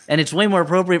and it's way more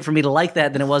appropriate for me to like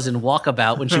that than it was in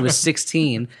Walkabout when she was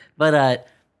 16. But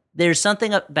there's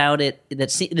something about it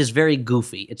that it is very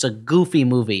goofy. It's a goofy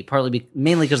movie,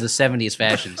 mainly because of the 70s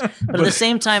fashions. But at the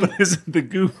same time, Isn't the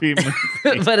Goofy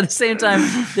movie? but at the same time,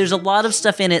 there's a lot of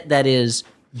stuff in it that is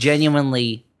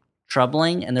genuinely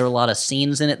troubling, and there are a lot of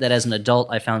scenes in it that, as an adult,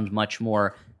 I found much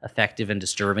more effective and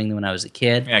disturbing than when I was a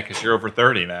kid. Yeah, because you're over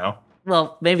 30 now.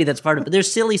 Well, maybe that's part of it. But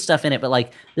there's silly stuff in it. But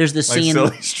like, there's the scene.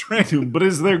 Silly string. But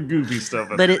is there goofy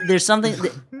stuff in But it? there's something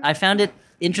I found it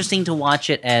interesting to watch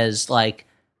it as like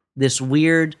this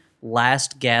weird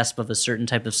last gasp of a certain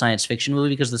type of science fiction movie,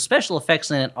 because the special effects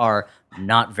in it are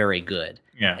not very good.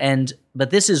 Yeah. But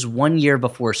this is 1 year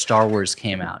before Star Wars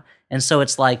came out, and so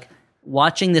it's like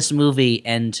watching this movie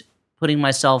and putting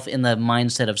myself in the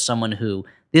mindset of someone who,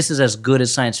 this is as good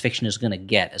as science fiction is going to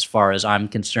get, as far as I'm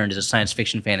concerned as a science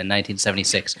fiction fan in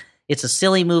 1976. It's a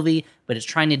silly movie, but it's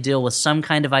trying to deal with some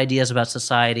kind of ideas about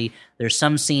society. There's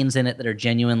some scenes in it that are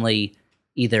genuinely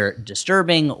either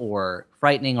disturbing or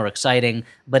frightening or exciting,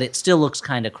 but it still looks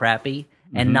kind of crappy.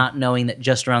 And not knowing that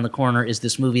just around the corner is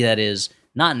this movie that is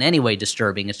not in any way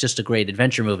disturbing, it's just a great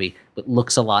adventure movie, but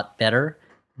looks a lot better.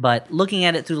 But looking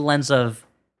at it through the lens of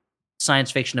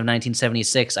science fiction of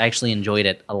 1976, I actually enjoyed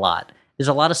it a lot. There's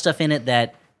a lot of stuff in it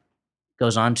that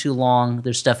goes on too long.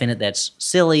 There's stuff in it that's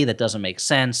silly, that doesn't make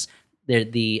sense.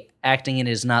 The acting in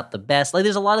it is not the best. Like,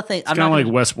 there's a lot of things. It's kind of like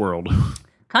Westworld.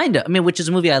 Kind of. I mean, which is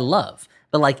a movie I love.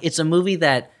 But like, it's a movie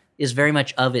that is very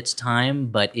much of its time,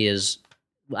 but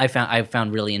I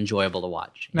found really enjoyable to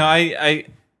watch. No, I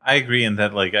agree in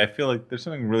that. Like, I feel like there's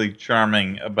something really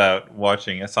charming about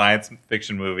watching a science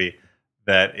fiction movie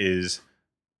that is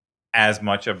as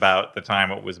much about the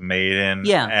time it was made in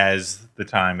as the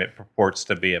time it purports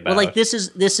to be about. Well, like this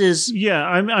is Yeah,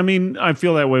 I mean, I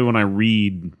feel that way when I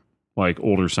read like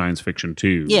older science fiction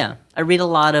too. Yeah, I read a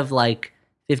lot of like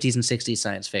 50s and 60s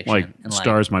science fiction, like and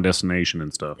Stars My Destination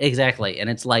and stuff. Exactly, and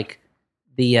it's like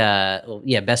the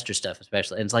Bester stuff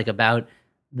especially. And it's like about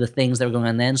the things that were going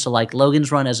on then. So like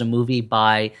Logan's Run as a movie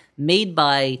made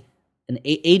by an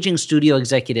aging studio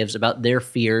executives about their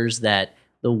fears that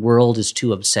the world is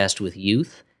too obsessed with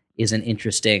youth is an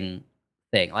interesting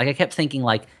thing. Like I kept thinking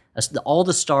like all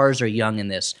the stars are young in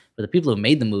this, but the people who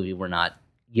made the movie were not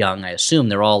young. I assume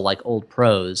they're all like old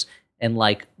pros. And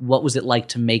like, what was it like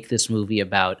to make this movie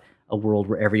about a world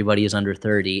where everybody is under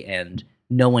 30 and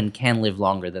no one can live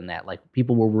longer than that? Like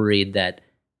people were worried that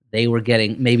they were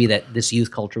getting, maybe that this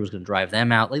youth culture was going to drive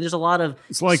them out. Like there's a lot of...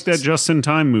 It's like that Just in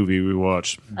Time movie we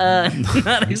watched.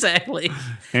 Not exactly.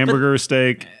 Hamburger,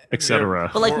 steak, etc.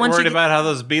 But like We're once worried you get, about how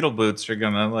those beetle boots are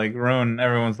going to like ruin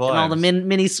everyone's lives. and all the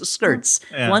mini skirts.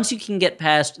 Yeah. Once you can get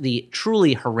past the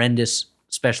truly horrendous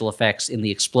special effects in the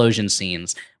explosion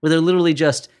scenes, where they're literally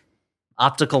just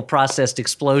optical processed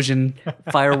explosion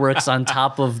fireworks on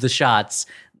top of the shots,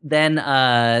 then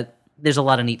there's a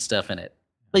lot of neat stuff in it.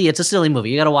 But yeah, it's a silly movie.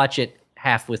 You got to watch it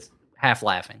half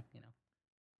laughing. You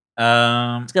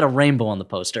know, it's got a rainbow on the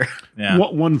poster. Yeah.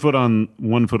 One foot on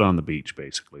the beach,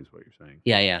 basically, is what you're saying.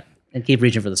 Yeah, and keep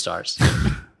reaching for the stars.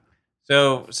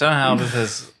 So somehow this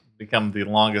has become the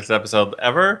longest episode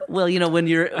ever. Well, you know,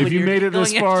 If you made it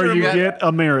this far, you get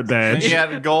a merit badge. You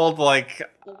got gold like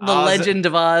the Legend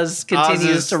of Oz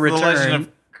continues to return. The Legend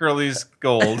of Curly's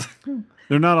gold.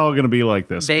 They're not all going to be like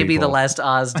this. Baby, people. the last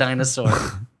Oz dinosaur.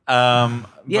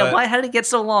 Yeah, why? How did it get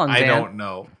so long, Dan? I don't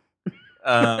know.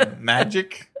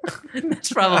 Magic?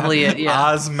 That's probably it. Yeah,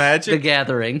 Oz magic? The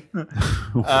Gathering.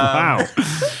 Wow.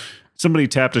 Somebody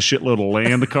tapped a shitload of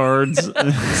land cards.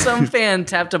 Some fan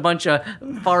tapped a bunch of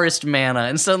forest mana,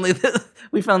 and suddenly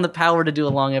we found the power to do a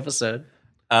long episode.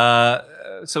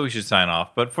 So we should sign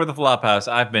off. But for the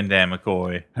Flophouse, I've been Dan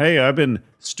McCoy. Hey, I've been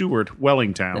Stuart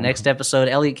Wellington. The next episode,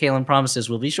 Elliott Kalin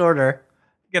promises, will be shorter.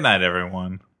 Good night,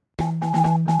 everyone.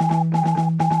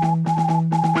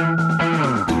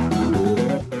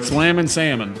 Slammin'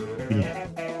 Salmon.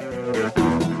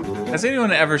 Has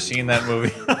anyone ever seen that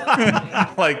movie?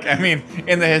 Like, I mean,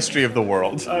 in the history of the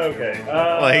world. Okay.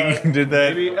 Like, did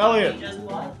that... Maybe Elliot.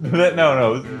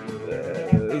 No.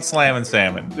 Slam and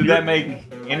Salmon. Did that make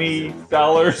any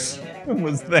dollars?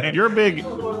 Was that... You're a big...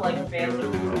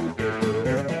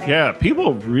 Yeah,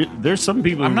 people... there's some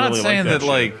people I'm who not really saying like that,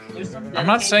 like... I'm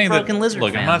not saying that... Broken Lizard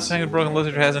Look, I'm not saying that Broken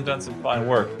Lizard hasn't done some fine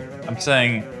work. I'm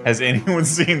saying, has anyone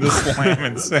seen the Slam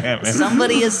and Salmon?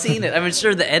 Somebody has seen it. I'm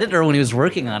sure the editor, when he was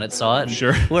working on it, saw it.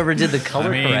 Sure. Whoever did the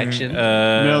color correction.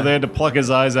 No, they had to pluck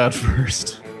his eyes out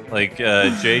first. Like,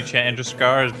 Jay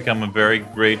Chandrasekhar has become a very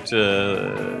great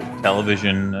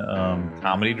television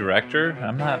comedy director.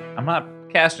 I'm not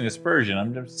casting aspersion.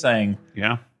 I'm just saying...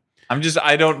 Yeah.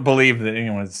 I don't believe that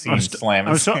anyone has seen Slam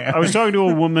and Salmon. I was talking to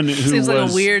a woman who Seems like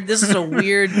was... this is a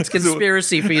weird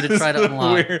conspiracy for you to try to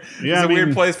unlock. It's a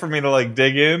weird place for me to, like,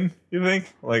 dig in, you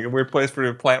think? Like, a weird place for me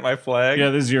to plant my flag? Yeah,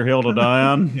 this is your hill to die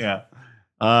on. Yeah.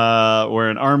 Where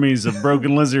an armies of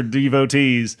Broken Lizard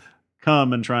devotees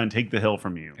come and try and take the hill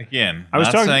from you. Again, I was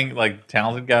not talking- saying, like,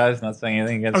 talented guys, not saying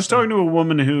anything against I was talking to a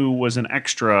woman who was an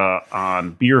extra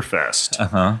on Beer Fest.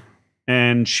 Uh-huh.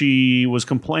 And she was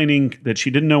complaining that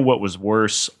she didn't know what was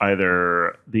worse,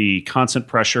 either the constant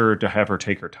pressure to have her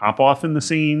take her top off in the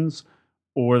scenes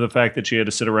or the fact that she had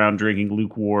to sit around drinking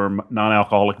lukewarm,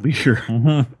 non-alcoholic beer.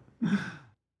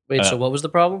 Wait, so what was the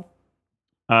problem?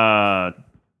 That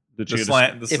she The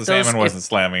had to- salmon wasn't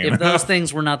slamming If enough. those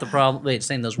things were not the problem, wait,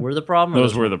 saying those were the problem? Or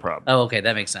those were the problem. Oh, okay,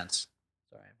 that makes sense.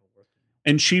 Sorry.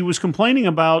 And she was complaining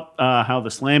about how the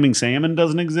slamming salmon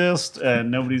doesn't exist and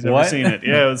nobody's ever What? seen it.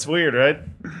 Yeah, it's weird, right?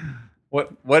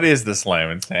 What is the Slam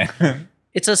and Salmon?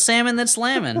 It's a salmon that's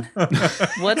slamming.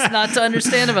 What's not to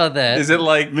understand about that? Is it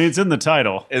like... I mean, it's in the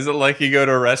title. Is it like you go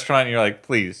to a restaurant and you're like,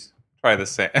 please, try the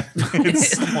salmon.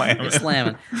 It's slamming. It's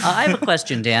slamming. I have a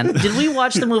question, Dan. Did we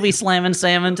watch the movie Slammin'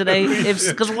 Salmon today?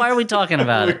 Because why are we talking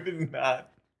about We it? did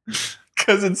not.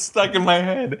 Because it's stuck in my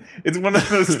head. It's one of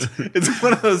those. It's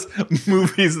one of those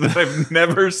movies that I've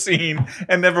never seen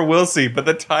and never will see, but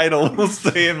the title will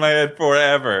stay in my head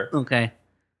forever. Okay.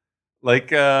 Like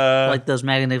Those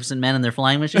magnificent men and their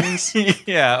flying machines?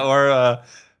 yeah, or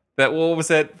that. What was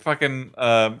that fucking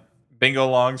Bingo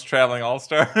Long's Traveling All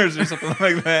Stars or something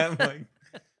like that? Like,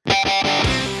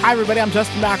 Hi, everybody. I'm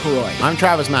Justin McElroy. I'm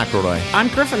Travis McElroy. I'm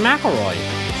Griffin McElroy.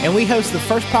 And we host the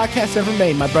first podcast ever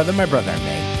made, My Brother and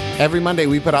Me. Every Monday,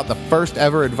 we put out the first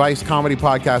ever advice comedy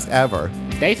podcast ever.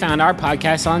 They found our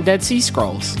podcast on Dead Sea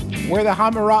Scrolls. We're the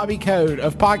Hammurabi code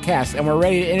of podcasts, and we're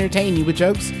ready to entertain you with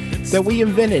jokes that we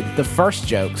invented, the first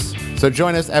jokes. So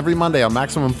join us every Monday on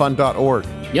MaximumFun.org.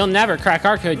 You'll never crack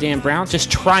our code, Dan Brown. Just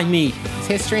try me. It's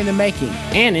history in the making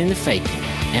and in the faking.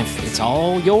 And it's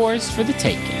all yours for the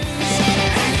taking.